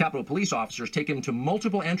 Capitol Police officers take him to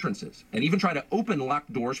multiple entrances and even try to open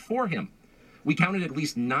locked doors for him. We counted at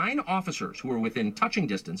least 9 officers who were within touching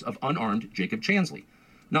distance of unarmed Jacob Chansley.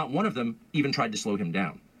 Not one of them even tried to slow him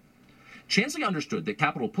down. Chansley understood that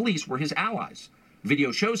Capitol Police were his allies.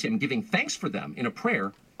 Video shows him giving thanks for them in a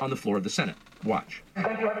prayer on the floor of the Senate. Watch.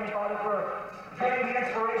 Thank you, Heavenly Father, for giving the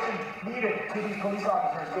inspiration needed to these police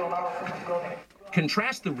officers to allow us in this building.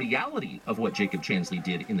 Contrast the reality of what Jacob Chansley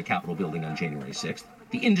did in the Capitol building on January 6th,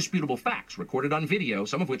 the indisputable facts recorded on video,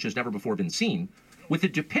 some of which has never before been seen, with the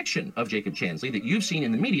depiction of Jacob Chansley that you've seen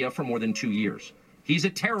in the media for more than 2 years. He's a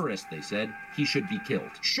terrorist, they said. He should be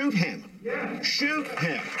killed. Shoot him. Shoot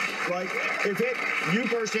him. Like, if you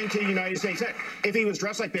burst into the United States, if he was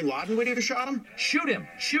dressed like Bin Laden, would you have shot him? Shoot him!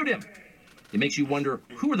 Shoot him! It makes you wonder,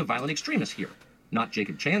 who are the violent extremists here? Not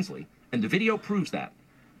Jacob Chansley, and the video proves that.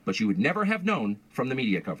 But you would never have known from the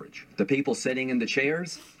media coverage. The people sitting in the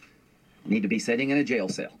chairs need to be sitting in a jail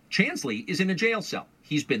cell. Chansley is in a jail cell.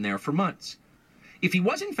 He's been there for months. If he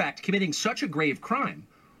was in fact committing such a grave crime,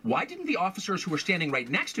 why didn't the officers who were standing right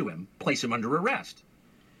next to him place him under arrest?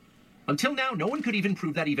 Until now, no one could even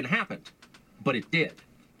prove that even happened. But it did.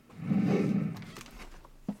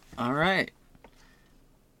 All right.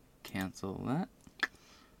 Cancel that.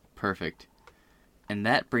 Perfect. And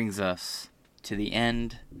that brings us to the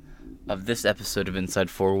end of this episode of Inside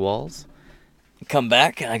Four Walls. Come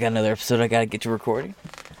back. I got another episode I got to get to recording.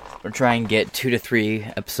 We're trying to get 2 to 3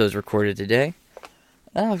 episodes recorded today.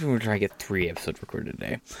 We're going to try to get 3 episodes recorded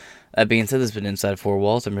today. That being said, this has been Inside Four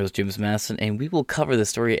Walls. I'm your host, James Madison, and we will cover the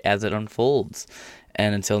story as it unfolds.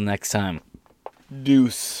 And until next time,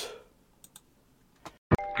 deuce.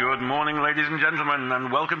 Good morning, ladies and gentlemen,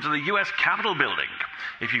 and welcome to the U.S. Capitol building.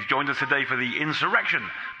 If you've joined us today for the insurrection,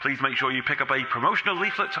 please make sure you pick up a promotional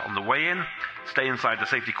leaflet on the way in, stay inside the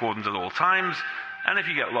safety cordons at all times, and if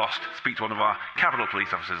you get lost, speak to one of our Capitol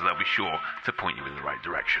police officers. They'll be sure to point you in the right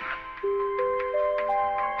direction.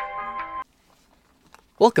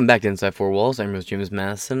 Welcome back to Inside Four Walls. I'm your host, James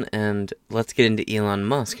Madison, and let's get into Elon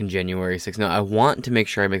Musk on January 6th. Now, I want to make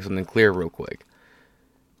sure I make something clear real quick.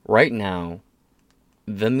 Right now,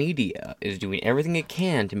 the media is doing everything it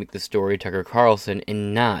can to make the story Tucker Carlson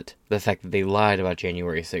and not the fact that they lied about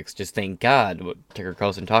January 6th. Just thank God what Tucker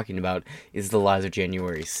Carlson talking about is the lies of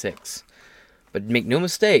January 6th. But make no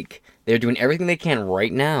mistake, they're doing everything they can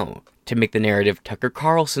right now to make the narrative Tucker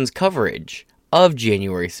Carlson's coverage of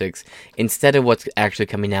January 6th instead of what's actually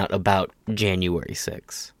coming out about January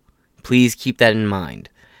 6th. Please keep that in mind.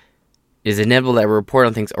 It is inevitable that we report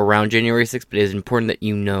on things around January 6th, but it is important that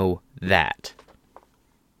you know that.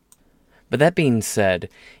 But that being said,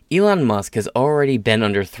 Elon Musk has already been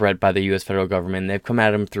under threat by the U.S. federal government. They've come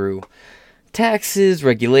at him through taxes,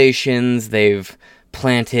 regulations, they've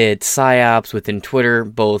planted psyops within Twitter,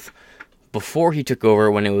 both before he took over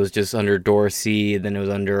when it was just under Dorsey, then it was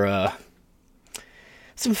under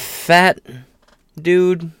some fat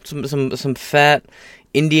dude, some fat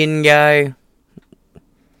Indian guy,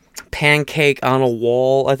 pancake on a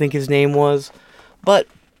wall, I think his name was. But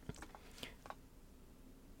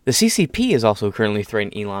the CCP is also currently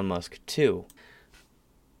threatening Elon Musk too.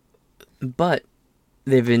 But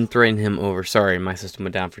they've been threatening him over. Sorry, my system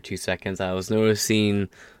went down for 2 seconds. I was noticing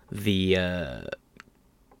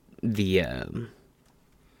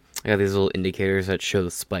I got these little indicators that show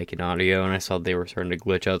the spike in audio, and I saw they were starting to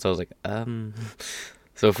glitch out, so I was like,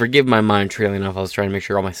 So forgive my mind trailing off. I was trying to make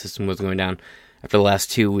sure all my system was going down after the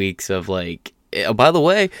last 2 weeks of, like... Oh, by the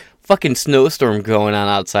way, fucking snowstorm going on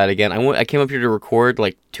outside again. I came up here to record,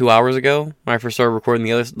 2 hours ago, when I first started recording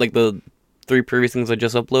the other... the 3 previous things I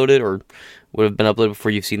just uploaded, or would have been uploaded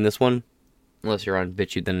before you've seen this one. Unless you're on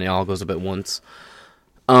BitChute, then it all goes up at once.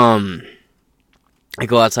 I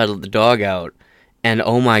go outside to let the dog out, and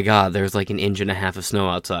oh my god, there's 1.5 inches of snow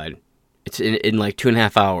outside. It's in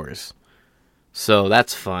 2.5 hours. So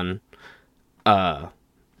that's fun.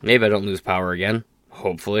 Maybe I don't lose power again.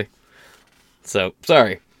 Hopefully. So,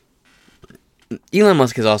 sorry. Elon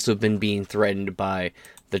Musk has also been being threatened by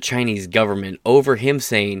the Chinese government over him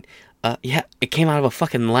saying, yeah, it came out of a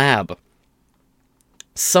fucking lab.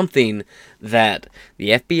 Something that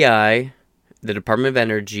the FBI, the Department of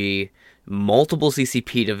Energy, multiple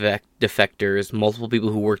CCP defectors, multiple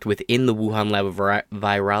people who worked within the Wuhan lab of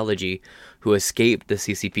virology who escaped the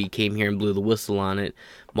CCP, came here and blew the whistle on it,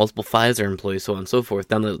 multiple Pfizer employees, so on and so forth,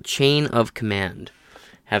 down the chain of command,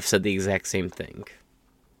 have said the exact same thing.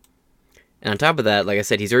 And on top of that, like I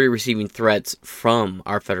said, he's already receiving threats from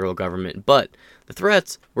our federal government, but the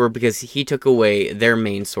threats were because he took away their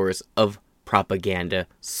main source of propaganda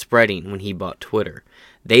spreading when he bought Twitter.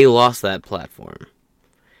 They lost that platform.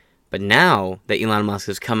 But now that Elon Musk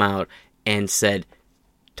has come out and said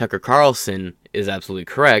Tucker Carlson is absolutely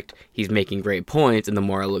correct, he's making great points, and the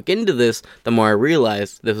more I look into this, the more I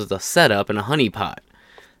realize this was a setup and a honeypot.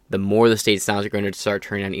 The more the state sounds are going to start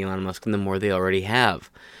turning on Elon Musk, and the more they already have.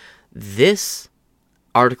 This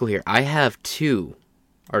article here, I have 2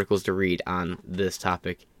 articles to read on this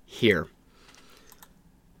topic here.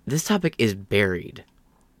 This topic is buried.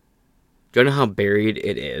 Do you know how buried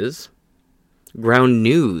it is? Ground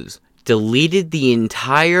News deleted the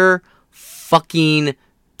entire fucking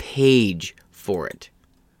page for it.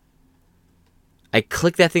 I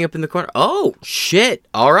clicked that thing up in the corner. Oh, shit.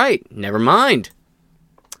 All right. Never mind.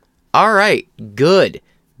 All right, good.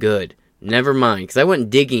 Never mind, because I went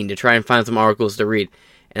digging to try and find some articles to read,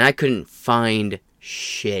 and I couldn't find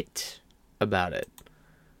shit about it.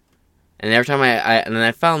 And every time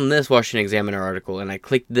I found this Washington Examiner article, and I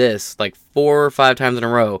clicked this like 4 or 5 times in a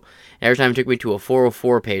row, and every time it took me to a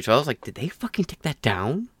 404 page. So I was like, did they fucking take that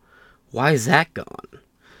down? Why is that gone?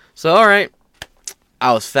 So, alright.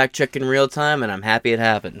 I was fact-checking real time, and I'm happy it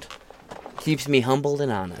happened. Keeps me humbled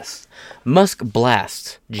and honest. Musk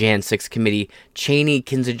blasts Jan 6 committee, Cheney,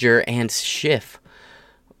 Kinzinger,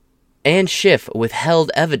 and Schiff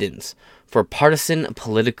withheld evidence for partisan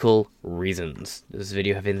political reasons. Does this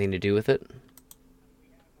video have anything to do with it?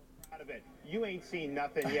 You ain't seen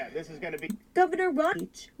nothing yet. This is going to be... Governor Ron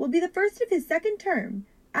will be the first of his second term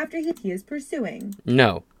after he is pursuing.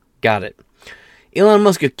 No. Got it. Elon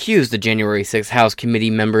Musk accused the January 6th House committee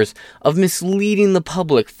members of misleading the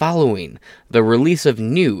public following the release of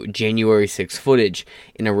new January 6th footage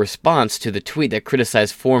in a response to the tweet that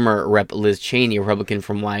criticized former Rep. Liz Cheney, a Republican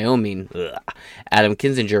from Wyoming, Adam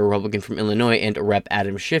Kinzinger, a Republican from Illinois, and Rep.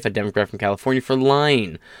 Adam Schiff, a Democrat from California, for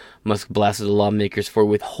lying. Musk blasted the lawmakers for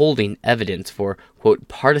withholding evidence for, quote,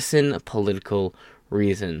 partisan political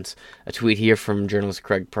reasons. A tweet here from journalist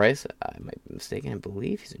Craig Price. I might be mistaken. I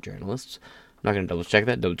believe he's a journalist. I'm not going to double check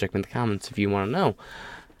that. Double check in the comments if you want to know.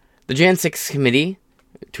 The Jan 6 committee,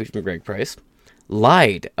 tweet from Greg Price,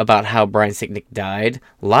 lied about how Brian Sicknick died,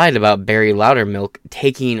 lied about Barry Loudermilk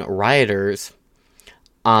taking rioters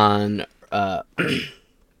on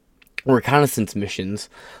reconnaissance missions,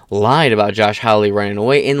 lied about Josh Hawley running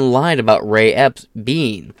away, and lied about Ray Epps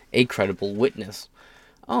being a credible witness.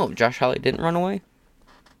 Oh, Josh Hawley didn't run away?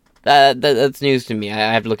 That's news to me.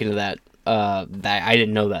 I have to look into that. I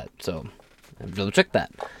didn't know that, so I have to double check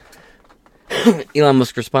that. Elon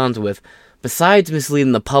Musk responds with, besides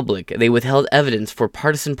misleading the public, they withheld evidence for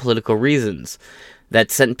partisan political reasons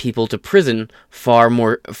that sent people to prison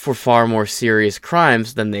for far more serious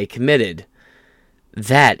crimes than they committed.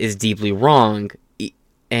 That is deeply wrong,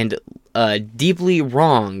 and deeply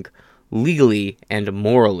wrong legally and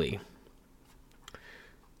morally.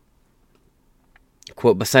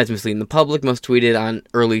 Quote, besides misleading the public, Musk tweeted on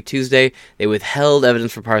early Tuesday, they withheld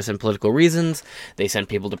evidence for partisan political reasons. They sent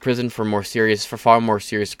people to prison for far more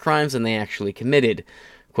serious crimes than they actually committed.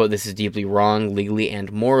 Quote, this is deeply wrong, legally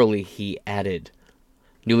and morally, he added.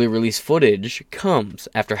 Newly released footage comes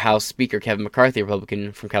after House Speaker Kevin McCarthy, a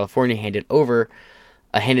Republican from California, handed it over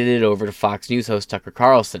to Fox News host Tucker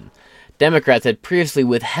Carlson. Democrats had previously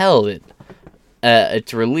withheld it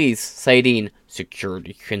its release, citing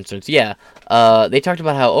security concerns. Yeah, they talked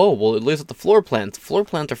about how, it lays out the floor plans. The floor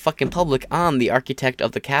plans are fucking public on the Architect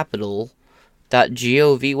of the Capitol.gov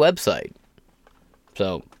website.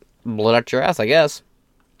 So, blow it out your ass, I guess.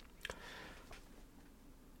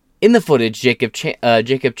 In the footage, Jacob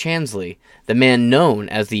Chansley, the man known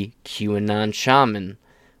as the QAnon Shaman,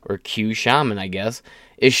 or Q Shaman, I guess,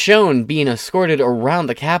 is shown being escorted around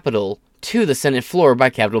the Capitol to the Senate floor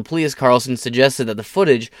by Capitol Police. Carlson suggested that the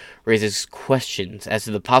footage raises questions as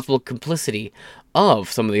to the possible complicity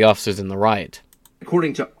of some of the officers in the riot.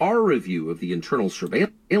 According to our review of the internal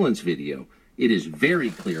surveillance video, it is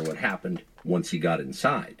very clear what happened once he got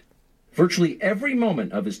inside. Virtually every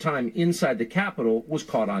moment of his time inside the Capitol was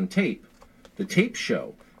caught on tape. The tapes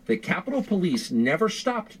show that Capitol Police never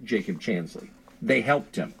stopped Jacob Chansley. They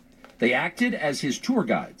helped him. They acted as his tour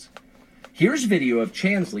guides. Here's video of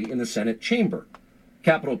Chansley in the Senate chamber.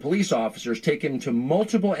 Capitol Police officers take him to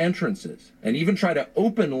multiple entrances and even try to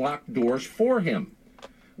open locked doors for him.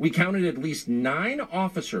 We counted at least 9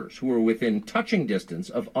 officers who were within touching distance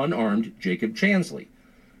of unarmed Jacob Chansley.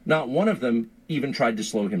 Not one of them even tried to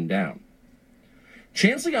slow him down.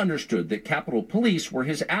 Chansley understood that Capitol Police were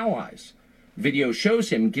his allies. Video shows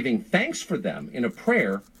him giving thanks for them in a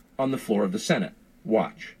prayer on the floor of the Senate.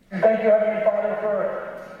 Watch. Thank you, Heavenly Father,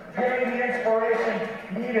 for giving the inspiration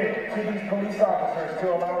needed to these police officers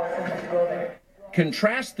to allow us in this building.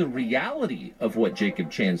 Contrast the reality of what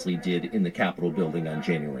Jacob Chansley did in the Capitol building on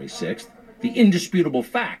January 6th, the indisputable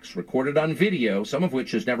facts recorded on video, some of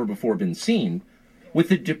which has never before been seen, with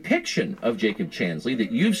the depiction of Jacob Chansley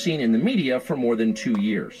that you've seen in the media for more than 2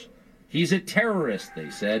 years. He's a terrorist, they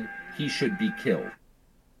said. He should be killed.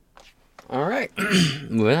 All right,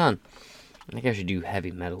 moving on. I think I should do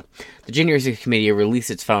heavy metal. The January 6th Committee released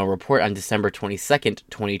its final report on December 22nd,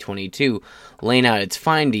 2022, laying out its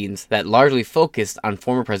findings that largely focused on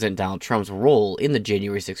former President Donald Trump's role in the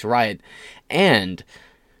January 6th riot and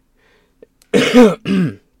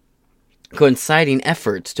coinciding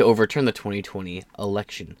efforts to overturn the 2020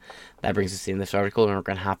 election. That brings us to the end of this article, and we're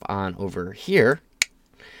going to hop on over here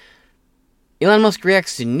Elon Musk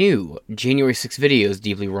reacts to new January 6 videos,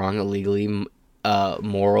 deeply wrong, illegally,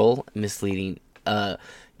 moral, misleading,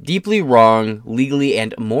 deeply wrong, legally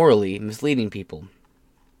and morally misleading people.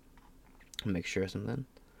 Make sure of something.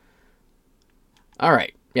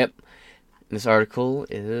 Alright, yep. This article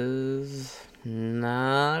is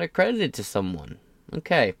not accredited to someone.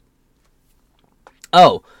 Okay.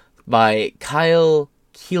 Oh, by Kyle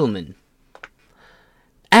Kielman.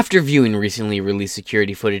 After viewing recently released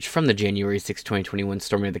security footage from the January 6, 2021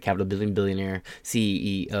 storming of the Capitol building, billionaire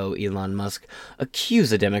CEO Elon Musk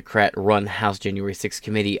accused the Democrat-run House January 6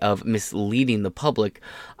 committee of misleading the public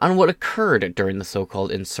on what occurred during the so-called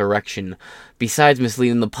insurrection. Besides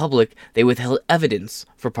misleading the public, they withheld evidence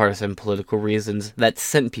for partisan political reasons that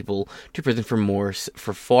sent people to prison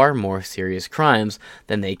for far more serious crimes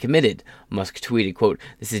than they committed. Musk tweeted, quote,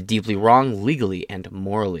 "This is deeply wrong legally and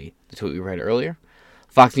morally." That's what we read earlier.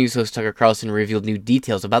 Fox News host Tucker Carlson revealed new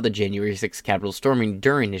details about the January 6 Capitol storming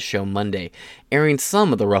during his show Monday, airing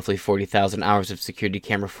some of the roughly 40,000 hours of security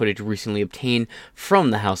camera footage recently obtained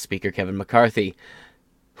from the House Speaker Kevin McCarthy.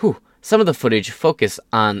 Some of the footage focused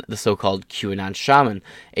on the so-called QAnon shaman,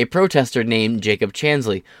 a protester named Jacob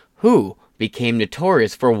Chansley, who became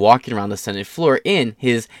notorious for walking around the Senate floor in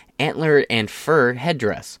his antler and fur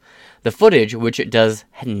headdress. The footage, which does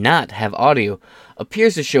not have audio,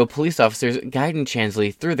 appears to show police officers guiding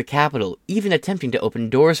Chansley through the Capitol, even attempting to open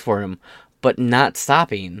doors for him, but not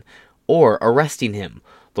stopping or arresting him.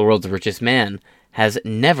 The world's richest man has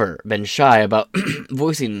never been shy about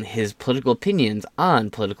voicing his political opinions on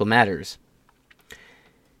political matters.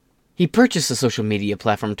 He purchased the social media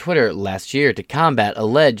platform Twitter last year to combat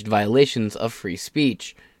alleged violations of free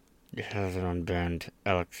speech. It hasn't unbanned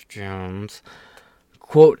Alex Jones.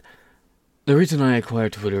 Quote, "The reason I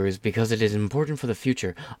acquired Twitter is because it is important for the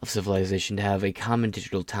future of civilization to have a common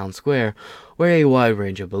digital town square where a wide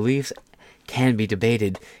range of beliefs can be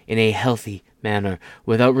debated in a healthy manner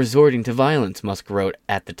without resorting to violence," Musk wrote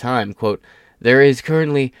at the time. Quote, "There is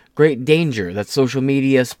currently great danger that social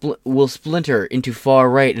media will splinter into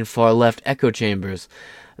far-right and far-left echo chambers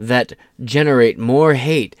that generate more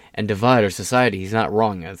hate and divide our society." He's not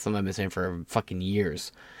wrong. That's something I've been saying for fucking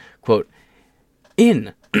years. Quote,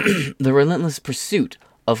 "In the relentless pursuit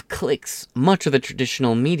of clicks, much of the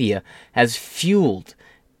traditional media has fueled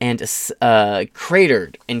and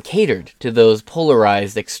catered to those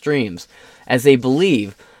polarized extremes, as they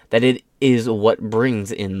believe that it is what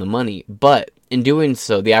brings in the money. But in doing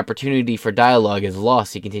so, the opportunity for dialogue is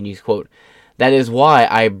lost," he continues, quote, "That is why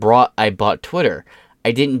I bought Twitter.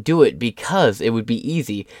 I didn't do it because it would be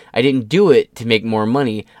easy. I didn't do it to make more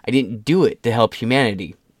money. I didn't do it to help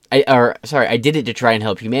humanity. I did it to try and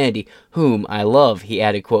help humanity, whom I love," he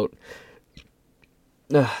added, quote,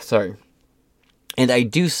 "And I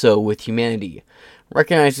do so with humanity.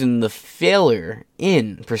 Recognizing the failure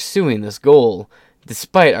in pursuing this goal,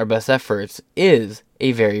 despite our best efforts, is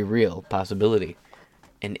a very real possibility."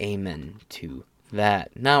 And amen to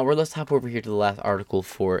that. Now, let's hop over here to the last article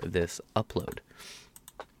for this upload.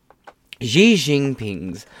 Xi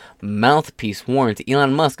Jinping's mouthpiece warns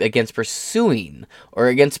Elon Musk against pushing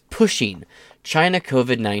China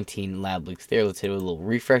COVID-19 lab leaks. There, let's hit a little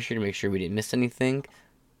refresher to make sure we didn't miss anything.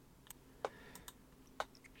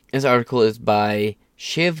 This article is by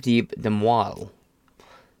Shivdeep Demwal.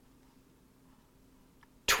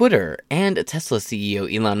 Twitter and Tesla CEO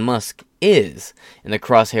Elon Musk is in the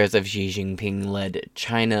crosshairs of Xi Jinping-led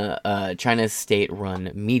China's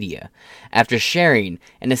state-run media, after sharing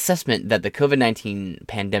an assessment that the COVID-19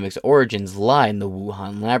 pandemic's origins lie in the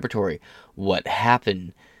Wuhan laboratory. What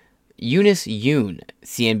happened? Eunice Yoon,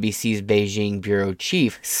 CNBC's Beijing bureau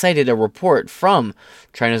chief, cited a report from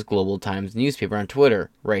China's Global Times newspaper on Twitter.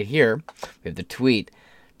 Right here, we have the tweet.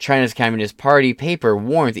 China's Communist Party paper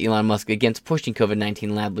warns Elon Musk against pushing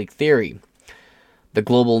COVID-19 lab leak theory. The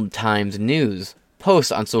Global Times News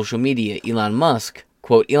posts on social media, Elon Musk,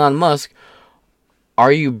 quote, "Elon Musk,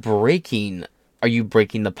 are you breaking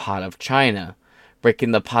the pot of China?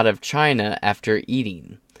 Breaking the pot of China after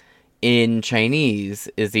eating. In Chinese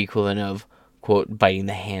is the equivalent of, quote, biting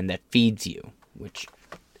the hand that feeds you," which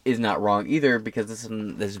is not wrong either, because this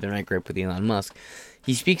has been my gripe with Elon Musk.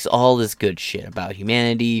 He speaks all this good shit about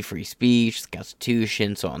humanity, free speech, the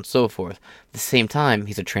Constitution, so on and so forth. At the same time,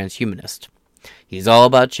 he's a transhumanist. He's all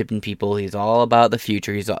about chipping people. He's all about the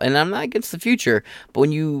future. And I'm not against the future, but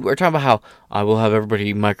when you are talking about how I will have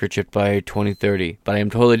everybody microchipped by 2030, but I am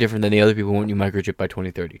totally different than the other people who want you microchipped by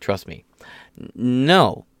 2030. Trust me.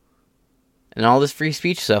 No. And all this free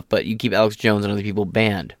speech stuff, but you keep Alex Jones and other people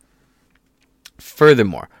banned.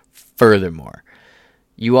 Furthermore,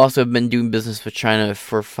 You also have been doing business with China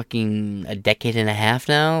for fucking a decade and a half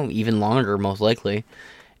now, even longer, most likely.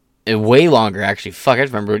 Way longer, actually. Fuck, I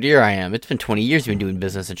remember what year I am. It's been 20 years you've been doing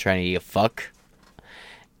business in China, you fuck.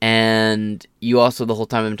 And you also, the whole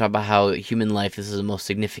time, have been talking about how human life is the most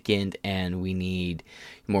significant, and we need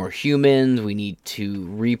more humans, we need to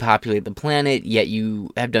repopulate the planet, yet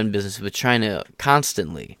you have done business with China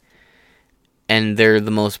constantly. And they're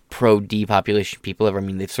the most pro-depopulation people ever. I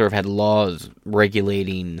mean, they've sort of had laws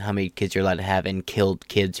regulating how many kids you're allowed to have and killed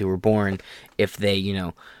kids who were born if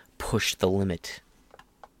they, pushed the limit.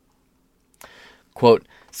 Quote,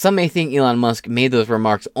 some may think Elon Musk made those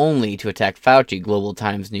remarks only to attack Fauci, Global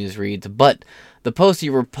Times News reads, but the posts he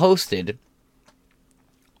reposted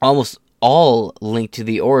almost all linked to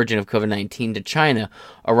the origin of COVID-19 to China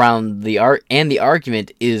around the and the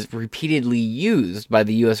argument is repeatedly used by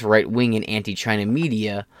the U.S. right-wing and anti-China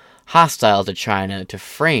media hostile to China to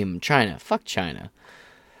frame China. Fuck China.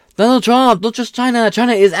 Donald Trump, not just China.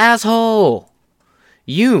 China is asshole.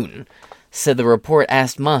 Yoon said the report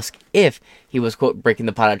asked Musk if he was, quote, breaking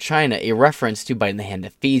the pot of China, a reference to biting the hand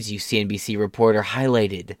that feeds you. CNBC reporter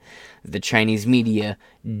highlighted the Chinese media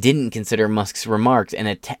didn't consider Musk's remarks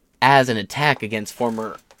as an attack against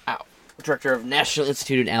former director of National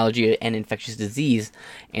Institute of Allergy and Infectious Disease,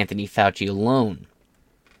 Anthony Fauci, alone.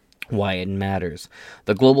 Why it matters.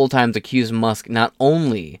 The Global Times accused Musk not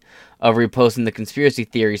only of reposting the conspiracy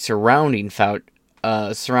theory surrounding Fauci,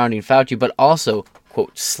 but also,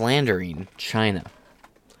 quote, slandering China.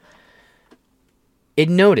 It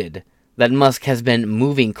noted that Musk has been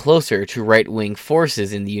moving closer to right-wing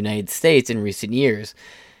forces in the United States in recent years.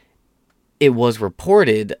 It was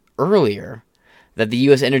reported earlier that the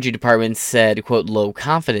U.S. Energy Department said, quote, low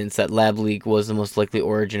confidence that lab leak was the most likely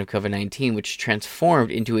origin of COVID-19, which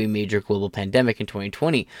transformed into a major global pandemic in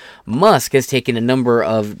 2020. Musk has taken a number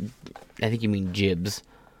of, I think you mean jibs,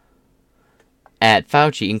 at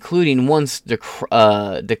Fauci, including once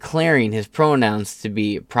declaring his pronouns to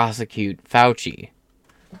be prosecute Fauci.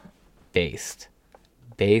 Based.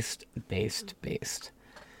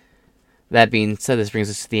 That being said, this brings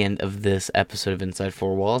us to the end of this episode of Inside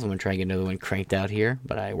Four Walls. I'm going to try and get another one cranked out here,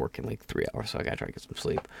 but I work in like 3 hours, so I got to try to get some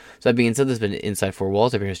sleep. So that being said, this has been Inside Four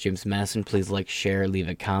Walls. I'm your host, James Masson. Please like, share, leave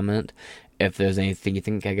a comment. If there's anything you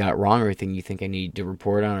think I got wrong or anything you think I need to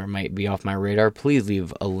report on or might be off my radar, please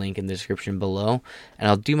leave a link in the description below, and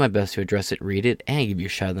I'll do my best to address it, read it, and give you a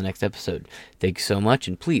shout out in the next episode. Thank you so much,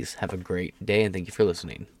 and please have a great day, and thank you for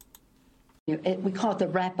listening. We call it the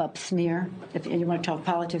wrap-up smear. If you want to talk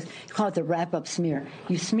politics, you call it the wrap-up smear.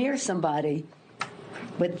 You smear somebody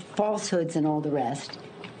with falsehoods and all the rest,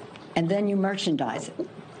 and then you merchandise it.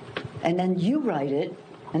 And then you write it,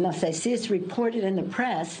 and they'll say, see, it's reported in the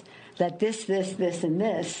press that this, and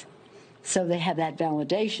this. So they have that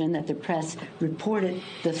validation that the press reported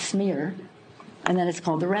the smear, and then it's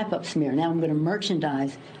called the wrap-up smear. Now I'm going to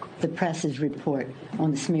merchandise the press's report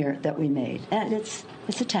on the smear that we made. And it's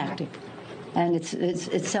a tactic. And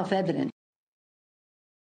it's self-evident.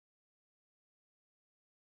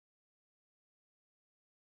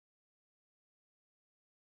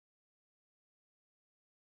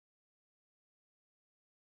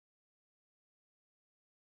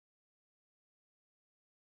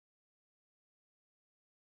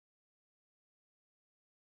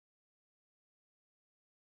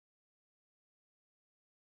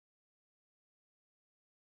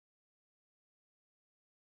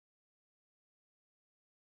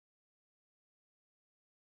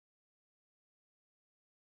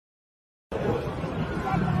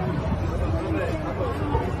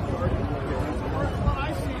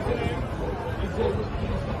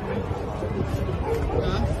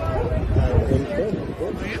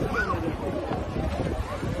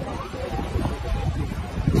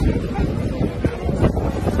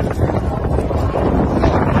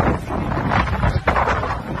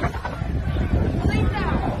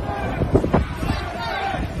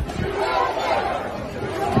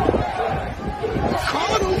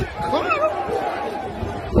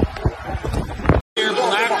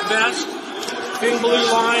 Thin blue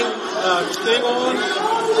line thing on,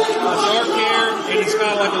 dark hair, and he's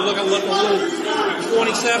got like a little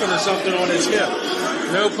 27 or something on his hip.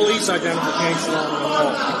 No police identification on him at all.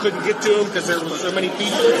 I couldn't get to him because there were so many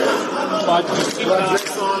people. But just keep an eye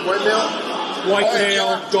on white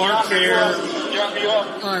male, dark hair.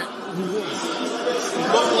 Alright.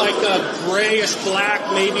 Look like a grayish black,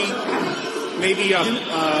 maybe a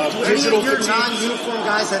digital. Your non-uniform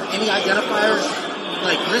guys have any identifiers?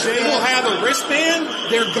 Like wristband? They will have a wristband.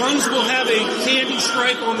 Their guns will have a candy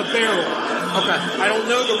stripe on the barrel. Okay. I don't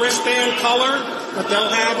know the wristband color, but they'll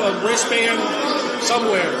have a wristband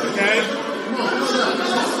somewhere, okay? You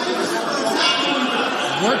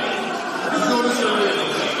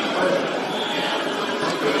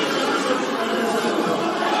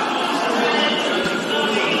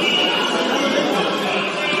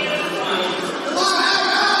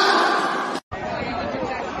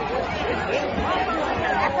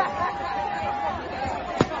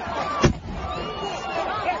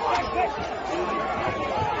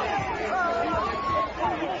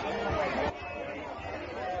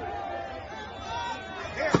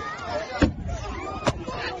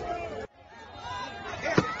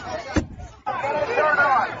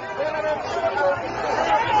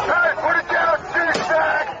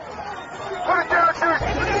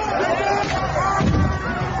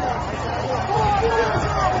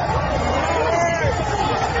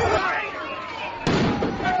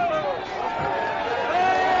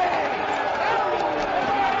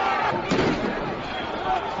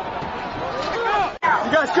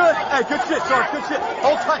guys good? Hey, good shit, Sarge, good shit.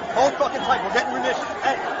 Hold tight, hold fucking tight. We're getting munitions.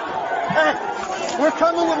 Hey, we're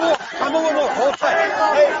coming with more. Coming with more. Hold tight. Hey,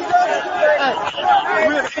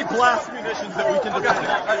 we have 8 blast munitions that we can defend.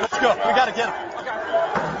 All right, let's go. We gotta get them.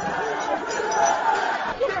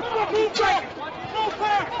 Move back! Move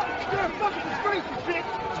back! You're a fucking disgrace, you bitch!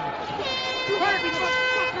 You heard me,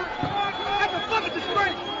 motherfucker! That's a fucking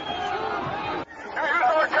disgrace! Hey, use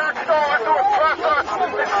our attack stall to impress us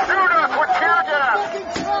and shoot us with tear gas!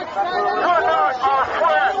 You're not our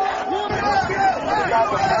friend!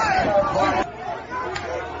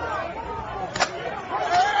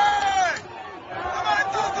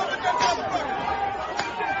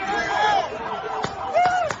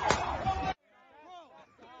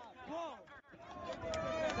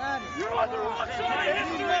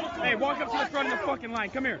 Hey, walk up to the front of the fucking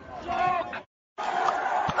line. Come here.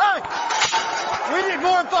 Hey! We need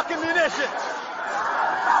more fucking munitions!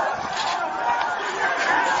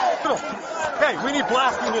 Hey, we need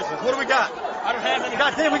blast munitions. What do we got? I don't have any.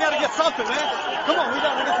 God damn, we gotta get something, man. Come on, we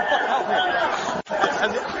gotta get some fucking help here.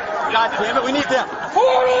 God damn it, we need them.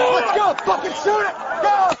 Let's go! Fucking shoot it!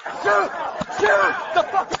 Go! Shoot! Shoot! The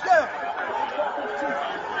fuck is there?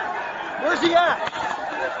 Where's he at?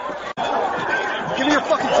 Give me your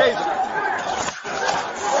fucking taser.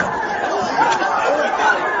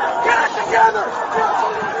 Get it together!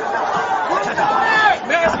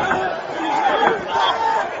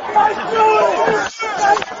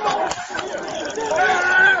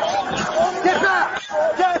 Get back!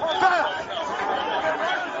 Get back!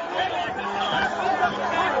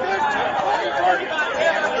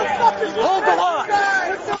 Hold the line!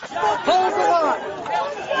 Hold the line!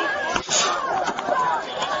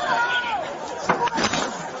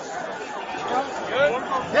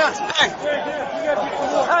 Yes, hey!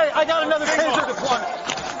 Hey, I got another taser deployment.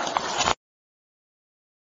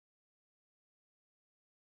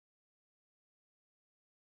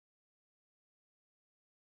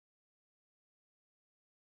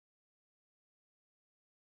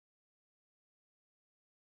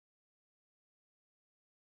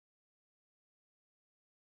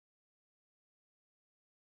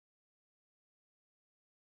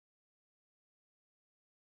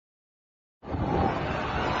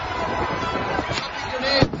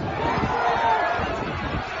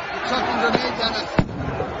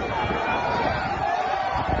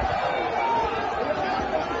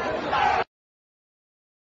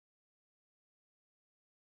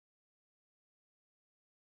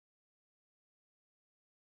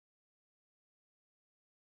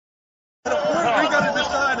 We gotta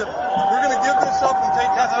decide if we're gonna give this up and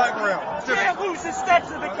take that high ground. Can't lose the steps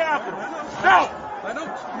of the Capitol. No! I know,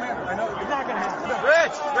 Commander, I know. You're not gonna have it.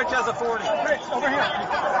 Rich has a 40. Rich, over here.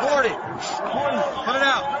 40. Put it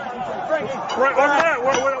out. Right over there.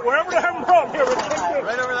 Wherever the hell from here.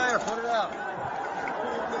 Right over there. Put it out.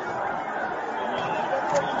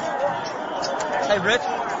 Hey, Rich.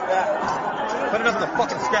 Yeah. Put it up in the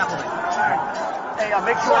fucking scaffolding. Hey,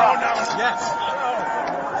 make sure I know. Yes.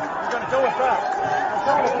 You're gonna do it back.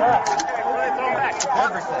 Throw it back.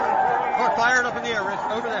 Everything. Or fire it up in the air, Rich.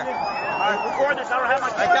 Over there. All right, record this. I don't have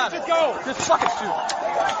my I got it. Just go. Just fucking shoot.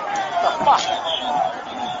 The fuck?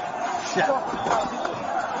 Shit.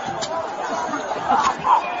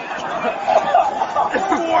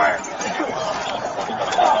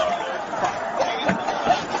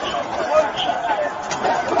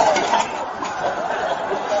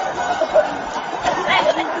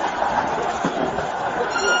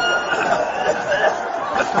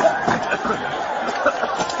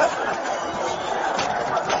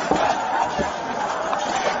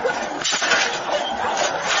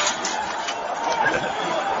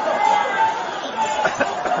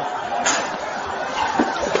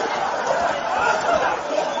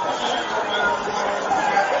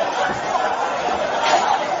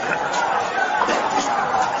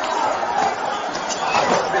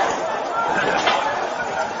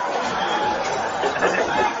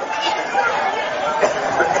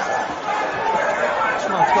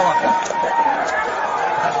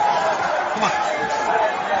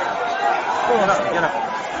 Get up.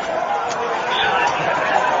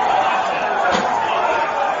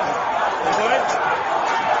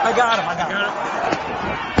 I got him.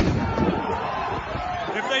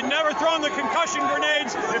 If they'd never thrown the concussion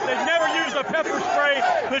grenades, if they'd never used the pepper spray,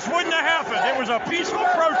 this wouldn't have happened. It was a peaceful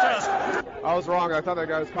protest. I was wrong. I thought that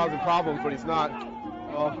guy was causing problems, but he's not.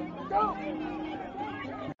 Well,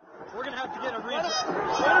 We're going to have to get a reason.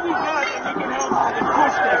 What have we got that we can help and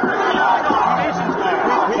push them?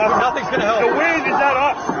 Nothing's going to help. The wind is at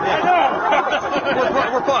us. I know.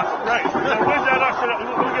 We're fucked. Right. The wind's at us.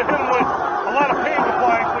 We'll get hit with a lot of pain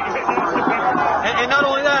applied, but you hit the and not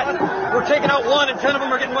only that, we're taking out one and 10 of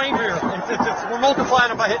them are getting way injured. We're multiplying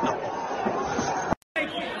them by hitting them.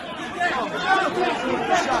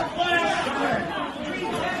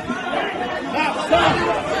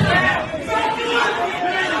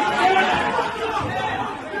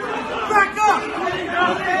 Back up!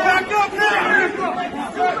 Back up now!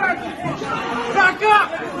 Back up!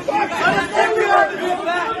 Back up!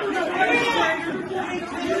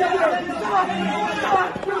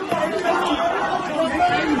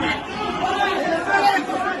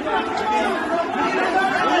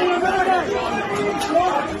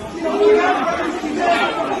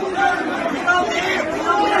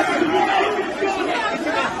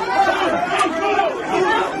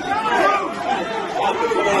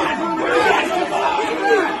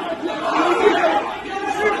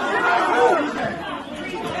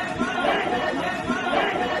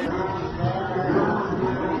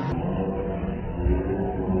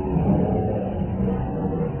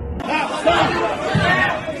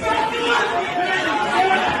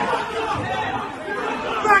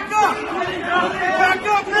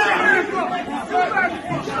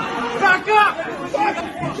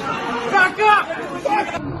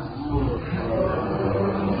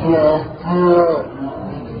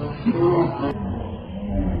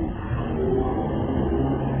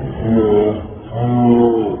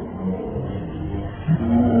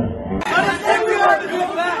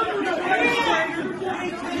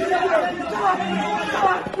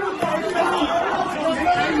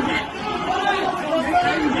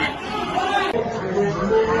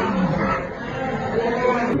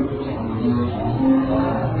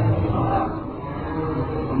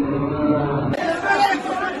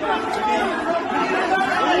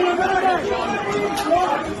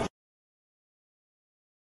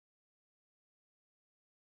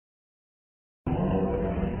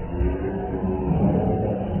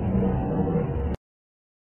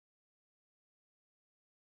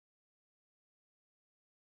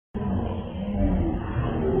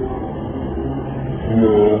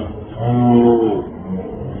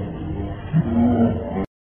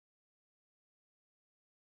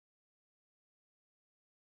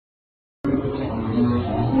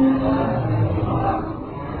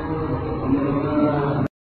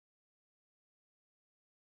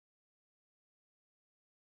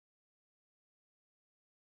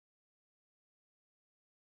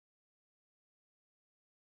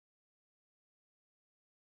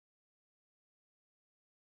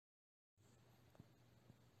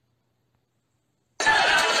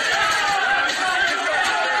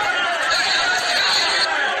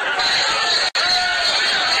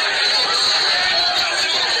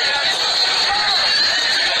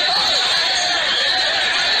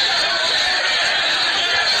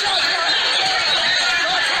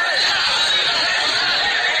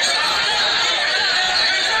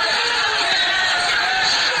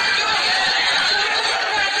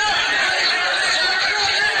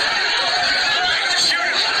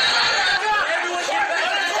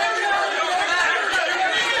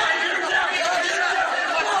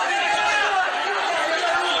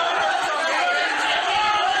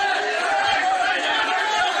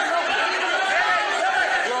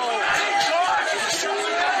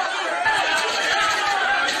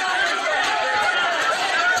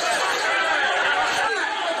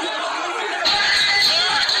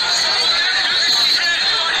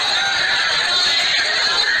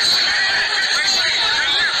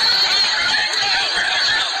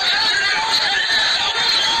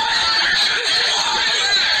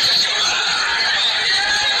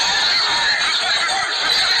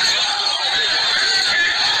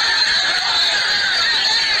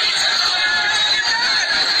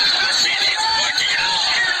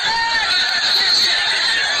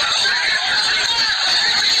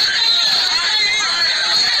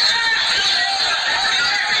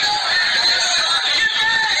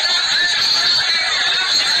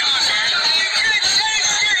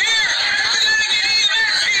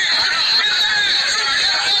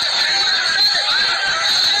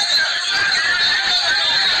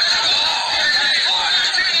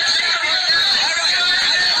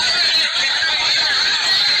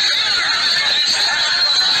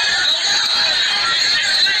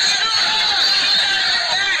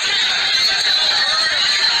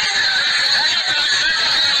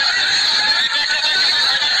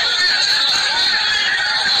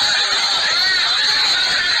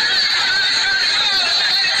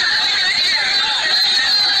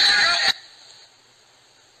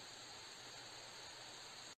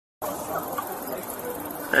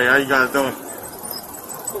 Hey, how you guys doing?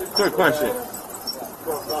 Quick question.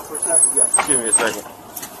 Give me a second.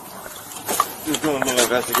 Just doing a little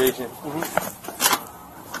investigation.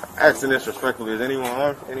 Asking this respectfully, is anyone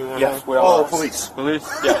armed? Anyone Yes, armed? we are. Oh, police. Police?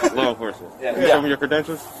 Yeah. Law enforcement. Yeah. Can you show me your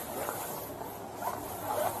credentials?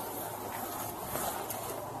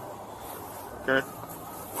 Okay.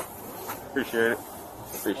 Appreciate it.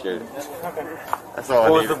 Appreciate it. Okay. That's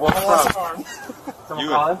all I need. No problem.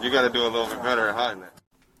 You got to do a little bit better at hiding that.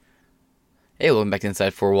 Hey, welcome back to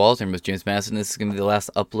Inside Four Walls. I'm with James Madison. This is going to be the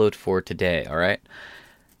last upload for today, alright?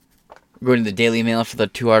 Going to the Daily Mail for the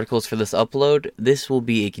 2 articles for this upload. This will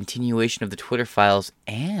be a continuation of the Twitter files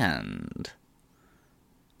and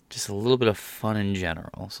just a little bit of fun in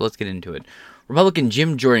general. So let's get into it. Republican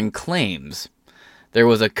Jim Jordan claims there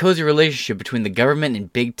was a cozy relationship between the government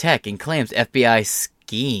and big tech and claims FBI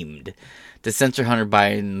schemed to censor Hunter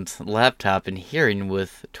Biden's laptop in hearing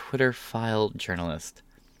with Twitter file journalist.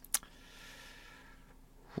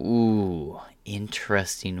 Ooh,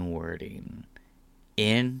 interesting wording.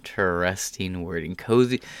 Interesting wording.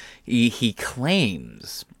 Cozy. He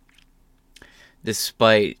claims,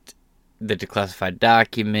 despite the declassified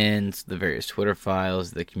documents, the various Twitter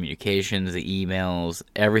files, the communications, the emails,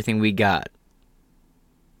 everything we got.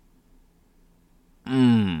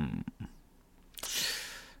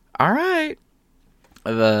 Alright.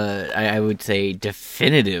 I would say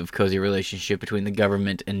definitive cozy relationship between the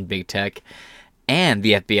government and big tech. And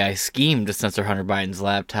the FBI schemed to censor Hunter Biden's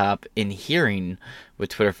laptop in hearing with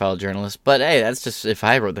Twitter file journalists. But hey, that's just if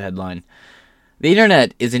I wrote the headline. The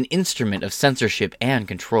internet is an instrument of censorship and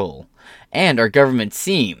control. And our government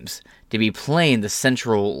seems to be playing the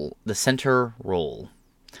center role,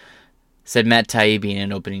 said Matt Taibbi in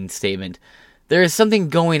an opening statement. There is something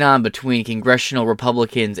going on between congressional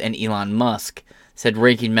Republicans and Elon Musk, said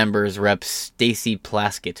Ranking Members Rep. Stacey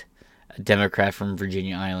Plaskett, a Democrat from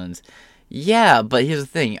Virginia Islands. Yeah, but here's the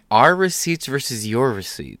thing. Our receipts versus your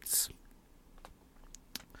receipts.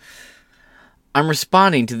 I'm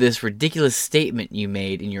responding to this ridiculous statement you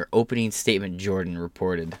made in your opening statement, Jordan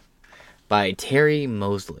reported. By Terry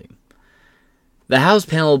Mosley. The House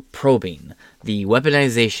panel probing the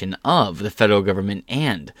weaponization of the federal government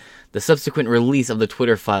and the subsequent release of the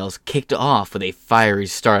Twitter files kicked off with a fiery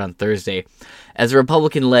start on Thursday, as a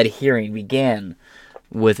Republican-led hearing began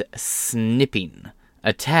with snipping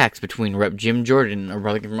attacks between Rep. Jim Jordan, a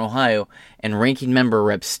Republican from Ohio, and Ranking Member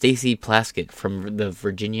Rep. Stacey Plaskett from the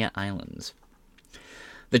Virginia Islands.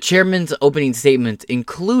 The chairman's opening statement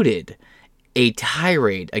included a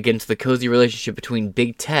tirade against the cozy relationship between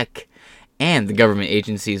big tech and the government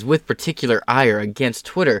agencies, with particular ire against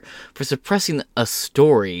Twitter for suppressing a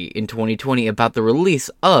story in 2020 about the release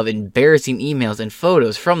of embarrassing emails and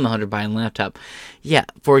photos from the Hunter Biden laptop. Yeah,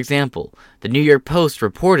 for example, the New York Post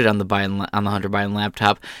reported on the Hunter Biden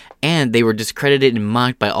laptop, and they were discredited and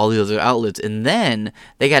mocked by all the other outlets, and then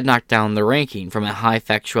they got knocked down the ranking from a high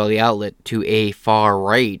factuality outlet to a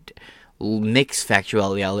far-right mixed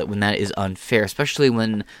factuality outlet when that is unfair, especially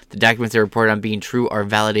when the documents they reported on being true are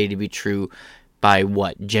validated to be true by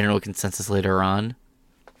what? General consensus later on?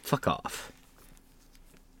 Fuck off.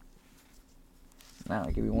 Now,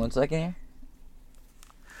 give me 1 second here.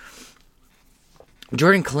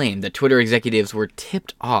 Jordan claimed that Twitter executives were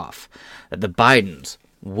tipped off that the Bidens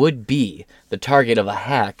would be the target of a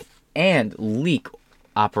hack and leak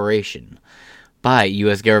operation by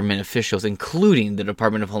U.S. government officials, including the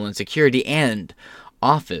Department of Homeland Security and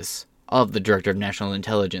Office of the Director of National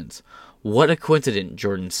Intelligence. What a coincidence,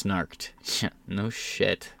 Jordan snarked. No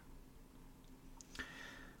shit.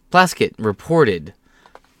 Plaskett retorted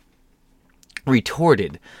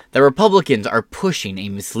that Republicans are pushing a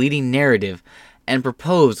misleading narrative and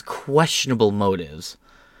propose questionable motives.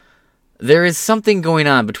 There is something going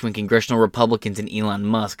on between congressional Republicans and Elon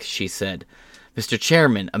Musk, she said. Mr.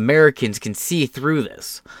 Chairman, Americans can see through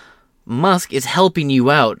this. Musk is helping you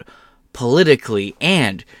out politically,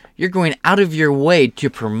 and you're going out of your way to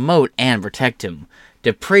promote and protect him,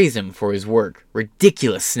 to praise him for his work.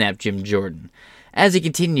 Ridiculous, snapped Jim Jordan, as he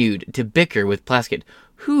continued to bicker with Plaskett,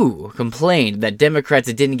 who complained that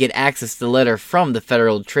Democrats didn't get access to the letter from the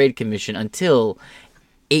Federal Trade Commission until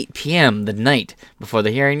 8 p.m. the night before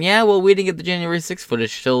the hearing. Yeah, well, we didn't get the January 6th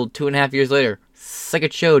footage till 2.5 years later. Suck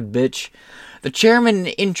it showed, bitch. The chairman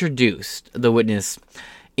introduced the witness,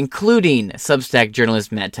 including Substack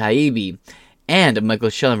journalist Matt Taibbi and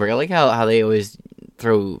Michael Schellenberg. I like how they always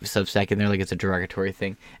throw Substack in there like it's a derogatory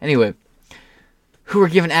thing. Anyway, who were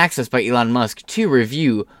given access by Elon Musk to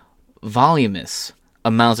review voluminous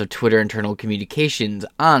amounts of Twitter internal communications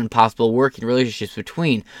on possible working relationships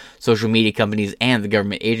between social media companies and the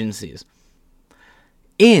government agencies.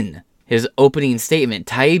 In his opening statement,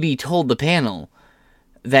 Taibbi told the panel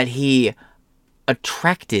that he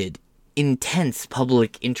attracted intense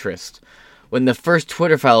public interest when the first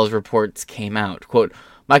Twitter files reports came out. Quote,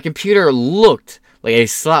 "My computer looked like a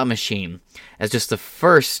slot machine," as just the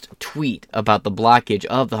first tweet about the blockage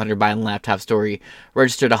of the Hunter Biden laptop story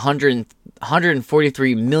registered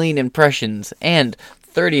 143 million impressions and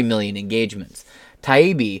 30 million engagements.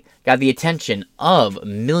 Taibbi got the attention of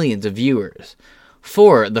millions of viewers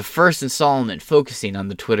for the first installment focusing on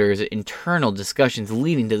the Twitter's internal discussions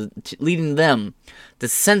leading them to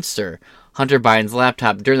censor Hunter Biden's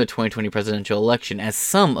laptop during the 2020 presidential election, as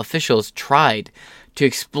some officials tried to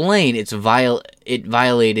explain it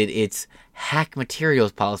violated its hack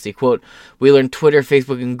materials policy. Quote, "We learned Twitter,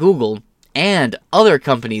 Facebook, and Google and other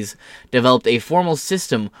companies developed a formal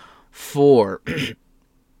system for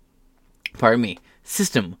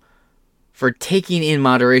system for taking in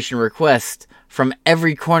moderation requests from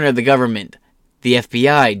every corner of the government, the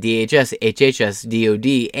FBI, DHS, HHS,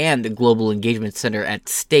 DOD, and the Global Engagement Center at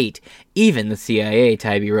State, even the CIA,"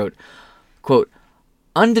 Taibbi wrote. Quote,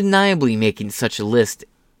 "Undeniably making such a list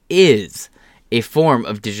is a form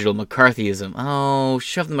of digital McCarthyism." Oh,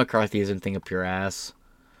 shove the McCarthyism thing up your ass.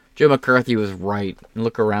 Joe McCarthy was right.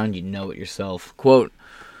 Look around, you know it yourself. Quote,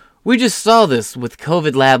 "We just saw this with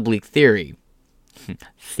COVID lab leak theory."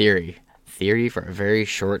 Theory for a very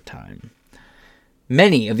short time.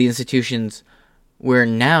 Many of the institutions we're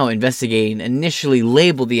now investigating initially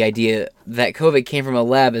labeled the idea that COVID came from a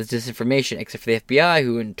lab as disinformation, except for the FBI,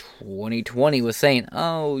 who in 2020 was saying,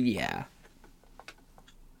 "Oh, yeah."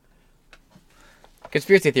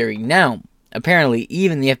 Conspiracy theory. Now, apparently,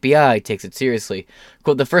 even the FBI takes it seriously.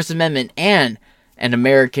 Quote, "The First Amendment and an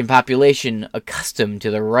American population accustomed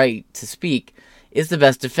to the right to speak is the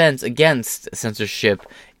best defense against censorship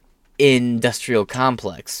industrial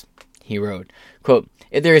complex," he wrote. Quote,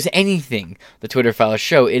 "If there is anything the Twitter files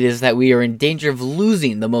show, it is that we are in danger of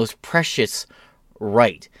losing the most precious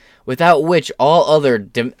right, without which all other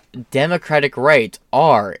democratic rights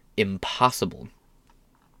are impossible."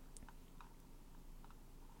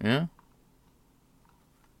 Yeah?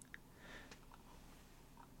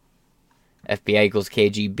 FBI equals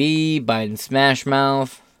KGB, Biden smash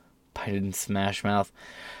mouth.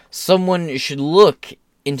 Someone should look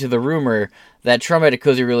into the rumor that Trump had a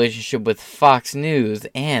cozy relationship with Fox News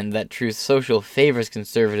and that Truth Social favors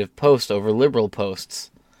conservative posts over liberal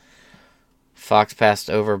posts. Fox passed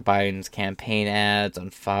over Biden's campaign ads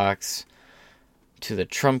on Fox to the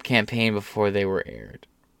Trump campaign before they were aired.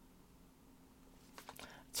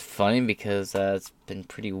 It's funny because it's been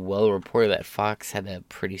pretty well reported that Fox had a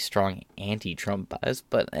pretty strong anti-Trump bias,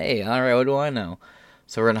 but hey, alright, what do I know?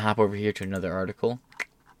 So we're going to hop over here to another article.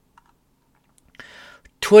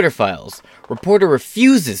 Twitter files. Reporter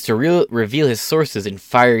refuses to reveal his sources in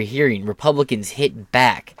fiery hearing. Republicans hit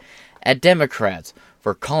back at Democrats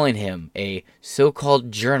for calling him a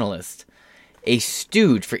so-called journalist. A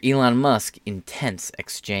stooge for Elon Musk. Intense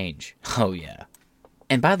exchange. Oh, yeah.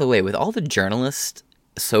 And by the way, with all the journalists,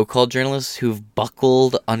 so-called journalists, who've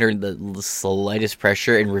buckled under the slightest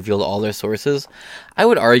pressure and revealed all their sources, I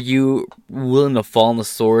would argue willing to fall on the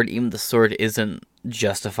sword, even if the sword isn't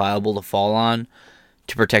justifiable to fall on,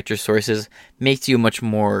 to protect your sources, makes you a much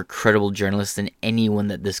more credible journalist than anyone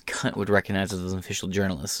that this cunt would recognize as an official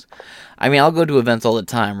journalist. I mean, I'll go to events all the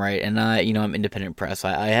time, right? And I'm independent press.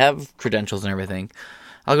 I have credentials and everything.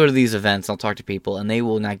 I'll go to these events, I'll talk to people, and they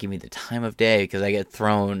will not give me the time of day because I get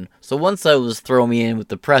thrown. So one side will just throw me in with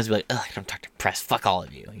the press, be like, "Ugh, I don't talk to press, fuck all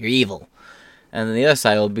of you, you're evil." And then the other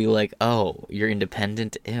side will be like, "Oh, you're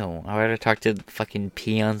independent? Ew, I'd rather talk to fucking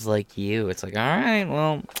peons like you." It's like, alright,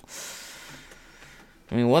 well,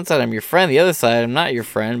 I mean, one side I'm your friend, the other side I'm not your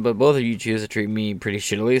friend, but both of you choose to treat me pretty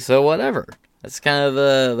shittily, so whatever. That's kind of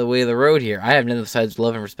the way of the road here. I have none besides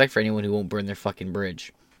love and respect for anyone who won't burn their fucking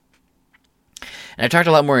bridge. And I talked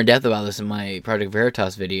a lot more in depth about this in my Project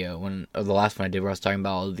Veritas video, the last one I did, where I was talking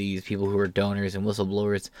about all these people who were donors and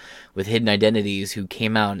whistleblowers with hidden identities who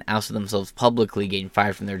came out and ousted themselves publicly, getting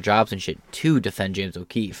fired from their jobs and shit to defend James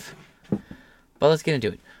O'Keefe. But let's get into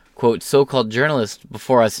it. Quote, "So-called journalist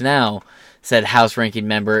before us now," said House Ranking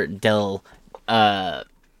Member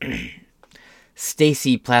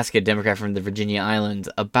Stacey Plaskett, Democrat from the Virginia Islands,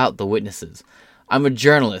 about the witnesses. "I'm a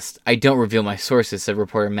journalist. I don't reveal my sources," said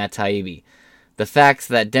reporter Matt Taibbi. "The facts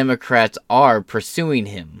that Democrats are pressuring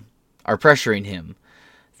him,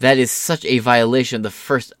 that is such a violation of the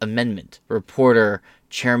First Amendment," reporter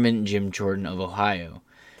Chairman Jim Jordan of Ohio.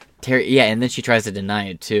 And then she tries to deny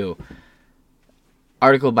it, too.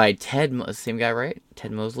 Article by same guy, right?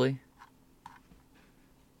 Ted Mosley?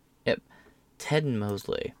 Yep. Ted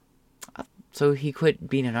Mosley. So he quit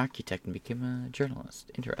being an architect and became a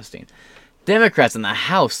journalist. Interesting. Democrats in the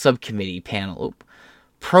House Subcommittee panel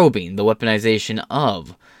probing the weaponization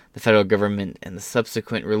of the federal government and the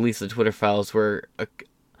subsequent release of Twitter files were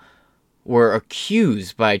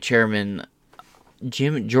accused by Chairman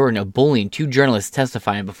Jim Jordan of bullying two journalists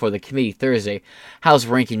testifying before the committee Thursday. House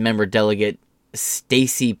Ranking Member Delegate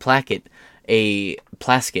Stacey Plaskett, a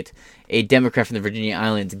Democrat from the Virginia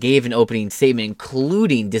Islands, gave an opening statement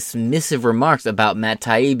including dismissive remarks about Matt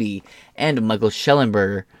Taibbi and Michael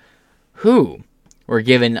Schellenberger, who were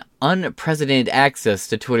given unprecedented access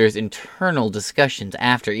to Twitter's internal discussions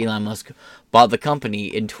after Elon Musk bought the company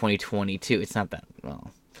in 2022. It's not that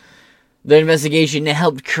well. The investigation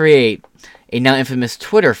helped create a now infamous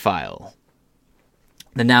Twitter file.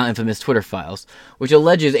 The now infamous Twitter files, which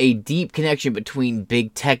alleges a deep connection between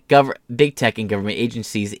big tech and government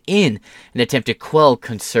agencies in an attempt to quell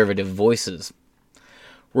conservative voices.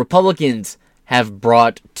 Republicans have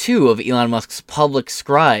brought two of Elon Musk's public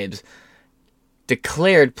scribes,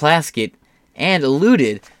 declared Plaskett, and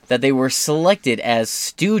alluded that they were selected as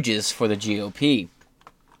stooges for the GOP.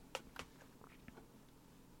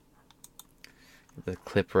 The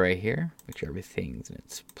clip right here, make sure everything's in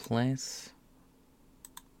its place.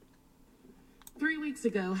 3 weeks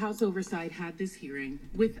ago, House Oversight had this hearing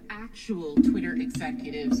with actual Twitter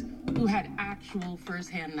executives who had actual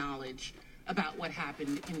firsthand knowledge about what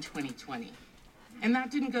happened in 2020. And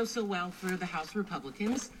that didn't go so well for the House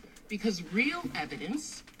Republicans because real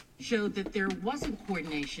evidence showed that there wasn't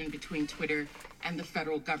coordination between Twitter and the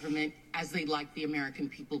federal government as they'd like the American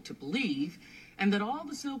people to believe, and that all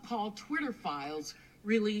the so-called Twitter files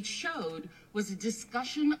really showed was a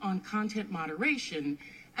discussion on content moderation,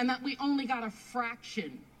 and that we only got a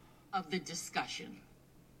fraction of the discussion.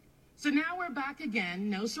 So now we're back again,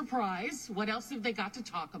 no surprise. What else have they got to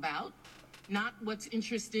talk about? Not what's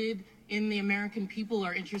interested in the American people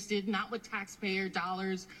are interested, not what taxpayer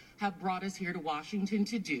dollars have brought us here to Washington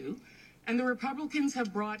to do. And the Republicans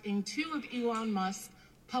have brought in two of Elon Musk's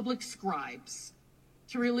public scribes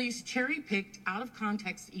to release cherry-picked,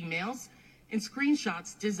 out-of-context emails and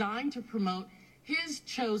screenshots designed to promote his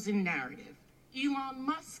chosen narrative, Elon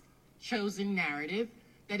Musk's chosen narrative,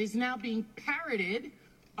 that is now being parroted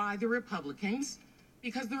by the Republicans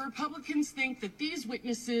because the Republicans think that these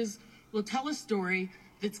witnesses will tell a story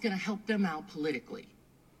that's going to help them out politically.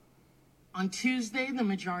 On Tuesday, the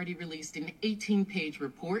majority released an 18-page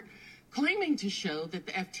report claiming to show that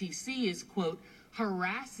the FTC is, quote,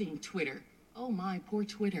 harassing Twitter. Oh my, poor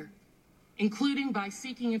Twitter. Including by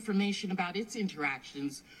seeking information about its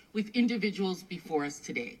interactions with individuals before us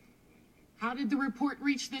today. How did the report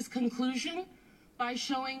reach this conclusion? By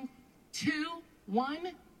showing two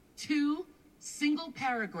single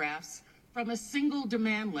paragraphs from a single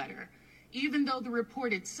demand letter, even though the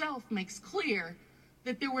report itself makes clear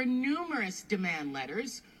that there were numerous demand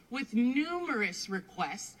letters with numerous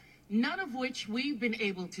requests, none of which we've been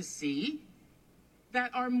able to see, that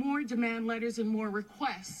are more demand letters and more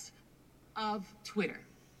requests of Twitter.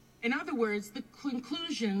 In other words, the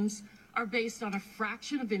conclusions are based on a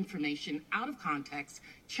fraction of information out of context,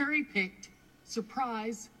 cherry-picked,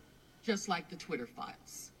 surprise, just like the Twitter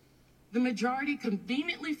files. The majority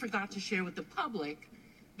conveniently forgot to share with the public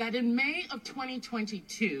that in May of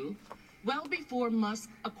 2022, well before Musk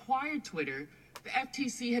acquired Twitter, the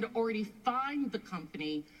FTC had already fined the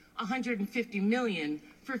company $150 million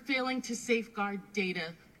for failing to safeguard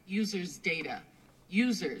users' data.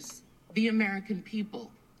 Users, the American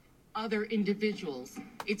people, other individuals,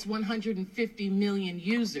 its 150 million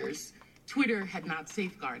users, Twitter had not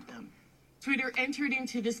safeguarded them. Twitter entered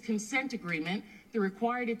into this consent agreement that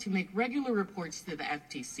required it to make regular reports to the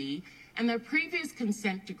FTC, and the previous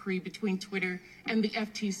consent decree between Twitter and the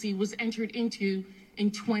FTC was entered into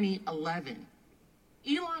in 2011.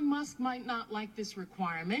 Elon Musk might not like this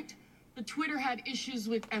requirement, but Twitter had issues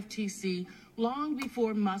with FTC long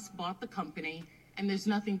before Musk bought the company, and there's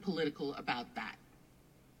nothing political about that.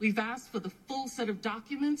 We've asked for the full set of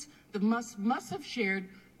documents that Musk must have shared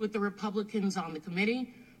with the Republicans on the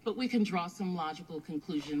committee, but we can draw some logical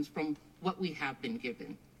conclusions from what we have been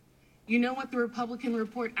given. You know what the Republican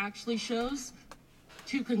report actually shows?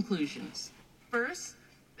 Two conclusions. First,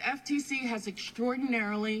 the FTC has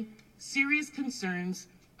extraordinarily serious concerns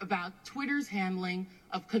about Twitter's handling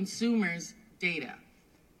of consumers' data,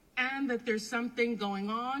 and that there's something going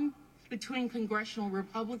on between congressional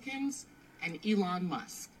Republicans and Elon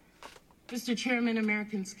Musk. Mr. Chairman,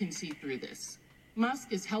 Americans can see through this.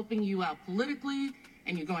 Musk is helping you out politically,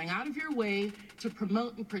 and you're going out of your way to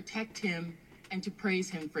promote and protect him and to praise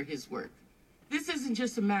him for his work. This isn't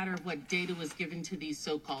just a matter of what data was given to these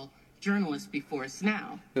so-called journalists before us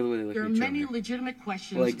now. By the way, they look There are at each many other. legitimate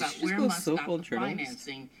questions Like, about did you just where go Musk so-called got the journalist?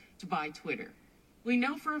 financing to buy Twitter. We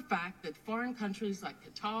know for a fact that foreign countries like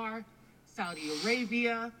Qatar, Saudi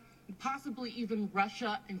Arabia, and possibly even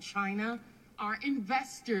Russia and China are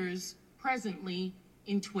investors presently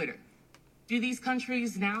in Twitter. Do these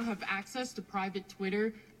countries now have access to private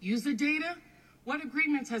Twitter user data? What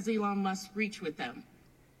agreements has Elon Musk reached with them?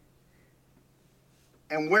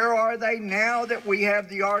 And where are they now that we have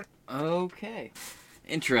the art? Okay.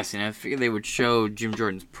 Interesting. I figured they would show Jim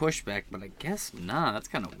Jordan's pushback, but I guess not. That's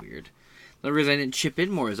kind of weird. The reason I didn't chip in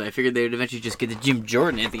more is I figured they would eventually just get to Jim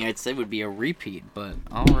Jordan. Anything I'd said would be a repeat, but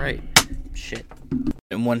alright. Shit.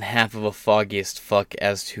 And one half of a foggiest fuck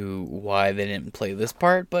as to why they didn't play this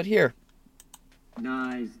part, but here.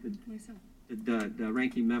 Denies the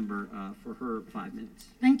ranking member for her 5 minutes.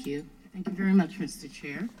 Thank you. Thank you very much, Mr.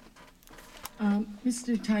 Chair.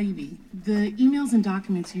 Mr. Taibbi, the emails and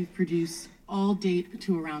documents you've produced all date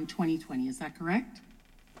to around 2020. Is that correct?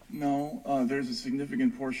 No, there's a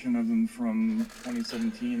significant portion of them from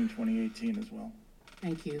 2017 and 2018 as well.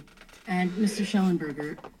 Thank you. And Mr.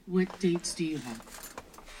 Schellenberger, what dates do you have?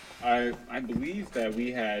 I believe that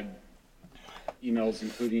we had emails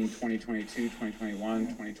including 2022, 2021,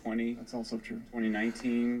 2020. That's also true.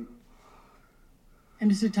 2019.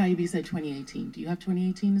 And Mr. Taibbi said 2018. Do you have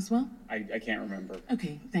 2018 as well? I can't remember.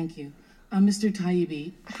 Okay, thank you. Mr.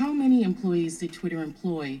 Taibbi, how many employees did Twitter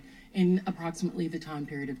employ in approximately the time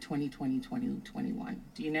period of 2020, 2021?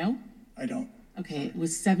 Do you know? I don't. Okay, it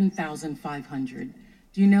was 7,500.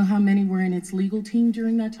 Do you know how many were in its legal team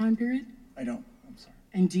during that time period? I don't. I'm sorry.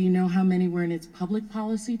 And do you know how many were in its public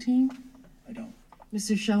policy team? I don't.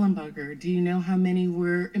 Mr. Schellenberger, do you know how many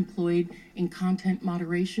were employed in content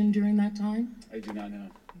moderation during that time? I do not know.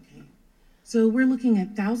 Okay. So we're looking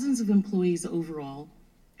at thousands of employees overall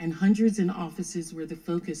and hundreds in offices were the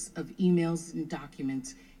focus of emails and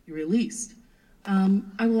documents you released.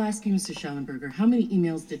 I will ask you, Mr. Schellenberger, how many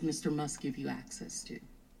emails did Mr. Musk give you access to?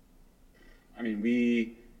 I mean,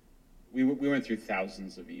 we went through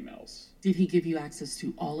thousands of emails. Did he give you access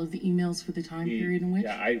to all of the emails for the time period in which?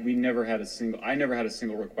 Yeah, I never had a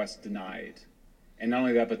single request denied. And not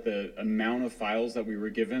only that, but the amount of files that we were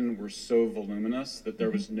given were so voluminous that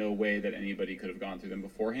there was no way that anybody could have gone through them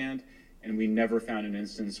beforehand. And we never found an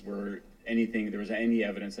instance where there was any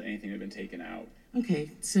evidence that anything had been taken out.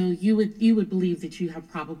 Okay, so you would believe that you have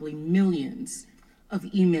probably millions of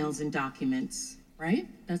emails and documents, right?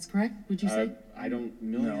 That's correct, would you say? I don't,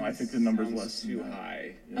 millions. No, I think the number's less too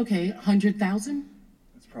high. Okay, 100,000?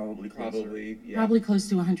 It's probably closer. Probably close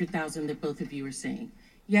to 100,000 that both of you are saying.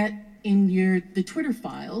 Yet in the Twitter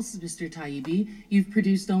files, Mr. Taibbi, you've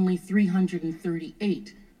produced only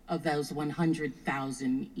 338 of those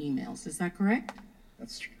 100,000 emails. Is that correct?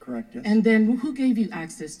 That's correct, yes. And then who gave you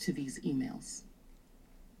access to these emails?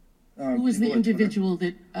 Who was the individual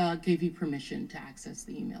that gave you permission to access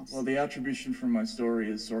the emails? Well, the attribution from my story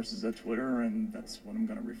is sources at Twitter, and that's what I'm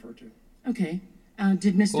going to refer to. Okay.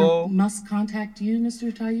 Did Mr. Musk contact you,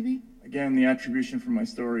 Mr. Taibbi? Again, the attribution from my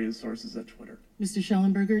story is sources at Twitter. Mr.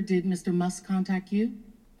 Schellenberger, did Mr. Musk contact you?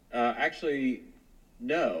 Actually,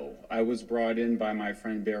 no. I was brought in by my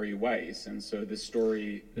friend Barry Weiss, and so this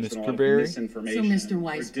story has been a lot of misinformation. So Mr.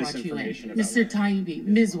 Weiss brought you in. Mr. Taibbi,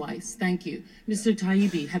 Ms. Weiss, thank you. Mr.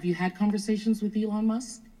 Taibbi, have you had conversations with Elon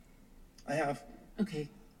Musk? I have. Okay.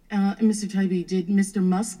 And Mr. Taibbi, did Mr.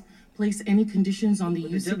 Musk place any conditions on the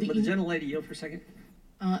use of the email? Would the gentlelady yield for a second?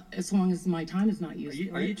 As long as my time is not used.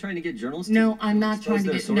 Are you trying to get journalists? No, I'm not trying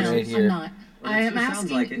to get. No, I'm not. Well, I am sure sounds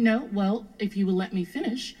asking. like it. No, well, if you will let me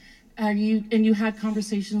finish. You had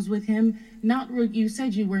conversations with him. You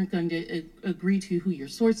said you weren't going to agree to who your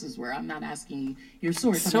sources were. I'm not asking you your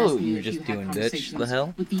source. I'm asking you if you had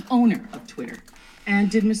conversations with the owner of Twitter.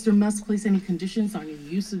 And did Mr. Musk place any conditions on your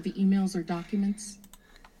use of the emails or documents?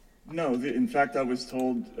 No. In fact, I was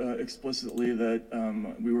told explicitly that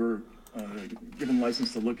we were given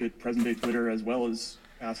license to look at present-day Twitter as well as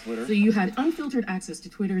past Twitter. So you had unfiltered access to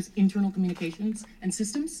Twitter's internal communications and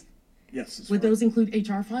systems? Yes. Would those include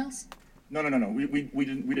HR files? No.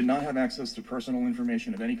 We did not have access to personal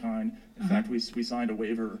information of any kind. In fact, we signed a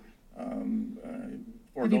waiver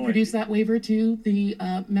Have you produced that waiver to the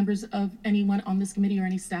members of anyone on this committee or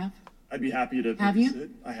any staff? I'd be happy to. Have you?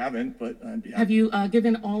 I haven't, but I'd be happy. Have you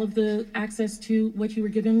given all of the access to what you were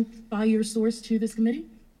given by your source to this committee?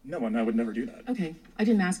 No, and I would never do that. Okay. I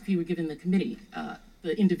didn't ask if you were given the committee,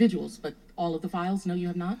 the individuals, but all of the files? No, you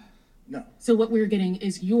have not? No. So what we're getting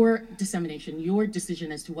is your dissemination, your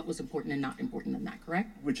decision as to what was important and not important in that,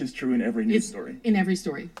 correct? Which is true in every news story. In every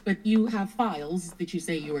story. But you have files that you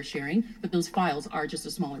say you are sharing, but those files are just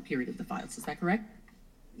a smaller period of the files. Is that correct?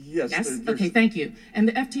 Yes. Yes? Okay, thank you. And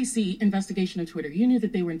the FTC investigation of Twitter, you knew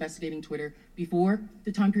that they were investigating Twitter before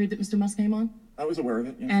the time period that Mr. Musk came on? I was aware of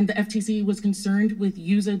it, yes. And the FTC was concerned with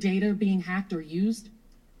user data being hacked or used?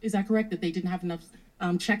 Is that correct, that they didn't have enough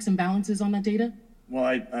checks and balances on that data? Well,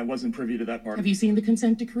 I wasn't privy to that part. Have you seen the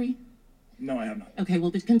consent decree? No, I have not. Okay, well,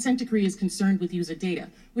 the consent decree is concerned with user data,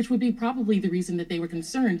 which would be probably the reason that they were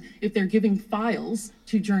concerned if they're giving files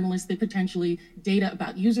to journalists that potentially data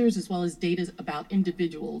about users as well as data about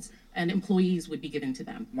individuals and employees would be given to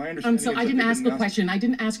them. My understanding So is I that didn't they ask didn't a question. I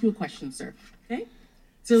didn't ask you a question, sir. Okay?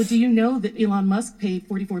 So do you know that Elon Musk paid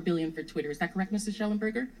 $44 billion for Twitter? Is that correct, Mrs.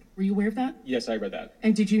 Schellenberger? Were you aware of that? Yes, I read that.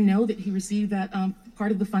 And did you know that he received that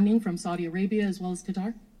part of the funding from Saudi Arabia as well as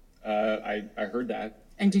Qatar? I heard that.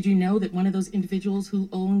 And did you know that one of those individuals who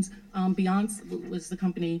owns Binance was the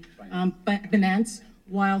company Binance,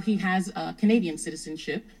 while he has Canadian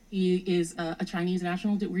citizenship, he is a Chinese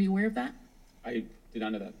national? Were you aware of that? I did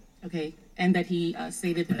not know that. Okay, and that he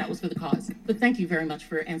stated that that was for the cause. But thank you very much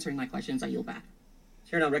for answering my questions. I yield back.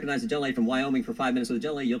 Chair now recognize the gentlelady from Wyoming for 5 minutes. Will the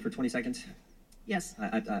gentlelady yield for 20 seconds? Yes.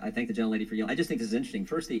 I thank the gentlelady for yielding. I just think this is interesting.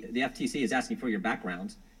 First, the FTC is asking for your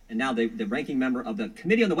background. And now the ranking member of the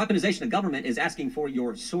Committee on the Weaponization of Government is asking for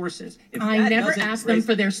your sources. I never asked them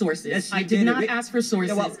for their sources. Yes, I did not ask for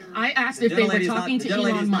sources. Yeah, well, I asked if they were talking to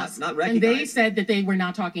Elon Musk. And they said that they were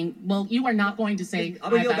not talking. Well, you are not going to say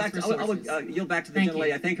I've asked for sources. I will yield back to the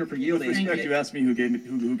gentlelady. I thank her for yielding. With respect, you asked me who gave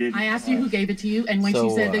it. I asked you who gave it to you, and when she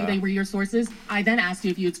said that they were your sources, I then asked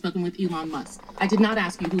you if you had spoken with Elon Musk. I did not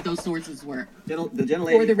ask you who those sources were. The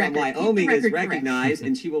gentlelady from Wyoming is recognized,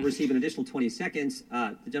 and she will receive an additional 20 seconds.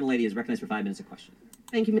 The gentlelady is recognized for 5 minutes of question.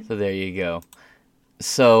 Thank you. So there you go.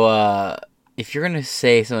 So if you're gonna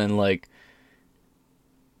say something like,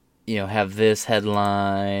 have this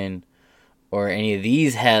headline or any of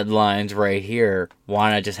these headlines right here,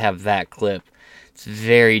 why not just have that clip? It's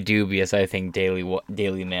very dubious, I think.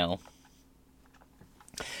 Daily Mail.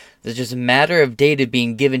 There's just a matter of data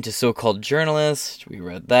being given to so-called journalists. We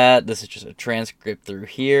read that. This is just a transcript through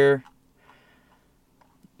here.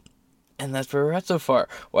 And that's where we're at so far.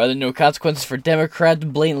 Why are there no consequences for Democrats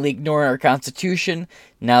blatantly ignoring our Constitution?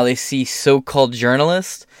 Now they see so-called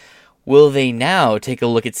journalists. Will they now take a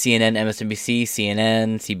look at CNN, MSNBC,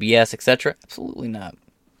 CNN, CBS, etc.? Absolutely not.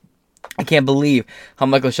 I can't believe how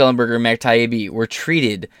Michael Schellenberger and Matt Taibbi were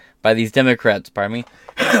treated by these Democrats,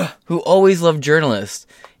 who always loved journalists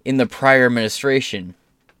in the prior administration.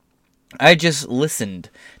 I just listened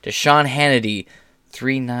to Sean Hannity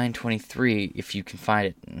 3/9/23, if you can find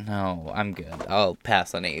it. No, I'm good. I'll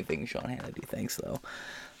pass on anything Sean Hannity. Thanks, though.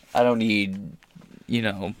 I don't need,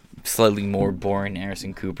 slightly more boring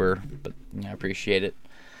Anderson Cooper, but I appreciate it.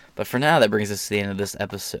 But for now, that brings us to the end of this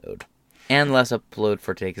episode. And last upload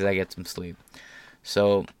for today, because I get some sleep.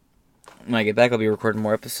 So, when I get back, I'll be recording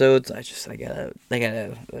more episodes. I got a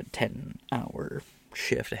 10-hour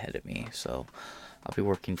shift ahead of me, so I'll be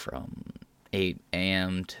working from 8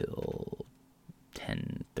 a.m. till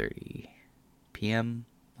 10:30 p.m.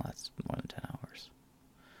 Well, that's more than 10 hours.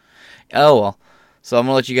 Oh, well. So I'm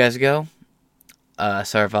going to let you guys go.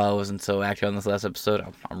 Sorry if I wasn't so active on this last episode.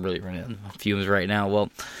 I'm really running on fumes right now.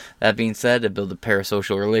 Well, that being said, to build a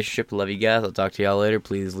parasocial relationship, love you guys. I'll talk to y'all later.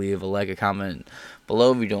 Please leave a comment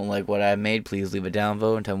below. If you don't like what I made, please leave a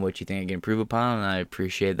downvote and tell me what you think I can improve upon, and I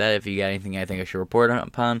appreciate that. If you got anything I think I should report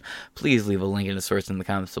upon, please leave a link in the source in the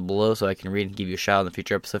comments below so I can read and give you a shout out in the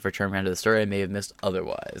future episode for turn around to the story I may have missed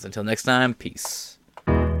otherwise. Until next time, peace.